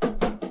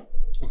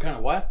 What kind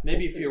of what?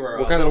 Maybe if you were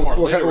what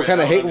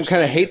kind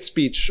of hate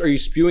speech are you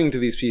spewing to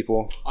these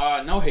people?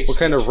 No hate speech. What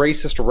kind of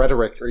racist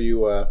rhetoric are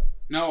you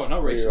No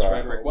racist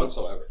rhetoric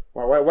whatsoever.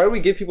 Why do we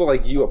give people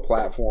like you a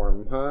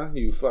platform, huh?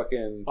 You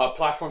fucking a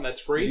platform that's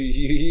free.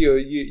 You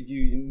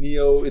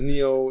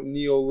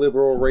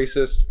neoliberal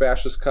racist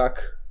fascist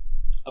cuck.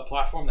 A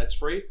platform that's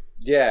free.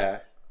 Yeah.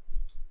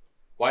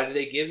 Why did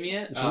they give me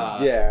it?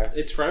 Yeah.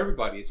 It's for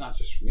everybody. It's not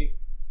just for me.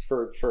 It's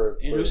for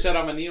who said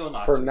I'm a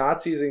neo-Nazi? For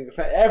Nazis and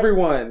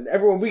everyone.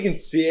 We can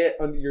see it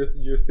under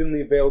your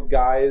thinly veiled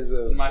guise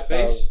of in my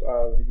face.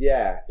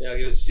 Yeah. Yeah,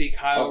 it was Zeke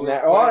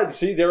Kyle.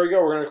 See, there we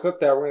go. We're gonna clip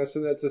that. We're gonna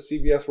send that to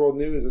CBS World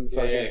News and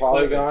fucking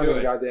Polygon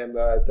and goddamn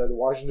the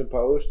Washington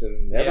Post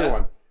and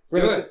everyone.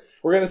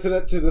 We're gonna send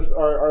it to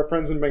our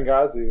friends in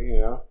Benghazi. You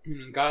know.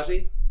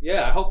 Benghazi.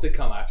 Yeah, I hope they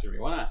come after me.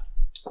 Why not?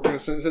 We're gonna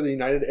send it to the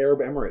United Arab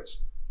Emirates.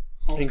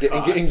 And get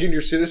your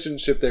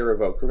citizenship they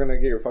revoked. We're gonna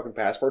get your fucking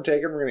passport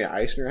taken. We're gonna get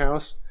ice in your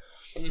house.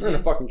 Mm-hmm. We're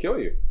gonna fucking kill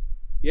you.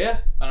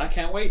 Yeah, and I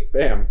can't wait.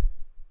 Bam.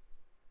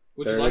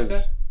 Would you like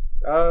that?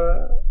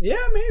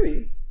 Yeah,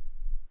 maybe.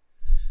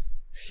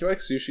 You like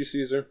sushi,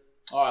 Caesar?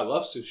 Oh, I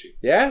love sushi.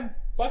 Yeah?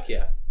 Fuck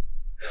yeah.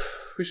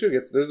 We should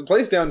get... There's a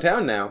place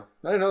downtown now.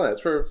 I didn't know that.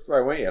 That's where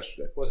I went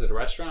yesterday. Was it a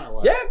restaurant or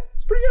what? Yeah,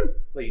 it's pretty good.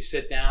 Like you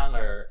sit down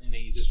and then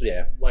you just...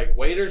 Yeah. Like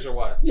waiters or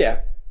what?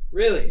 Yeah.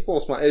 Really? It's a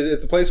little small.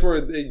 It's a place where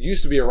it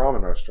used to be a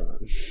ramen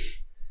restaurant.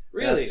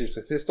 Really? Yeah,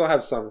 they still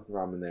have some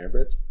ramen there, but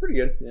it's pretty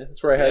good. Yeah,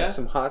 that's where I had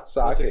some hot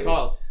sake. What's it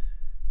called?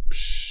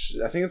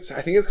 I think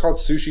it's called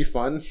Sushi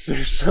Fun.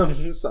 There's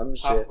some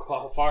shit.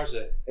 How far is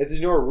it? It's,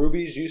 you know where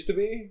Ruby's used to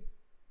be,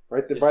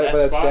 right there by that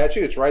that spot?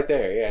 statue. It's right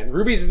there. Yeah, and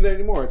Ruby's isn't there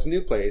anymore. It's a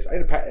new place.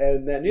 And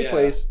that new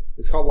place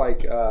is called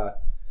like I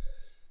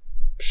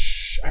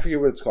forget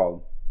what it's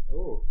called.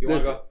 Oh, you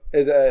want to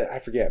go? I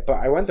forget, but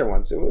I went there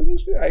once. It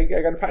was good. I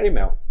got a patty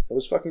melt. It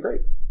was fucking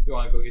great. You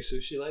want to go get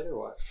sushi later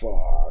or what?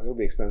 Fuck, it'll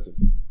be expensive.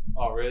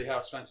 Oh, really? How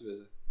expensive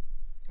is it?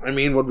 I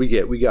mean, what did we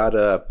get? We got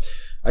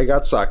I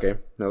got sake.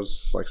 That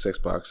was like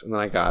 $6, and then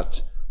I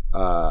got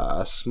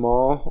a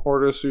small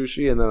order of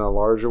sushi, and then a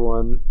larger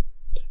one,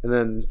 and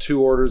then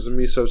 2 orders of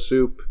miso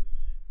soup,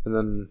 and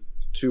then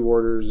 2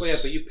 orders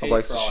but you paid of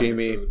like for all your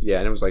sashimi. food. Yeah,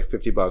 and it was like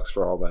 $50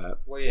 for all that.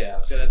 Well,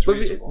 yeah, so that's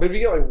reasonable. But if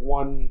you get like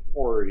 1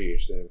 order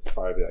each, then it'd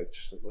probably be like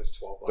just like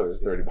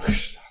 $12. $30.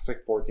 It's like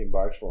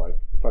 $14 for like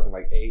fucking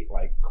like 8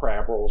 like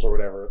crab rolls or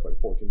whatever. It's like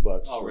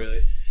 $14. Oh,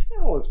 really? Yeah, a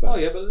little expensive. Oh,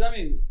 yeah, but I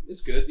mean,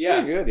 it's good. It's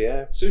pretty good,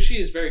 yeah. Sushi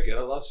is very good.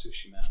 I love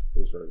sushi, man.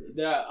 It's very good.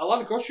 Yeah, a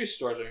lot of grocery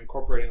stores are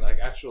incorporating like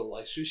actual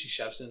like sushi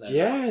chefs in there.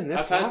 Yeah, and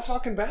that's not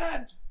fucking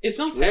bad. It's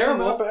not really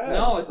terrible. not bad.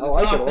 No, it's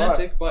like not it a lot.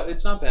 authentic, but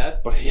it's not bad.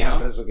 But yeah,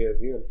 but it's okay. It's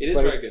good. It's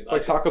like, very good. It's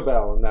like Taco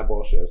Bell and that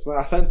bullshit. It's not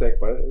authentic,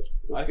 but it's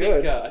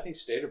good. I think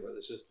Stater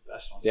Brothers is the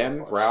best one.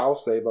 Them,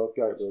 Ralph's, they both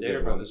got really Stater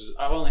good Brothers. ones.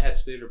 I've only had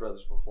Stater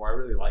Brothers before. I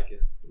really like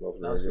it.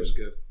 Both That was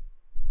good.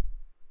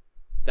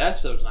 That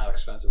stuff's not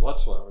expensive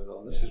whatsoever,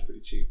 though. This is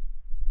pretty cheap.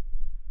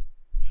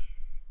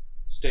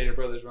 Stater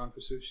Brothers run for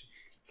sushi.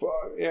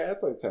 Fuck, yeah,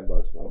 it's like $10.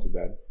 Not too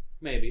bad.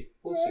 Maybe.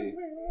 We'll see.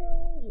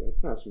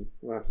 We'll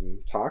have some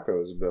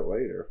tacos a bit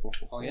later.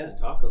 Oh, yeah.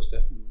 Tacos,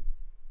 definitely.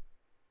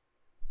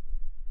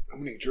 I'm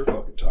gonna eat your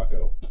fucking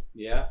taco.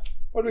 Yeah.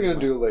 What are we gonna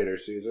do later,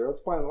 Caesar?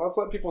 Let's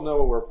let people know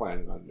what we're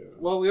planning on doing.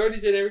 Well, we already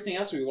did everything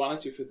else we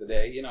wanted to for the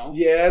day, you know.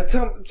 Yeah,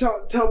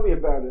 tell me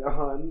about it,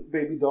 hon.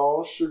 Baby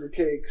doll, sugar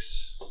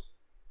cakes.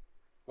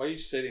 Why are you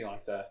sitting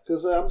like that?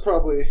 Because I'm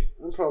probably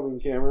in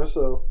camera,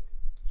 so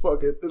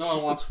fuck it. No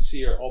one wants to see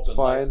your open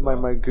fine.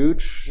 legs, My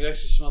gooch. It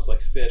actually smells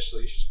like fish, so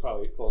you should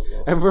probably close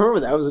it. I remember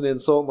that was an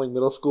insult in like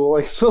middle school.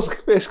 Like, it smells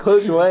like fish.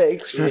 Close your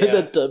legs. Right? Yeah.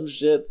 That dumb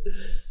shit.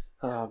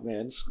 Oh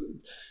man,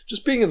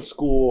 just being in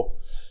school,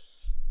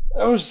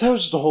 that was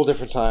just a whole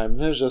different time.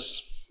 It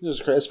was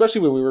crazy, especially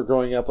when we were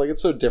growing up. Like,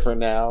 it's so different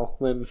now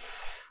than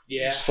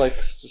I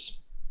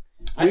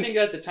think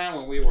at the time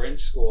when we were in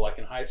school, like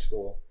in high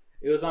school,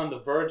 it was on the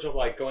verge of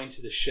like going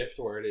to the shift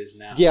where it is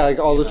now. Yeah, like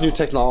all this new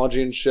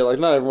technology and shit. Like,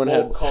 not everyone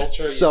had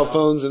culture, cell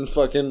phones and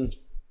fucking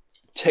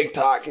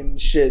TikTok and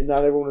shit.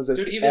 Not everyone was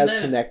as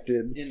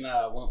connected. In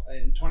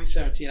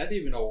 2017, I didn't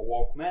even know what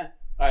woke meant.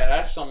 I had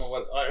asked someone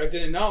what I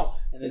didn't know,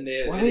 and then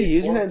were they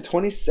using that in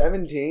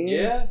 2017?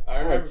 Yeah, I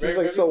remember. It seems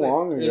like so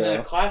long ago. It was in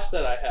a class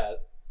that I had.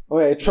 Oh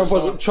yeah, Trump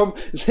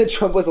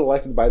was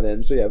elected by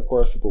then, so yeah, of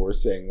course people were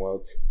saying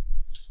woke.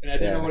 And I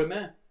didn't know what it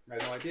meant. I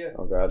had no idea.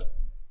 Oh god,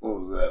 what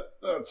was that?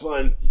 Oh, it's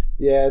fine.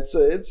 Yeah,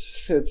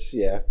 it's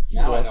yeah.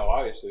 Now I know,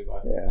 obviously,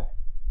 but yeah,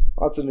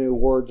 lots of new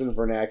words and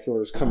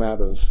vernaculars come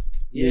out of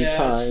new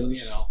times.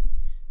 You know,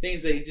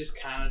 things that you just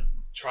kind of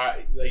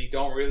try that you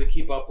don't really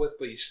keep up with,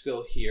 but you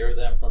still hear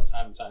them from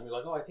time to time. You're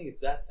like, oh, I think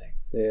it's that thing.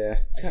 Yeah,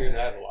 I hear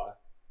that a lot.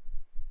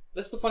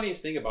 That's the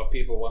funniest thing about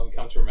people when we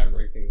come to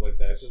remembering things like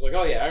that. It's just like,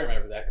 oh yeah, I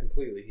remember that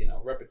completely. You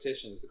know,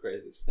 repetition is the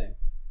craziest thing.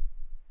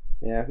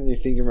 Yeah, when you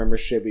think you remember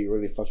shit, but you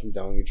really fucking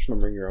don't. You're just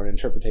remembering your own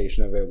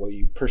interpretation of it, what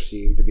you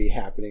perceive to be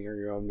happening, or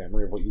your own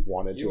memory of what you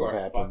wanted to have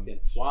happened. You are fucking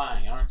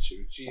flying, aren't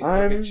you? Jeez,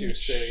 I'm look at you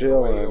sitting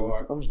chilling. where you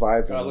are. I'm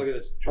vibing. God, look at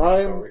this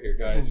drunk over here,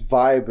 guys.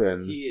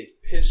 Vibing. He is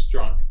piss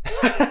drunk.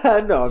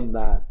 No, I'm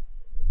not.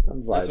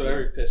 I'm vibing. That's what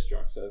every piss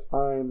drunk says.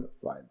 I'm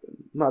vibing.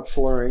 I'm not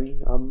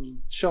slurring.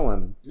 I'm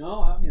chilling.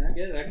 No, I mean, I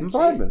get it. I can see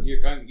vibing.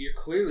 You're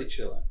clearly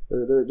chilling.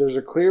 There's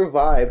a clear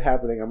vibe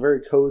happening. I'm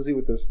very cozy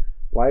with this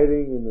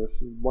lighting and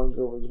this blanket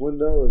over his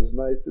window. It's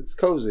nice. It's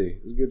cozy.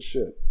 It's good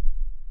shit.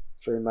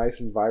 It's a very nice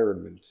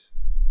environment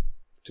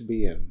to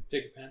be in.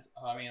 Take your pants.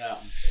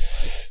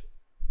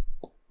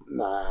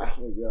 Nah.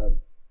 Oh god.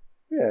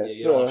 Yeah, it's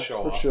you don't want to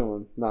show we're off.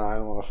 chilling. Nah, I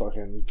don't want to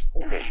fucking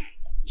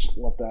just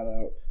let that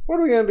out. What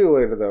are we gonna do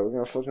later though? We're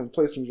gonna fucking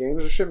play some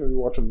games or shit? Maybe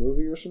watch a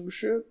movie or some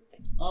shit?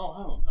 Oh,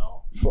 I don't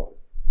know. Fuck.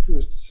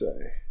 Who's to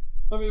say?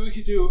 I mean, we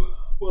could do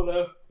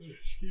whatever.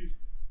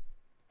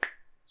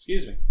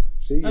 Excuse me.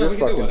 See, you're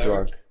fucking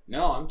drunk.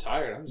 No, I'm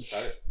tired. I'm just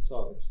tired. That's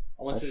all it is.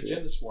 I went to the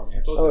gym this morning.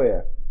 I told you. Oh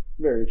yeah,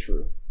 very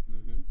true.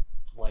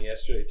 Went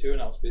yesterday too,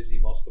 and I was busy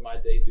most of my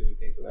day doing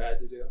things that I had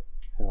to do.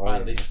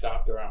 Finally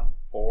stopped around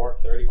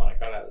 4:30 when I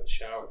got out of the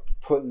shower.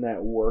 Putting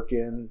that work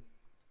in.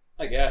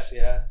 I guess,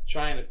 yeah.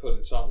 Trying to put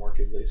in some work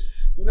at least.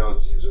 You know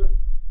what, Caesar?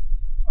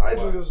 I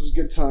think this is a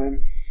good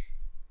time.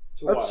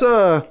 Let's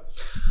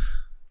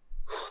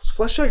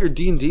flesh out your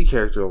D&D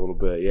character a little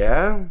bit,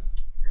 yeah?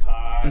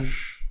 God.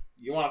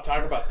 You want to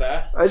talk about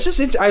that?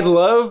 I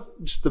love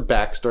just the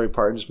backstory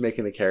part and just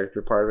making the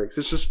character part of it. Because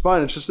it's just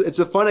fun. It's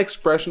a fun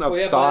expression of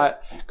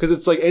thought. Because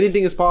it's like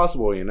anything is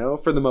possible, you know,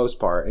 for the most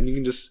part. And you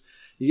can just...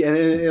 And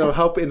it'll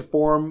help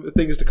inform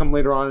things to come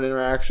later on in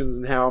interactions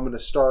and how I'm going to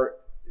start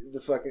the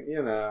fucking,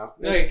 you know.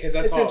 Because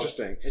it's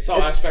interesting. It's all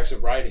aspects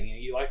of writing,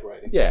 and you like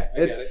writing. Yeah.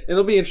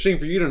 It'll be interesting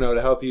for you to know,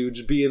 to help you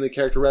just be in the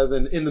character rather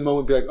than in the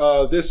moment be like,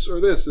 oh, this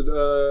or this.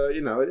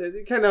 You know,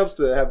 it kind of helps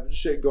to have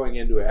shit going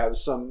into it, have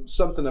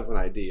something of an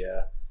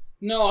idea.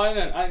 No, I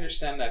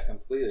understand that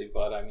completely,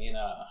 but I mean,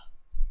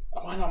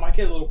 I know, it might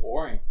get a little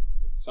boring.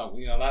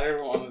 You know, not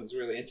everyone is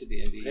really into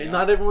D&D. And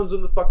not everyone's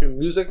into fucking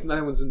music. Not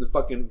everyone's into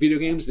fucking video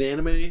games and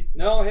anime.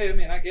 No, hey, I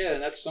mean, I get it.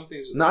 And that's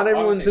something. Not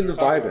everyone's into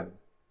vibing.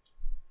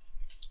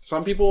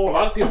 Some people... A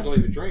lot of people don't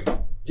even drink.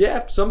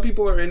 Yeah, some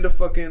people are into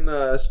fucking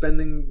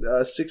spending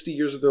 60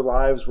 years of their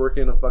lives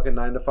working a fucking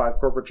 9-to-5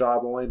 corporate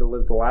job only to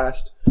live the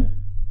last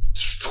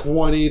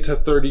 20 to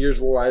 30 years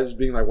of their lives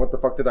being like, what the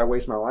fuck did I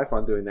waste my life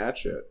on doing that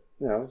shit?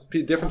 You know,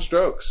 different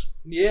strokes.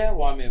 Yeah,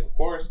 well, I mean, of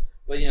course.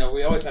 But, you know,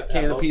 we always have to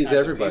have those kinds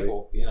everybody. of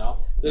people, you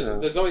know.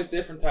 There's always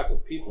different type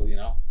of people, you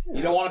know. Yeah.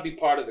 You don't want to be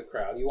part of the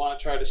crowd. You want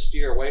to try to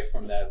steer away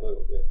from that a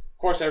little bit. Of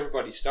course,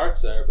 everybody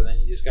starts there, but then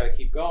you just got to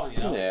keep going,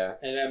 you know. Yeah.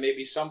 And then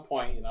maybe some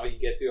point, you know, you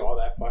get through all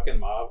that fucking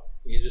mob.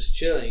 You're just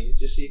chilling. You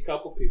just see a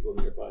couple people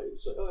nearby. You're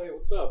just like, oh, hey,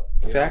 what's up?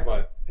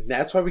 Exactly. And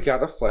that's why we got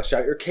to flesh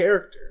out your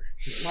character.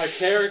 My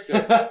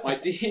character, my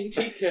D&D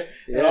character.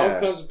 Yeah. It all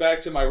comes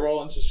back to my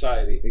role in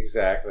society.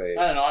 Exactly.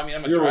 I don't know. I mean,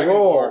 I'm a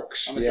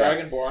Dragonborn. I'm a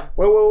Dragonborn.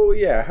 Well,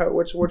 yeah.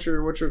 What's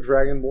your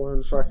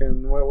Dragonborn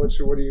fucking?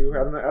 What do you?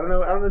 I don't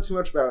know too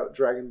much about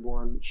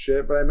Dragonborn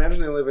shit, but I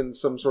imagine they live in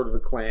some sort of a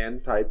clan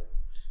type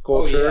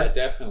culture. Oh yeah,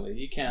 definitely.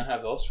 You can't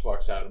have those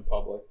fucks out in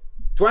public.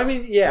 Well, I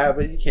mean, yeah,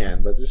 but you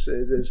can. But just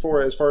as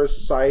far as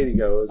society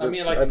goes, I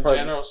mean, like in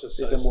general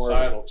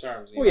societal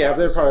terms. Well, yeah, but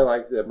they're probably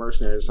like the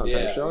mercenaries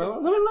sometimes. Yeah.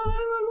 Let me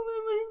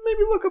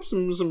maybe look up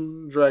some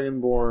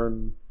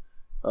Dragonborn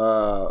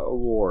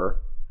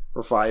lore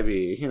for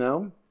 5e. You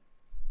know?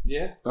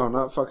 Yeah. Oh,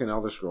 not fucking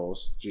Elder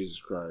Scrolls.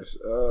 Jesus Christ.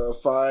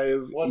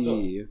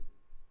 5e.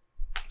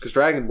 Because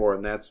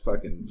Dragonborn, that's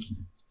fucking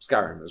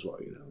Skyrim as well.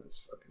 You know, that's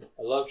fucking.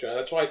 I love Dragon.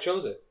 That's why I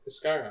chose it.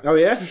 It's Skyrim. Oh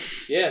yeah.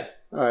 Yeah.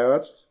 All right, well,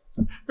 that's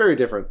very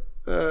different.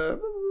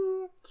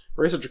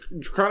 Race of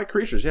draconic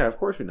creatures. Yeah, of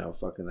course we know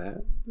fucking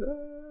that.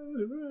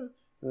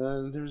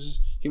 There's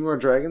humanoid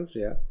dragons.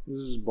 Yeah, this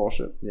is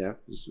bullshit. Yeah,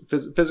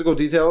 physical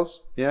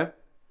details. Yeah,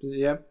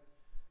 yeah.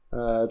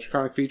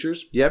 Draconic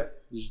features.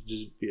 Yep,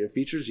 just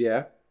features.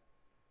 Yeah,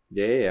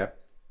 yeah.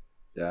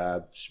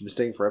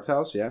 Mistaken for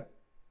reptiles. Yeah.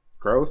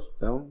 Growth.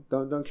 Don't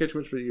care too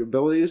much about your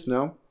abilities.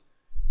 No.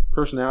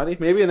 Personality,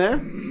 maybe in there.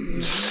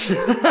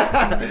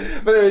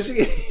 But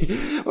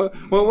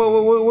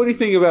what do you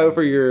think about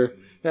for your?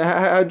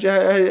 I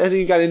think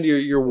you got into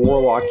your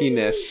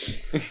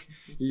warlockiness,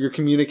 your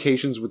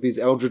communications with these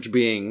eldritch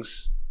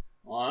beings.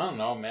 Well, I don't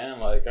know, man.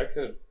 Like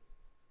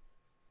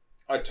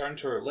I turned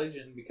to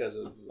religion because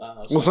of. I don't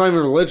know. Well, it's not even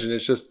religion.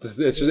 It's just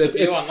it's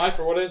view on life,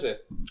 or what is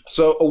it?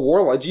 So a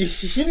warlock. You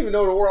didn't even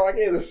know what a warlock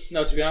is.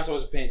 No, to be honest, I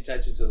wasn't paying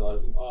attention to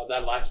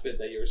that last bit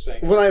that you were saying.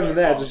 Well, not even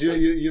that. Just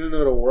you don't know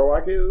what a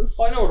warlock is.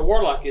 Well, I know what a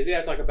warlock is. Yeah,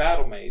 it's like a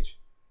battle mage.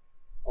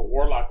 A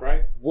warlock,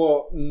 right?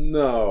 Well,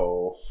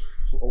 no.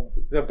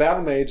 The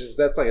battle mage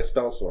that's like a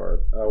spell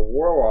sword. A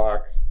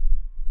warlock.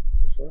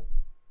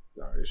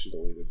 No, I should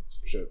delete it.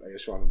 Some shit. I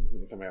guess you want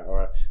to come out. All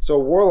right. So a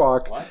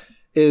warlock. What?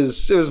 It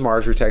was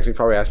Marjorie texting me,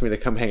 probably asked me to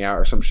come hang out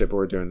or some shit, but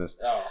we're doing this.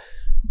 Oh.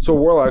 So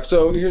warlock.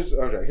 So here's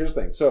the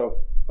thing. So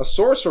a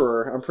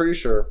sorcerer, I'm pretty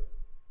sure,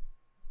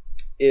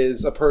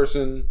 is a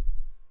person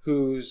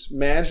whose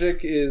magic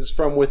is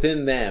from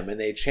within them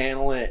and they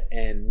channel it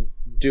and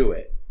do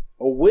it.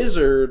 A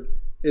wizard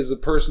is a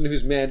person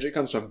whose magic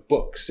comes from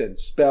books and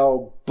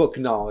spell book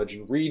knowledge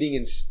and reading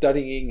and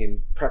studying and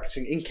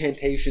practicing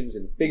incantations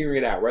and figuring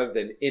it out rather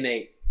than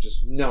innate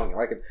just knowing it.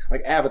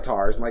 Like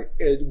avatars and like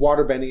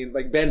water bending and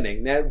like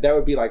bending. That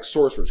would be like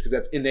sorcerers because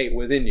that's innate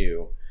within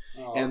you.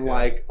 Oh, and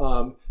like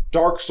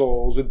Dark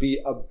Souls would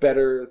be a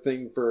better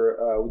thing for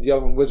the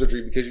other one,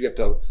 wizardry, because you have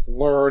to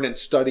learn and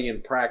study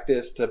and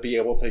practice to be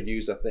able to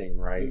use a thing,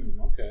 right?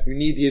 Okay. You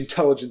need the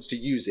intelligence to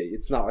use it.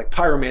 It's not like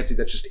pyromancy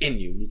that's just in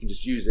you. You can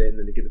just use it and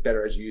then it gets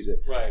better as you use it.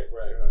 Right.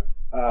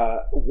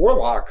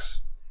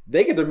 Warlocks,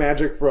 they get their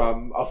magic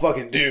from a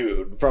fucking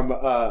dude, from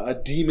a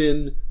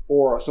demon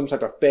or some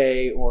type of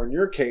fae, or in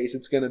your case,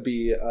 it's going to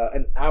be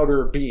an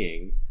outer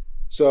being.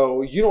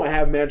 So you don't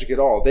have magic at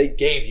all. They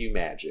gave you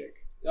magic.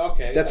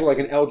 Okay. That's what like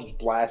an Eldritch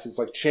Blast is,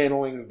 like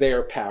channeling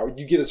their power.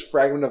 You get a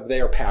fragment of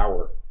their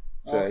power.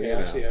 Okay, you know.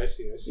 I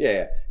see.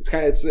 Yeah,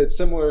 it's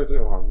similar to.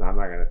 Well, no, I'm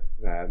not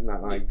gonna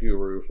not like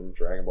Guru from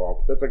Dragon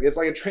Ball. But it's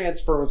like a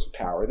transference of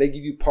power. They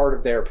give you part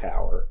of their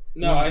power.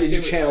 No, I see.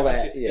 You channel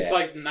that. Yeah. It's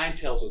like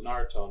Ninetales with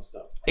Naruto and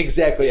stuff.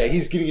 Exactly. Yeah,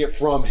 he's getting it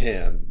from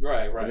him.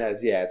 Right. And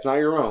that's it's not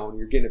your own.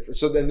 You're getting it.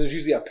 So then there's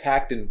usually a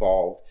pact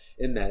involved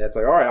in that. That's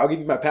like, all right, I'll give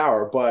you my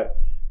power, but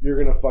you're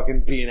gonna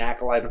fucking be an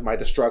acolyte of my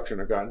destruction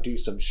or go out and do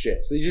some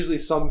shit. So there's usually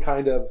some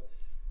kind of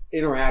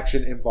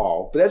interaction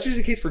involved. But that's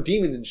usually the case for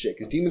demons and shit,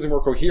 because demons are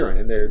more coherent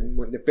and they're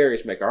more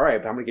nefarious. Like, all right,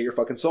 I'm gonna get your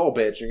fucking soul,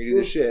 bitch, and you're gonna do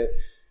this shit.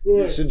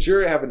 Yeah. Since you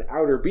have an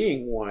outer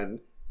being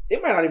one,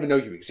 it might not even know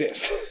you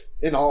exist,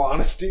 in all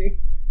honesty.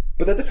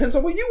 But that depends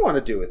on what you want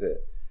to do with it.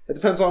 It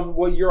depends on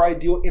what your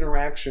ideal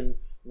interaction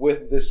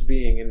with this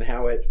being and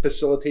how it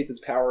facilitates its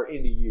power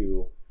into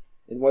you,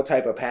 and what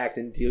type of pact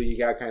and deal you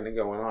got kind of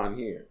going on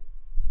here.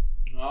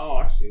 Oh,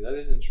 I see. That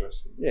is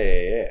interesting.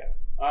 Yeah.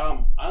 I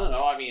don't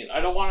know. I mean, I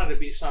don't want it to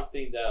be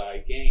something that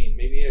I gain.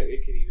 Maybe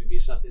it could even be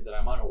something that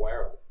I'm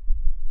unaware of.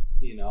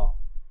 You know?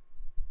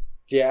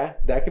 Yeah,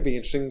 that could be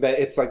interesting. That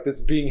it's like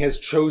this being has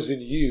chosen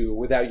you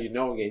without you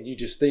knowing it, and you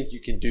just think you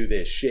can do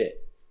this shit.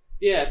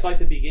 Yeah, it's like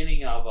the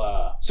beginning of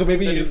so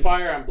maybe the new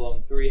Fire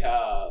Emblem Three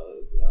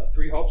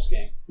Hopes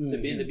game. Mm-hmm.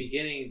 In the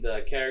beginning,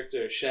 the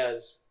character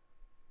Shez,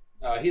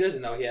 he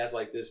doesn't know he has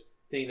like this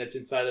thing that's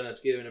inside him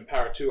that's giving him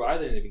power too,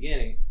 either in the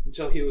beginning,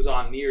 until he was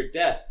on near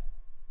death,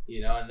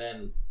 you know, and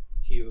then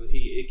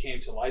it came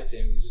to light to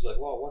him. He's just like,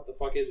 whoa, what the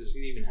fuck is this?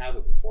 He didn't even have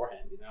it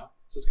beforehand, you know?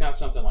 So it's kind of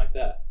something like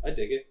that. I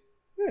dig it.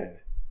 Yeah.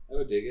 I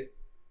would dig it.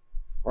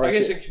 Or I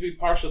guess it could be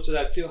partial to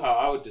that too, how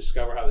I would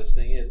discover how this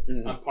thing is.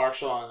 Mm-hmm. I'm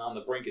partial on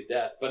the brink of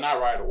death, but not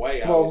right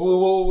away. Well,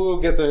 we'll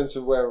get there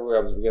into wherever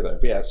we get there.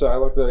 But yeah, so I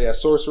looked at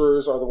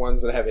sorcerers are the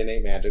ones that have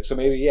innate magic. So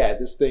maybe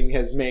this thing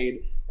has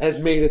made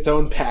its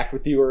own pact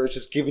with you, or it's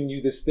just giving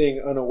you this thing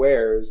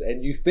unawares,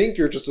 and you think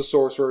you're just a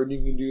sorcerer and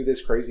you can do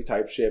this crazy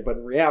type shit, but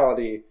in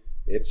reality,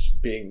 it's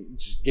being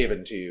just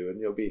given to you,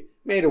 and you'll be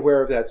made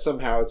aware of that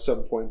somehow at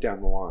some point down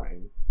the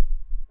line.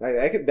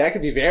 That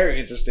could be very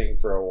interesting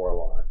for a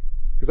warlock.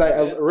 Because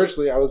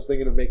originally I was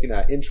thinking of making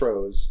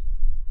intros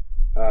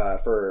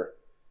for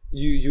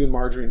you and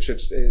Marjorie and shit,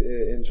 just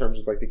in terms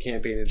of like the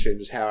campaign and shit,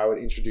 just how I would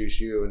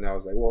introduce you. And I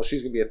was like, well,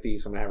 she's gonna be a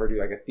thief, so I'm gonna have her do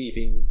like a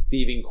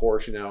thieving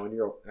course, you know.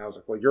 And I was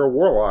like, well, you're a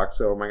warlock,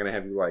 so am I gonna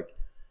have you like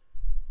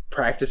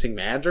practicing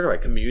magic, or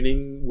like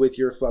communing with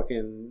your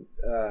fucking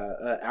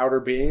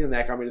outer being, and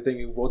that kind of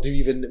thing? Well,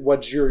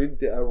 what's your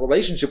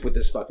relationship with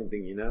this fucking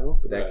thing, you know?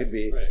 But that could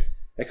be. Right.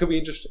 That could be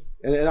interesting.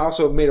 And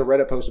also made a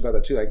Reddit post about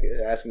that too, like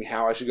asking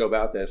how I should go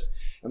about this.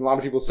 And a lot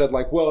of people said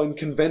like, well, in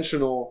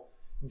conventional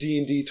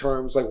D&D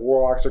terms, like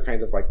warlocks are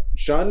kind of like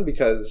shunned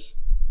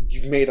because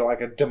you've made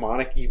a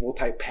demonic evil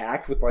type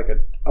pact with like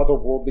a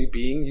otherworldly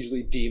being,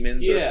 usually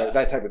demons or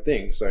that type of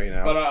thing. So, you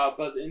know.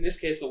 But in this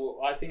case,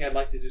 I think I'd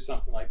like to do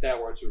something like that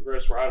where it's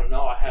reversed, where I don't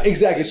know.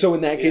 Exactly. So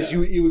in that case,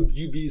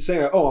 you'd be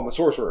saying, oh, I'm a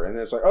sorcerer. And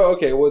then it's like, oh,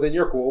 okay, well then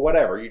you're cool,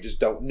 whatever. You just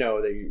don't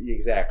know that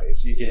exactly.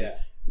 So you can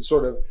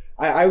sort of...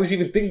 I was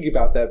even thinking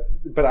about that,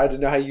 but I didn't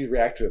know how you'd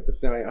react to it.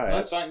 But then,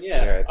 that's fine.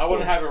 Yeah, I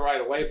wouldn't have it right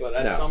away, but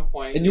at some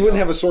point, and you wouldn't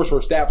have a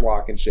sorcerer stat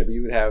block and shit. But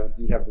you'd have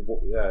the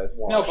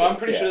no. But I'm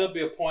pretty sure there'll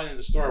be a point in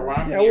the story where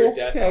I'm near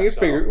death. Yeah, I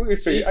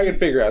can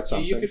figure out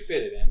something. You could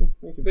fit it in.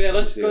 But yeah,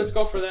 let's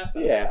go for that.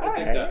 Then. Yeah, I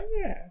think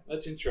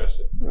that's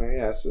interesting.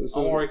 Yeah,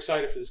 so I'm more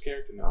excited for this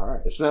character now. All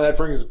right, so now that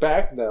brings us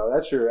back though.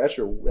 That's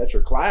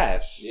your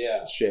class.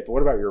 Yeah. Shit. But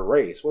what about your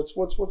race? What's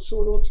going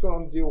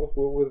on to deal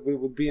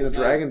with being a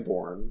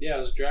dragonborn? Yeah, I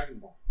was a dragonborn.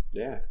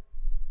 Yeah,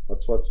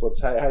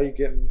 what's how you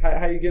getting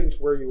to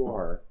where you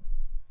are?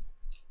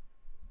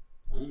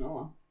 I don't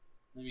know.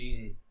 I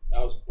mean, I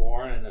was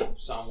born in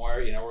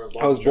somewhere, you know. Where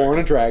I was born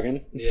a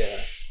dragon. Yeah,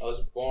 I was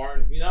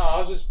born. You know, I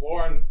was just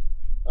born.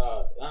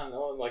 I don't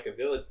know, in like a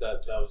village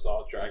that was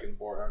all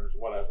dragonborn or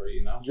whatever.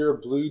 You know. You're a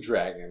blue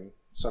dragon,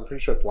 so I'm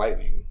pretty sure it's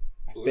lightning.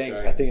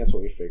 I think that's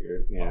what we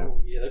figured. Yeah.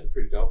 Oh, yeah, that'd be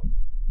pretty dope.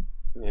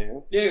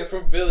 Yeah. Yeah,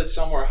 from a village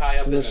somewhere high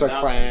up in the mountains. There's a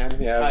clan.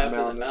 Yeah, the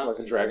mountains, like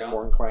a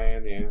dragonborn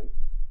clan. Yeah.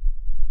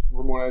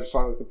 From what I just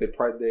saw, they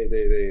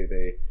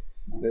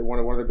one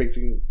of their big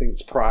things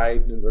is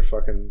pride, and they're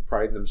fucking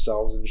pride in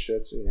themselves and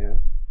shit. So yeah,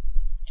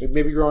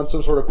 maybe you're on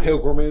some sort of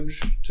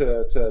pilgrimage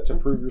to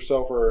prove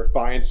yourself or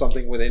find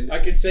something within. I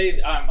could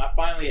say I'm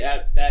finally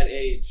at that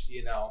age,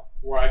 you know,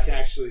 where I can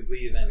actually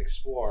leave and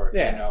explore.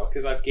 Yeah. You know,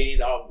 because I've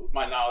gained all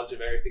my knowledge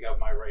of everything of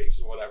my race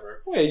and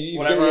whatever.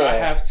 Yeah, I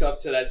have to up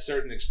to that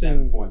certain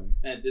extent point.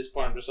 And at this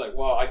point, I'm just like,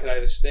 well, I could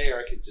either stay or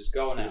I could just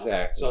go now.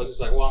 Exactly. So I was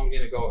just like, well, I'm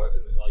gonna go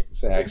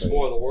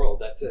explore the world.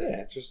 That's it.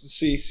 Yeah, just to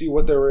see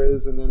what there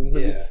is, and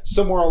then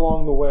somewhere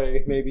along the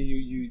way, maybe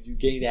you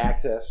gained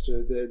access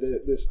to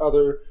this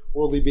other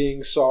worldly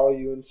being saw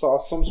you and saw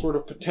some sort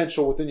of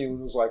potential within you, and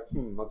was like,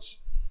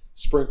 let's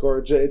sprinkle or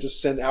it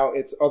just send out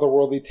its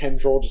otherworldly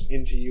tendril just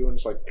into you, and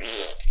it's like,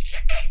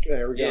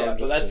 there we go. Yeah,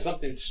 but that's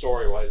something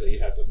story-wise that you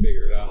have to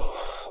figure it out.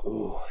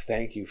 Ooh,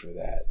 thank you for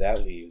that.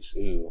 That leaves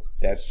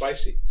that's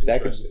spicy.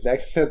 That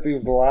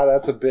leaves a lot.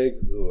 That's a big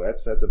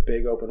that's a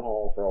big open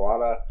hole for a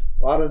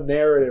lot of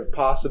narrative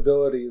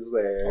possibilities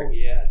there. Oh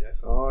yeah,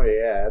 definitely. Oh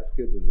yeah, that's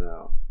good to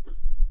know.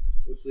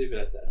 Let's leave it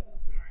at that.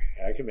 All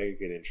right, I can make a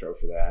good intro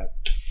for that.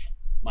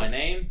 My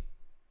name?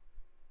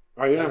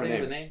 Oh, you don't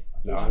have a name?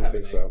 No, I don't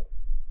think so.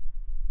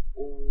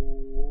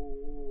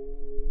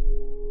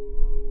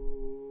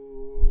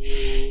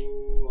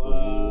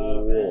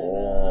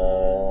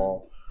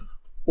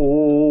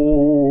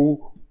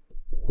 Ooh,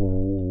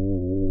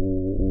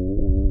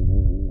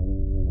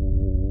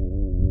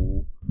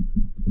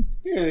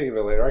 You can think of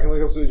it later. I can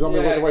look up. Do you want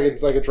me to look up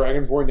like a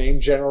Dragonborn name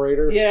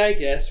generator? Yeah, I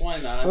guess. Why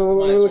not?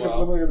 Let me look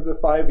up the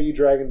 5e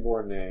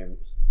Dragonborn names.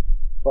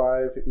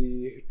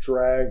 5e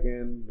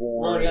Dragonborn.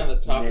 We're already on the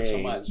topic, so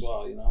might as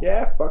well, you know.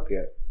 Yeah, fuck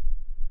it.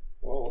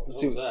 Whoa, what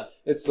the hell was that?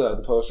 It's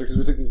the poster because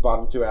we took these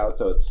bottom two out,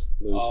 so it's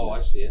loose. Oh, I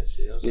see. I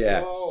was yeah.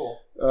 Like, whoa.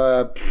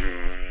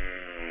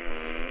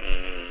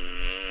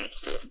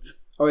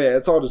 Oh yeah,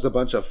 it's all just a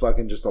bunch of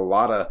fucking just a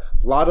lot of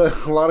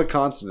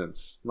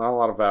consonants, not a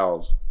lot of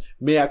vowels.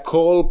 Mea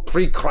kol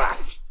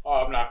prikrath.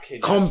 Oh, I'm not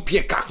kidding.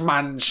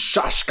 Kompiekakman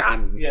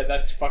shashkan. Yeah,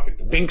 that's fucking.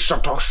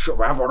 Vinksatosh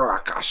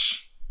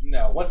ravorakash.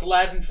 No, what's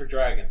Latin for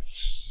dragon?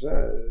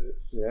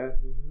 Yeah,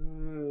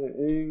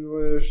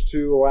 English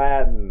to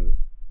Latin.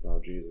 Oh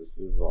Jesus,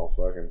 this is all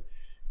fucking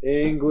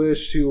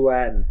English to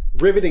Latin.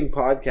 Riveting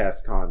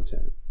podcast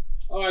content.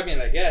 Oh, I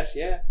mean, I guess,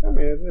 yeah. I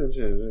mean, it's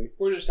interesting.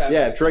 We're just having.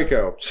 Yeah,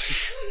 Draco.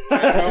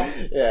 Draco?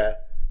 Yeah.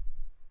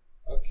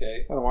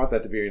 Okay. I don't want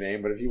that to be your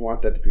name, but if you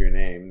want that to be your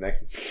name,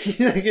 that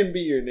can be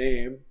your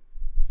name.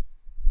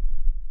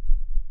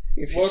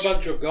 What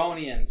about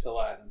Dragonian to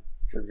Latin?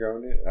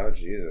 Dragonian? Oh,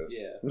 Jesus.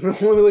 Yeah. Let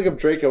me look up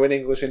Draco in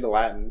English into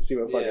Latin and see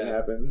what fucking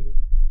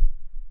happens.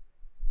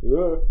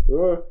 Let's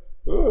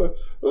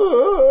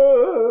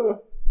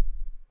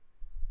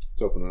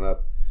open it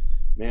up.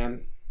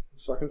 Man,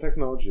 this fucking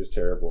technology is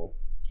terrible.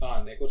 Come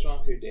on, Nick. What's wrong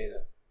with your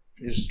data?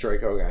 It's just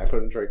Draco guy. I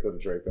put in Draco to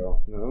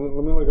Draco. No,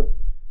 let me look up.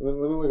 Let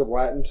me look up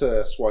Latin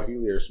to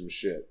Swahili or some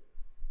shit.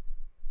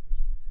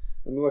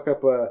 Let me look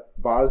up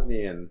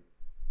Bosnian.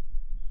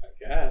 I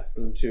guess.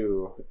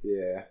 Into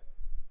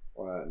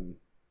Latin.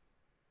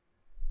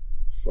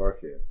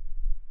 Fuck it.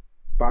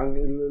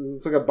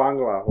 Let's look at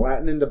Bangla.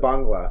 Latin into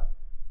Bangla.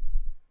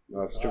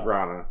 No, it's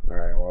Tigrana. All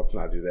right. Well, let's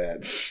not do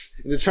that.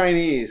 Into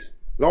Chinese.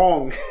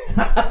 Long.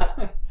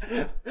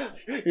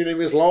 Your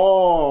name is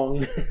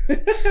Long.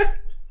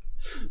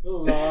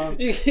 Long.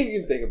 You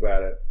can think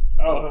about it.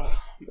 Oh,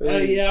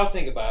 yeah, I'll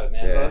think about it,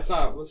 man. Yeah.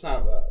 But let's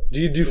not.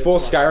 Do you do full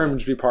Skyrim and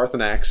just be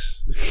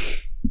Parthenax?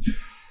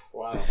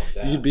 Well, I don't know about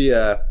that. You'd be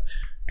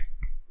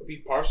Be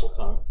Parcel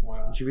Tongue. Why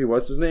not? You'd be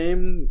what's his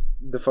name?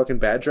 The fucking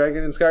bad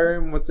dragon in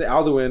Skyrim. What's it?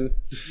 Alduin.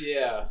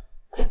 Yeah.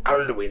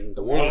 Alduin,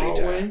 the World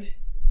Eater. Alduin.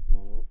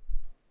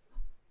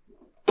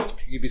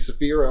 You'd be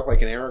Saphira,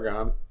 like an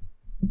Aragon.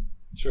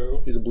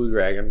 True. He's a blue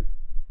dragon.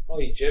 Oh,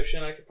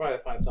 Egyptian. I could probably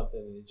find something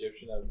in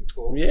Egyptian that would be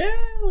cool. Yeah,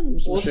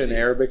 some We'll shit see. in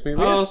Arabic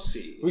maybe. I'll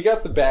see. We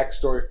got the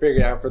backstory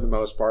figured out for the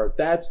most part.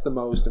 That's the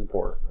most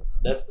important.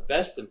 That's the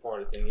best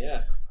important thing.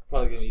 Yeah.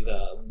 Probably gonna be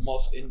the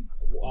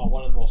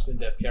one of the most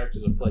in-depth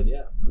characters I've played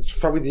yet. It's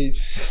probably the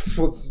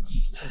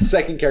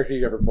second character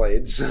you ever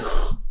played. So,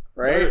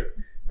 right? Word.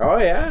 Oh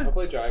yeah. I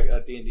played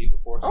D&D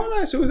before. So. Oh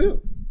nice. Who was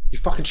you? You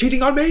fucking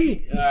cheating on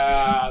me? No,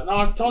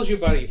 I've told you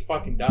about it, you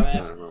fucking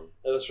dumbass. I don't know.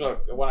 It was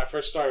when I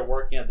first started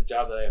working at the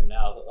job that I am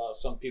now.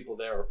 Some people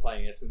there were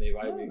playing it, and they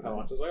invited me to come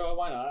on. So I was like, "Oh,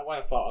 why not? I went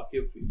and fought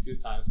a few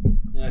times,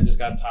 and I just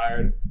got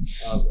tired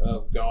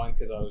of going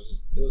because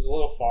it was a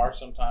little far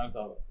sometimes.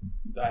 I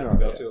had to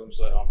go to. I'm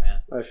just like, oh man,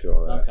 I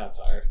feel that. I'm kind of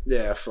tired.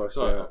 Yeah, fuck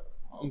So that.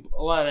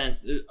 a lot of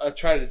times I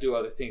try to do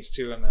other things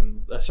too, and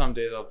then some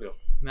days I'll be like,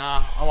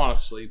 nah, I want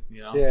to sleep.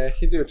 You know? Yeah,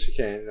 you do what you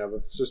can, but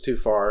it's just too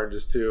far and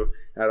just too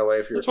out of the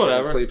way for your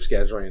fucking sleep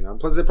schedule,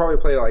 Plus, they probably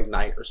play like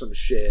night or some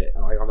shit,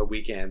 like on the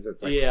weekends.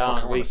 It's like,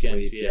 on weekends,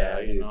 sleep.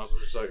 Yeah,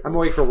 like, I'm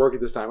awake for work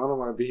at this time. I don't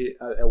want to be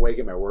awake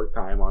at my work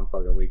time on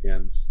fucking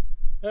weekends.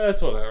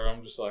 It's whatever.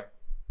 I'm just like,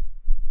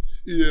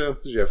 yeah.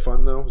 Did you have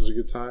fun though? Was it a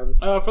good time?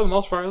 For the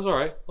most part, it was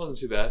alright. It wasn't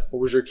too bad.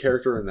 What was your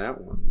character in that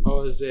one? I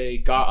was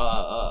a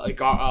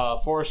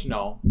forest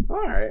gnome.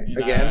 All right, And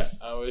again.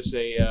 I was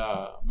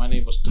my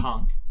name was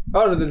Tunk.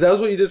 Oh, no, that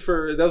was what you did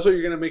for. That was what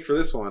you're gonna make for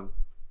this one.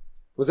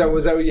 Was that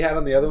what you had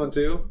on the other one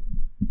too?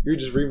 You're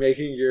just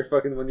remaking your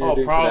fucking one you were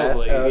doing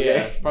probably, for that? Oh, okay.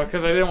 yeah.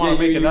 Because I didn't want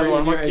to make another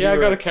one. I'm like, I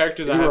got a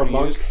character that I haven't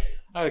used.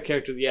 I had a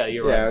character. Yeah,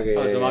 you're right. Okay,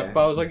 I was a monk, yeah.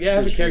 but I was like, I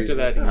have a character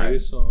that I All can right.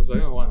 use. So I was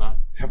like, oh, why not?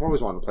 I've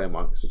always wanted to play a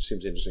monk because it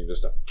seems interesting.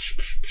 Just to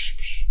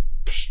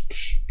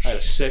I had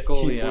a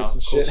sickle, Keyboards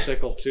and cool shit.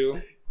 sickle too.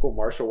 Cool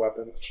martial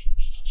weapon.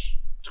 It's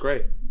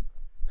great.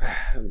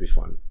 That'd be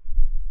fun.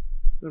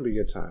 That'd be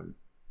a good time.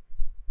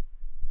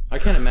 I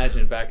can't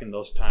imagine back in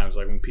those times,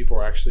 like when people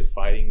were actually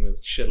fighting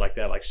with shit like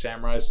that, like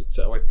samurais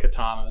with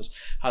katanas,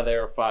 how they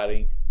were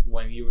fighting.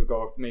 When you would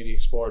go maybe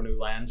explore new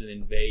lands and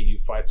invade, you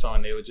fight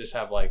someone, they would just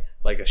have like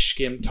a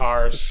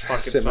skimtar's fucking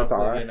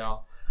Scimitar. something,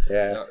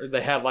 Yeah.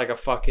 They had like a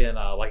fucking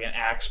like an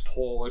axe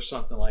pull or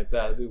something like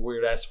that. It'd be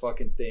weird ass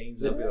fucking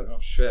things. They'd be like, oh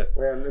shit.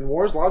 Yeah, in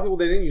wars, a lot of people,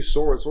 they didn't use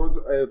swords. Swords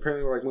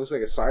apparently were like mostly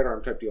like a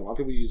sidearm type deal. A lot of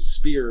people use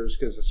spears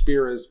because a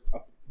spear is a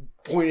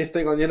pointed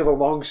thing on the end of a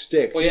long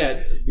stick. Well,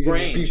 yeah, you can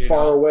range, just be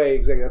far away.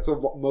 Exactly, that's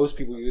what most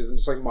people use, and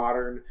just like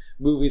modern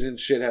movies and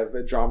shit have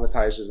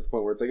dramatized it to the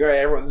point where it's like, all right,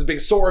 everyone, this big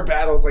sword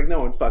battle. It's like, no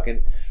one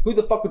fucking, who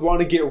the fuck would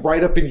want to get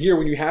right up in here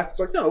when you have to? It's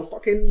like, no,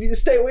 fucking, you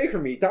just stay away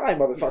from me, die,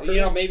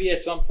 motherfucker. Maybe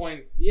at some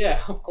point,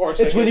 yeah, of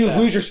course. It's when you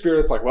lose your spirit.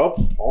 It's like, well,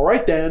 all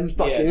right then,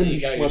 fucking,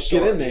 then let's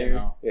get in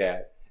there. Yeah,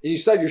 and you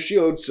set your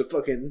shield so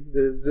fucking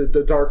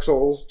the Dark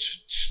Souls.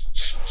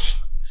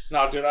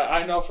 No, dude,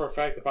 I know for a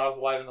fact if I was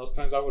alive in those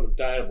times, I would have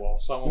died while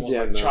someone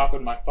was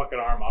chopping my fucking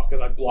arm off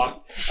because I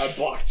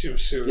blocked too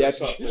soon. Yeah,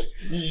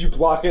 you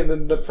block it and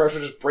then the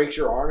pressure just breaks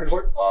your arm. It's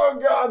like, oh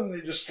god, and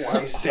they just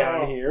slice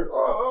down here.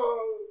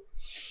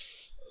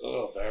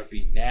 Oh, that would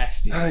be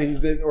nasty.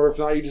 Or if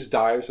not, you just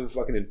die of some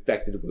fucking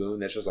infected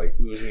wound that's just like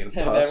oozing and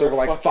pus over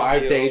like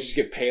 5 days. You just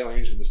get pale and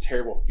you just have this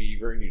terrible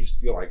fever and you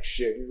just feel like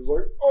shit. And you're just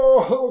like,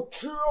 oh,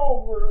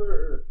 kill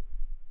me.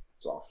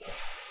 It's awful.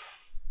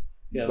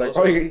 Yeah, it's like,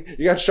 oh,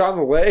 you got shot in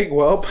the leg?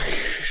 Well,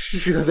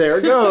 there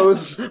it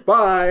goes.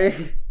 Bye.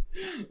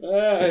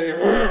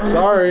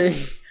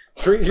 Sorry.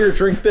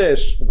 Drink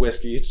this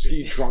whiskey. Just get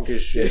you drunk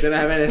as shit. Then I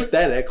have an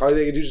anesthetic. All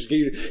they can do is just get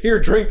you, here,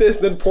 drink this,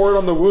 then pour it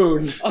on the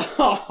wound.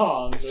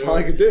 Oh, that's all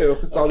I could do.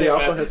 That's all the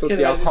alcohol. That's what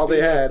the alcohol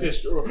they had.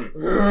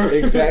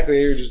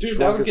 Exactly. You're just drunk as fuck.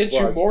 That would get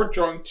you more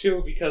drunk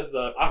too, because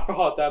the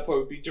alcohol at that point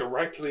would be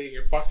directly in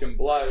your fucking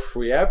blood.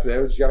 Well, yep.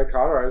 You gotta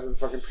cauterize and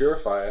fucking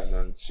purify it, and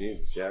then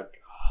Jesus, yep.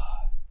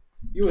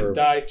 You would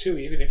die too,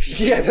 even if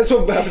you... Yeah, that's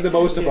what happened to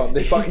most of them.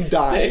 They fucking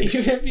died.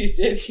 Even if you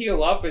did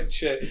heal up and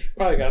shit, you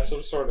probably got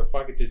some sort of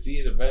fucking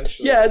disease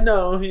eventually. Yeah,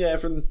 no, yeah,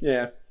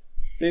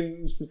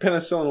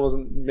 penicillin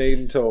wasn't made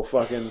until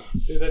fucking...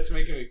 Dude, that's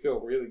making me feel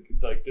really,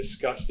 like,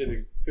 disgusted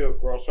and feel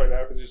gross right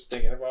now because just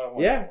thinking about it.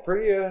 Like, yeah,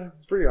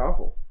 pretty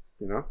awful,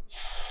 you know?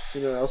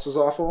 You know what else is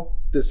awful?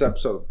 This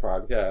episode of the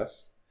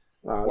podcast.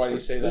 Why do you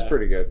say that? It was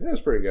pretty good. It was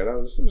pretty good. I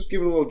was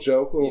giving a little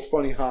joke, a little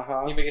funny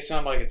ha-ha. You make it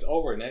sound like it's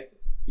over, Nick.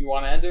 You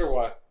want to end it or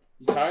what?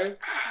 You tired?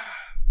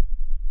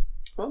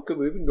 Well, good.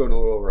 We've been going a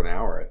little over an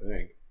hour, I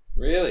think.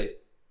 Really?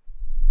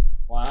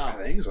 Wow.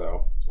 I think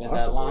so. It's been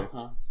that long,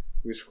 huh?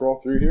 We scroll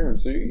through here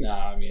and see.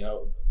 Nah, I mean,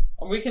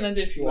 we can end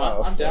it if you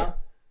want. I'm down.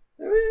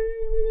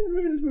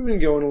 We've been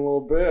going a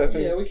little bit. I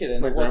think. Yeah, we could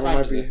end it. What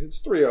time is it?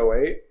 It's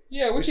 3:08.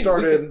 Yeah, we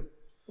started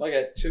like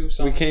at 2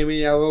 something. We came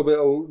in a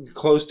little bit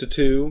close to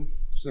 2.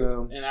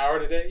 So an hour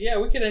today? Yeah,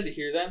 we could end it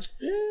here then.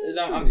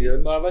 Yeah, I'm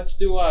good. Let's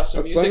do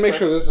some music. Let me make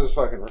sure this is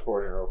fucking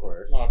recording real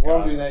quick. Oh, while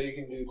I'm doing that, you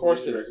can do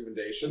music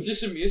recommendations. Let's do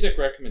some music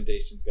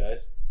recommendations,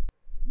 guys.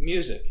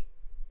 Music.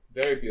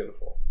 Very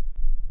beautiful.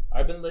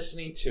 I've been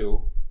listening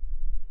to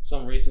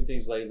some recent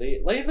things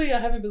lately. Lately, I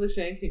haven't been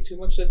listening to anything too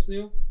much that's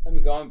new. I've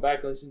been going back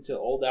and listening to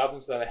old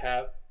albums that I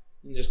have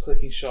and just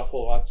clicking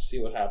shuffle a lot to see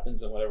what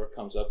happens, and whatever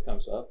comes up,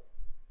 comes up.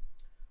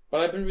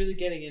 But I've been really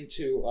getting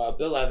into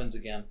Bill Evans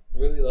again. I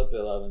really love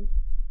Bill Evans.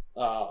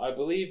 I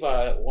believe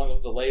one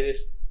of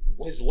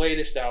his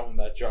latest album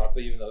that dropped,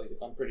 even though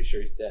I'm pretty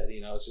sure he's dead,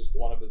 you know, it's just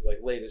one of his like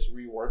latest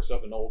reworks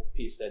of an old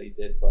piece that he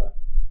did. But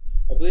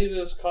I believe it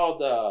was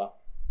called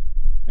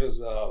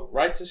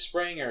Rite to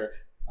Spring or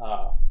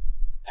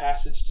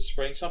Passage to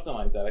Spring, something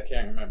like that. I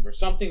can't remember.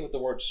 Something with the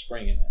word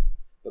spring in it.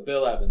 But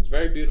Bill Evans,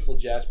 very beautiful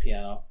jazz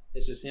piano.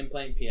 It's just him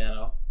playing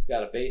piano. It's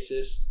got a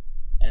bassist,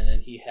 and then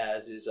he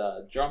has his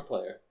drum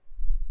player.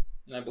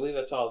 And I believe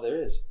that's all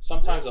there is.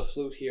 Sometimes a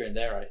flute here and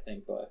there, I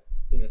think, but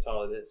I think that's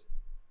all it is.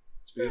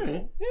 It's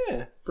beautiful.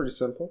 Yeah, it's pretty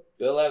simple.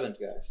 Bill Evans,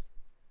 guys.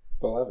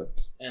 Bill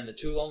Evans. And The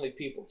Two Lonely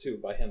People, too,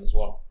 by him as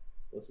well.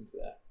 Listen to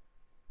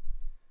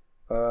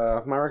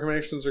that. My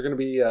recommendations are going to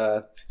be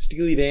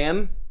Steely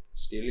Dan.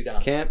 Steely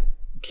Dan.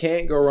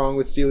 Can't go wrong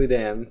with Steely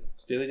Dan.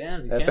 Steely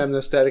Dan. FM No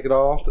Static at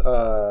all.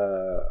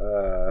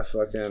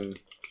 Fucking...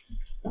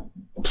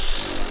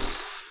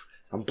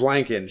 I'm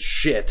blanking.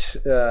 Shit.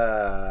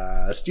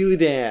 Steely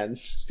Dan.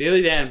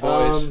 Steely Dan,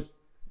 boys.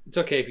 It's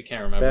okay if you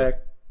can't remember.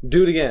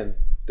 Do It Again.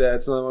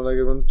 That's another one of the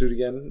good ones. Do It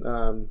Again.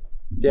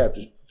 Yeah,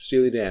 just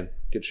Steely Dan.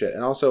 Good shit.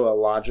 And also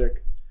Logic.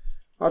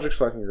 Logic's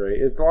fucking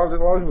great. It's a lot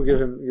of people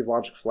give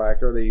Logic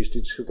flack, or they used to,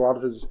 just because a lot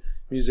of his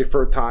music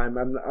for a time.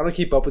 I don't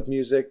keep up with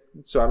music,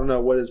 so I don't know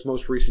what his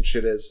most recent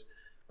shit is.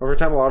 But for a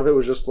time, a lot of it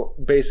was just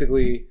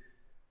basically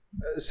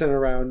centered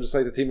around just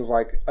like the theme of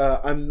like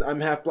I'm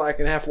half black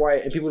and half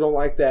white, and people don't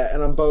like that,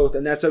 and I'm both,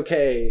 and that's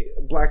okay.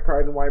 Black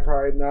pride and white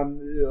pride,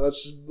 and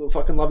let's just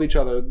fucking love each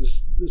other.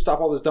 Just stop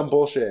all this dumb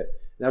bullshit.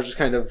 And that was just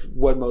kind of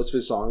what most of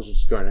his songs were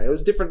just going on. It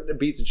was different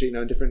beats and shit, you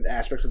know, different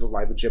aspects of his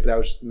life and shit, but that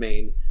was just the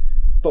main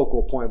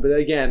focal point. But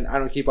again, I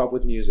don't keep up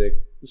with music,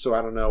 so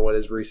I don't know what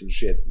his recent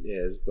shit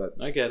is. But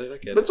I get it.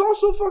 But it's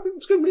also fucking,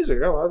 it's good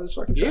music. I love his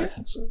fucking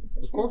tracks. Yeah,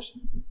 of course.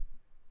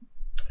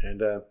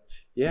 And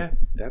yeah,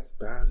 that's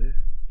about it.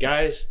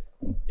 Guys,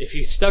 if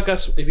you stuck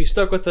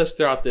with us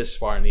throughout this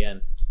far in the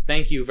end,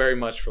 thank you very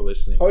much for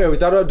listening. Oh yeah, we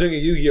thought about doing a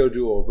Yu-Gi-Oh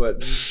duel,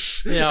 but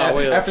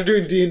after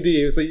doing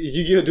D&D, it's like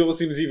Yu-Gi-Oh duel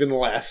seems even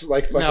less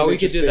like. No, we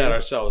could do that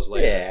ourselves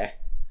later. Yeah,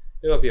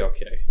 it'll be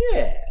okay.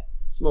 Yeah,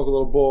 smoke a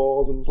little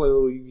bowl and play a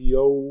little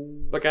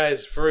Yu-Gi-Oh. But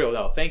guys, for real,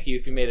 no, thank you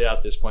if you made it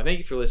out this point. Thank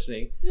you for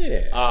listening.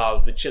 Yeah.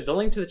 The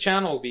link to the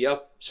channel will be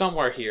up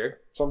somewhere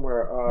here.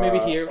 Somewhere. Maybe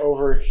here.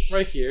 Over.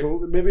 Right here.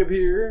 Maybe up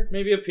here.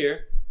 Maybe up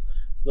here.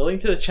 The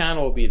link to the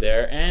channel will be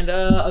there, and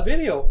a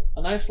video,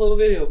 a nice little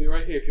video will be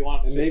right here if you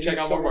want to check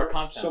out more of our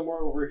content. Somewhere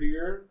over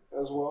here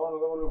as well,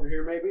 another one over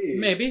here maybe.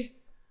 Maybe.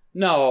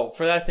 No,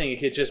 for that thing,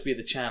 it could just be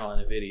the channel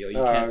and a video. You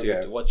can't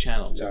do what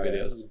channel, 2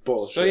 videos. It's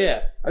bullshit. So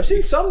yeah, I've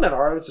seen some that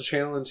are. It's a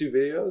channel and 2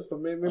 videos, but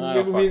maybe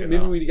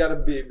we gotta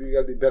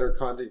be better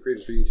content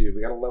creators for YouTube.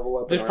 We gotta level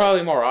up. There's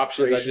probably more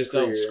options. I just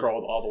don't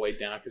scroll all the way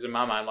down because in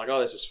my mind, I'm like,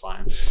 oh, this is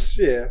fine.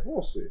 Yeah,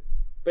 we'll see.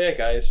 But yeah,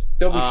 guys,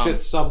 there'll be shit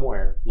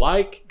somewhere.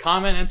 Like,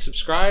 comment, and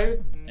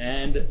subscribe,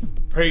 and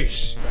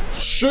peace.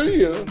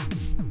 See ya.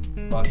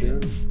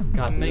 Fucking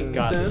God, thank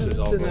God this is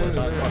over. I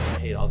fucking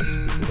hate all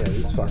these people. Yeah,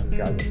 these fucking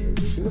goddamn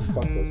movies. Who the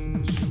fuck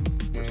listens to this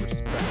shit? With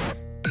respect.